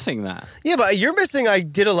guys are missing that. Yeah, but you're missing. I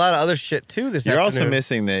did a lot of other shit too this You're afternoon. also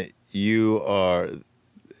missing that you are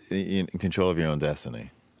in control of your own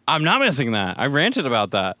destiny. I'm not missing that. I ranted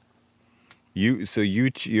about that. You're so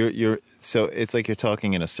it's like you're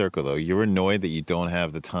talking in a circle though. You're annoyed that you don't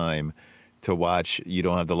have the time to watch. You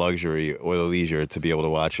don't have the luxury or the leisure to be able to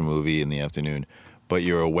watch a movie in the afternoon, but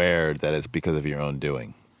you're aware that it's because of your own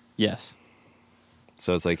doing. Yes.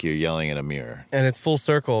 So it's like you're yelling at a mirror. And it's full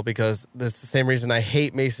circle because that's the same reason I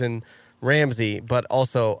hate Mason Ramsey, but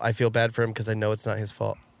also I feel bad for him because I know it's not his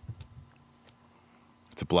fault.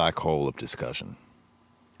 It's a black hole of discussion.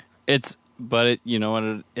 You know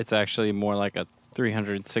what? It's actually more like a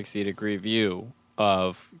 360-degree view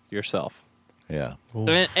of yourself Yeah.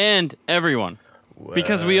 and everyone,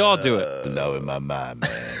 because we all do it. Blowing my mind,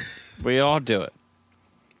 man. We all do it.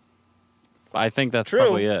 I think that's True.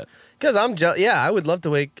 probably it. Because I would love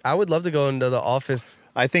to I would love to go into the office.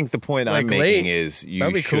 I think the point Like I'm making late. is you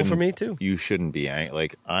That'd be cool for shouldn't- me, too. You shouldn't be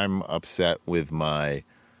like I'm upset with my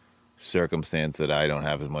circumstance that I don't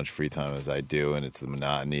have as much free time as I do, and it's the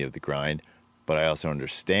monotony of the grind. But I also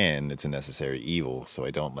understand it's a necessary evil, so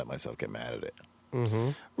I don't let myself get mad at it.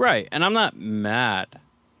 Right, and I'm not mad.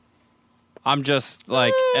 I'm just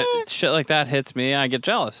like shit like that hits me. I get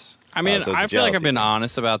jealous. I mean, so it's a I feel like I've jealousy been thing.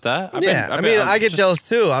 honest about that. I get jealous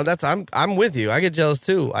too. I'm with you. I get jealous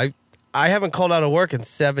too. I haven't called out of work in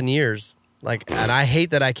 7 years. And I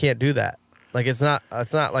hate that I can't do that. Like it's not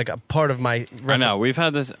like a part of my. I know we've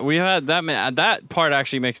had that. That part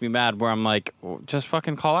actually makes me mad. Where I'm like, well, just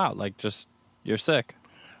fucking call out. Like, just you're sick.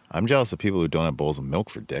 I'm jealous of people who don't have bowls of milk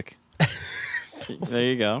for dick. There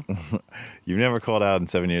you go. You've never called out in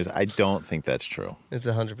 7 years. I don't think that's true. It's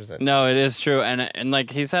 100%. No, it is true, and like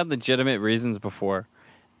he's had legitimate reasons before,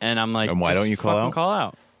 and I'm like, And why just don't you call fucking out? Call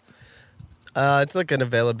out. It's like an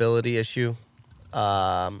availability issue.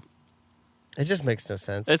 It just makes no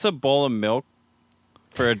sense. It's a bowl of milk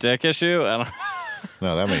for a dick issue. I don't,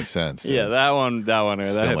 No, that makes sense. yeah, that one. Spill That my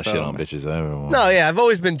hits shit home. on bitches. Everyone. No, yeah, I've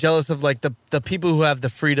always been jealous of like the people who have the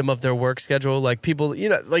freedom of their work schedule. Like people, you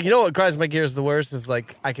know what grinds my gears the worst is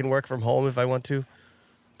like I can work from home if I want to.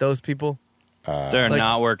 Those people. They're Like-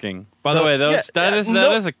 not working. By the way,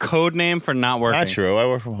 that is a code name for not working. Not true. I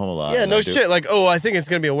work from home a lot. Yeah, and no I do- shit. Like, I think it's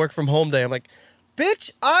gonna be a work from home day. I'm like,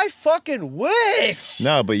 bitch, I fucking wish.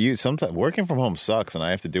 No, but you sometimes working from home sucks, and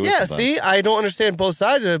I have to do it. Yeah, sometimes. see, I don't understand both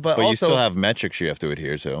sides of it, but But also you still have metrics you have to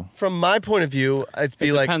adhere to. from my point of view, it'd be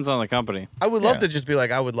It like depends on the company. I would love Yeah. to just be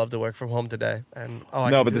like, I would love to work from home today, and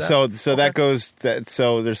I No, can but do so Okay. that goes.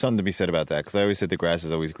 So there's something to be said about that because I always said the grass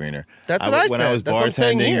is always greener. That's what I when said. I was That's what I'm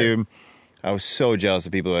saying bartending, here. dude. I was so jealous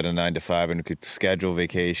of people who had a 9 to 5 and who could schedule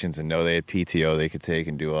vacations and know they had PTO they could take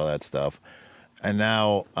and do all that stuff. And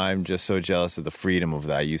now I'm just so jealous of the freedom of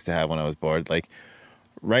that I used to have when I was bored. Like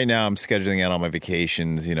right now, I'm scheduling out all my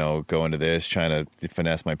vacations. Going to this, trying to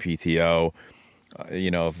finesse my PTO.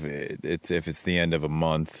 If it's the end of a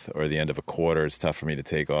month or the end of a quarter, it's tough for me to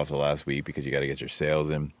take off the last week because you got to get your sales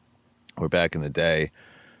in. Or back in the day,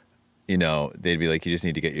 they'd be like, you just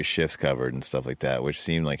need to get your shifts covered and stuff like that, which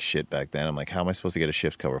seemed like shit back then. I'm like, how am I supposed to get a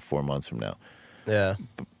shift cover 4 months from now? Yeah,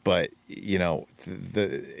 But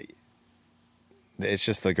it's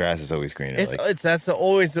just the grass is always greener. that's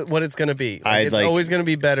always what it's gonna be. It's like- always gonna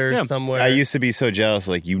be better somewhere. I used to be so jealous,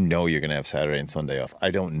 like, you're going to have Saturday and Sunday off.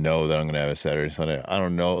 I don't know that I'm going to have a Saturday and Sunday. I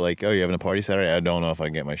don't know, like, oh, you having a party Saturday? I don't know if I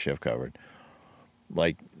can get my shift covered.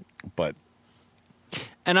 Like, but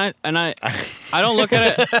And I don't look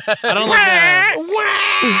at it. I don't look at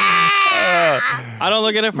it. I don't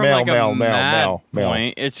look at it from Mel, like a Mel, Mel, mad Mel, Mel.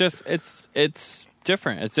 point. It's just it's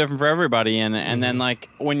different. It's different for everybody. And then like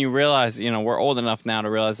when you realize, we're old enough now to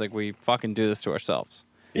realize like we fucking do this to ourselves.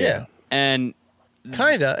 yeah. And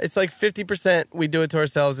Kinda. It's like 50% we do it to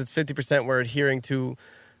ourselves. It's 50% we're adhering to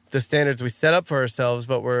the standards we set up for ourselves,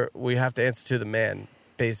 but we have to answer to the man,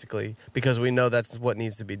 basically, because we know that's what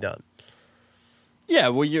needs to be done. yeah,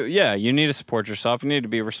 well, you need to support yourself. You need to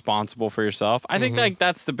be responsible for yourself. I think like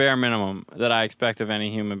that's the bare minimum that I expect of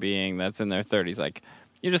any human being that's in their 30s. Like,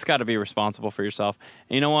 you just got to be responsible for yourself.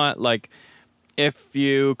 And you know what? Like, if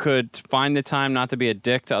you could find the time not to be a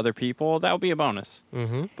dick to other people, that would be a bonus.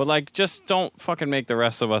 Mm-hmm. But like, just don't fucking make the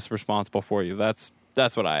rest of us responsible for you. That's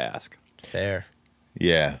what I ask. Fair.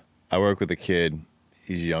 yeah, I work with a kid.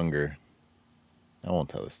 He's younger. I won't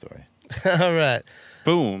tell the story. All right.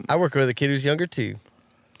 Boom, I work with a kid who's younger, too.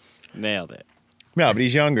 nailed it. No, but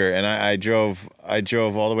he's younger, and I drove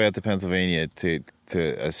all the way out to Pennsylvania to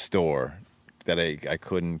a store that I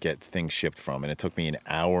couldn't get things shipped from, and it took me an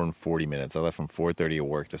hour and 40 minutes. I left from 4:30 at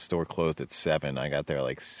work. The store closed at 7. I got there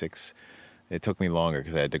like 6. It took me longer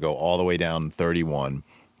because I had to go all the way down 31,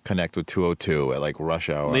 connect with 202 at like rush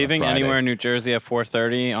hour. on a Leaving Friday. anywhere in New Jersey at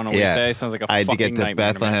 4:30 on a weekday sounds like a I had to fucking get to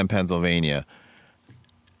nightmare. Bethlehem, Pennsylvania,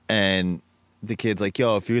 and the kid's like,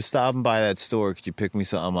 "Yo, if you're stopping by that store, could you pick me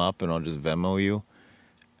something up and I'll just Venmo you?"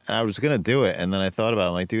 And I was gonna do it, and then I thought about it.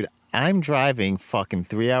 I'm like, dude, I'm driving fucking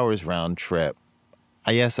 3 hours round trip.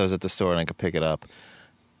 Yes, I was at the store and I could pick it up,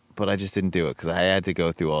 but I just didn't do it because I had to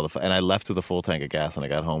go through all and I left with a full tank of gas and I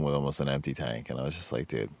got home with almost an empty tank, and I was just like,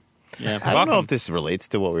 dude, Yeah, I don't know if this relates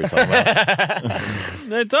to what we were talking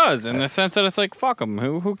about. It does, in the sense that it's like, fuck him.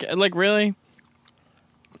 Who like, really?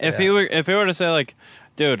 If he were to say like,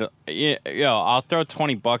 dude, yo, I'll throw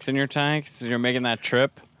 $20 in your tank so you're making that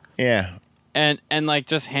trip. Yeah. and like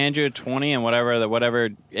just hand you a 20 and whatever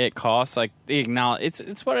it costs, like the acknowledge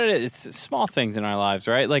it's what it is. It's small things in our lives,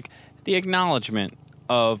 right? Like the acknowledgement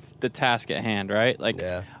of the task at hand, right? Like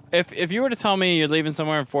if you were to tell me you're leaving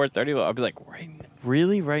somewhere at 4:30, I'd be like,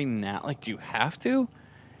 right now? Like, do you have to?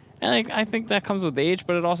 And like I think that comes with age,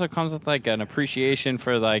 but it also comes with like an appreciation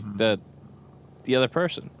for like the other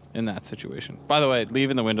person in that situation. By the way,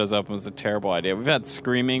 leaving the windows open was a terrible idea. We've had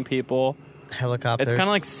screaming people. Helicopters. It's kind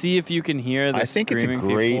of like see if you can hear the I think it's a screaming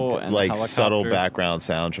great, people and like, helicopters. subtle background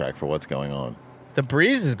soundtrack for what's going on. The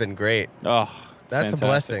breeze has been great. Oh, That's fantastic. a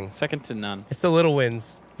blessing. Second to none. It's the little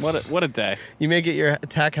wins. What a day. You may get your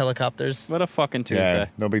attack helicopters. What a fucking Tuesday. Yeah,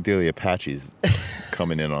 no big deal. The Apaches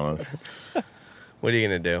coming in on us. What are you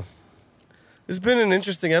going to do? It's been an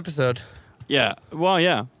interesting episode. Yeah. Well,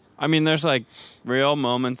 yeah. I mean, there's like real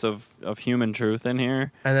moments of human truth in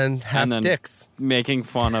here. And then half And then dicks. Making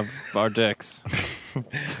fun of our dicks.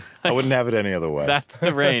 I wouldn't have it any other way. That's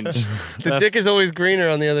the range. The dick is always greener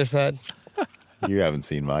on the other side, You haven't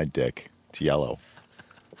seen my dick. It's yellow.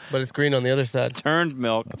 but it's green on the other side. Turned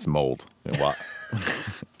milk. That's mold. And what?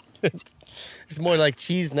 It's more like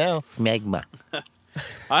cheese now. Smegma.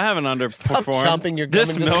 I haven't underperformed. Stop chomping your gum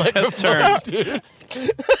This into the milk has turned.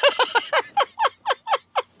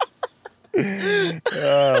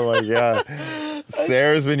 Oh my god.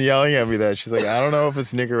 Sarah's been yelling at me that. She's like, I don't know if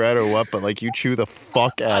it's Nicorette or what, but like you chew the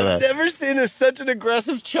fuck out of I've that. never seen such an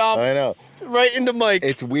aggressive chomp I know. right into Mike.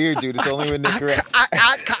 It's weird, dude. It's only with Nicorette.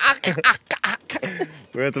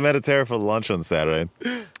 We went to Mediterra for lunch on Saturday.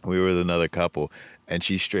 We were with another couple, and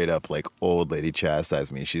she straight up, like, old lady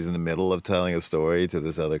chastised me. She's in the middle of telling a story to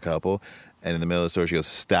this other couple, and in the middle of the story, she goes,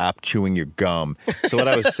 "Stop chewing your gum." So what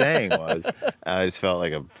I was saying was, I just felt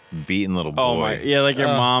like a beaten little boy. Oh my! Yeah, like your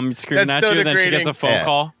mom screaming at that's so you, then she degrading. gets a phone Yeah.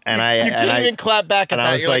 call. And I you couldn't even clap back at and that.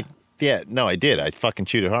 I was You're like, yeah, no, I did. I fucking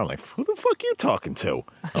chewed it hard. I'm like, who the fuck you talking to?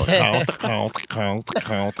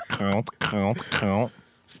 Count.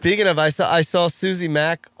 Speaking of, I saw Susie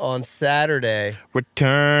Mack on Saturday.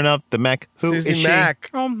 Return of the Mac. Who is Susie she? Mack.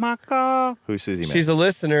 Oh my god! Who's Susie Mac? She's a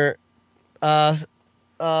listener. Aaron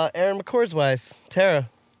McCord's wife, Tara.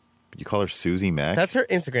 You call her Susie Mac? That's her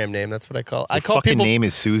Instagram name. That's what I call. Your I call fucking people. name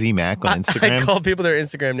is Susie Mac on Instagram? I call people their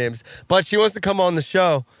Instagram names, but she wants to come on the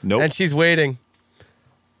show. Nope. And she's waiting.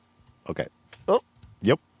 Okay. Oh.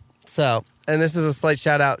 Yep. So, and this is a slight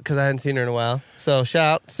shout out because I hadn't seen her in a while. So,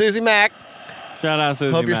 shout out Susie Mack. Shout out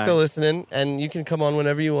Susie Hope you're Mac. still listening, and you can come on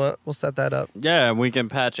whenever you want. We'll set that up. Yeah, we can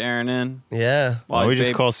patch Aaron in. Yeah, Why don't we just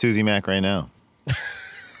Babe- call Susie Mac right now?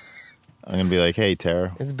 I'm going to be like, hey,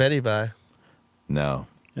 Tara. it's Betty Bye. No.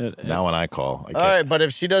 It is. Not when I call. I All right, but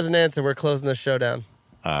if she doesn't answer, we're closing the show down.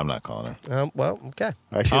 I'm not calling her. Well, okay.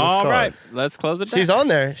 Actually, let's All call right, her. let's close it down. She's on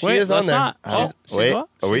there. She Wait, is on let's there. not. She's, She's Wait. what?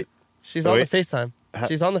 Are we? she's on the wait. FaceTime. How-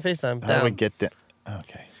 She's on the FaceTime. How do I Down. get that?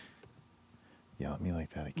 Okay. Yell at me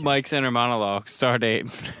like that again. Mike's inner monologue. Star date.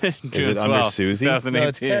 June it under 12th, Susie?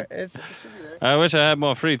 2018. No, it's it should be there. I wish I had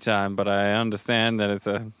more free time, but I understand that it's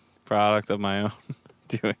a product of my own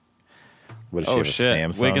doing. What, does she Oh have a shit!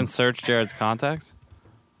 Samsung? We can search Jared's contacts.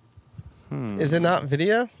 Is it not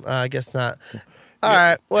video? I guess not. All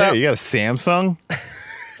right. Well, Tara, you got a Samsung?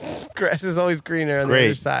 grass is always greener on the Great.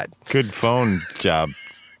 other side. Good phone job,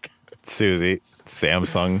 Susie.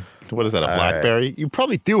 Samsung. What is that, a All BlackBerry? You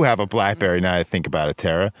probably do have a BlackBerry now I think about it,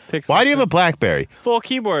 Tara. Pixel Why do you have a BlackBerry? Full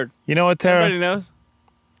keyboard. You know what, Tara? Everybody knows.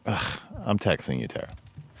 I'm texting you, Tara.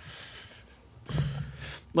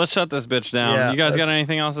 Let's shut this bitch down. Yeah, you guys got let's-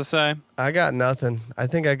 anything else to say? I got nothing. I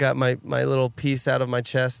think I got my little piece out of my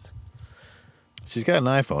chest. She's got an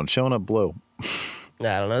iPhone showing up blue.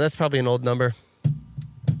 I don't know. That's probably an old number.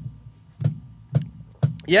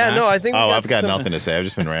 Yeah, Max? no, I think. we Oh, I've got some- nothing to say. I've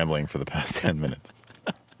just been rambling for the past 10 minutes.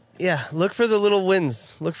 Yeah, look for the little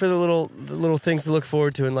wins. Look for the little things to look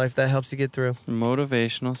forward to in life that helps you get through.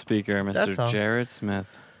 Motivational speaker, That's Mr. all. Jared Smith.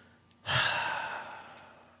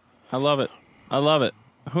 I love it. I love it.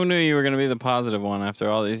 Who knew you were going to be the positive one after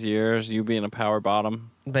all these years? You being a power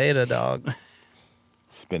bottom. Beta dog.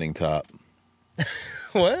 Spinning top.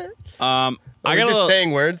 What? I We're got a just little.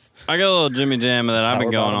 saying words. I got a little Jimmy Jam that I've been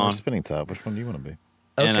Power going bottom or on. Spinning top. Which one do you want to be?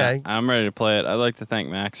 And, Okay. I'm ready to play it. I'd like to thank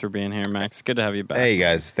Max for being here. Max, it's good to have you back. Hey,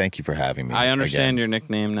 guys. Thank you for having me. I understand again. your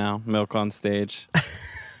nickname now, Milk on Stage.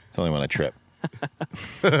 It's only when I trip.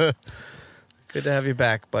 Good to have you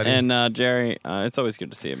back, buddy. And Jerry, it's always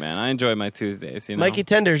good to see you, man. I enjoy my Tuesdays. You know, Mikey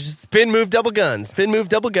Tenders, spin, move, double guns. Spin, move,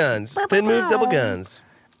 double guns. Spin, move, double guns.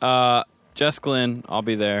 Jess Glynn, I'll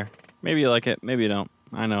be there. Maybe you like it, maybe you don't.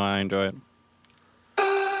 I know I enjoy it.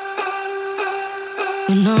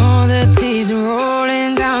 When all the tears are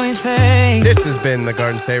rolling down your face. This has been the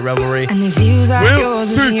Garden State Revelry. And it feels like yours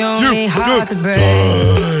was the only heart to break.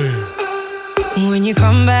 When you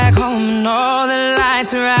come back home and all the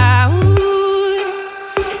lights are out,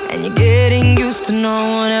 and you're getting used to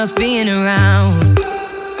no one else being around.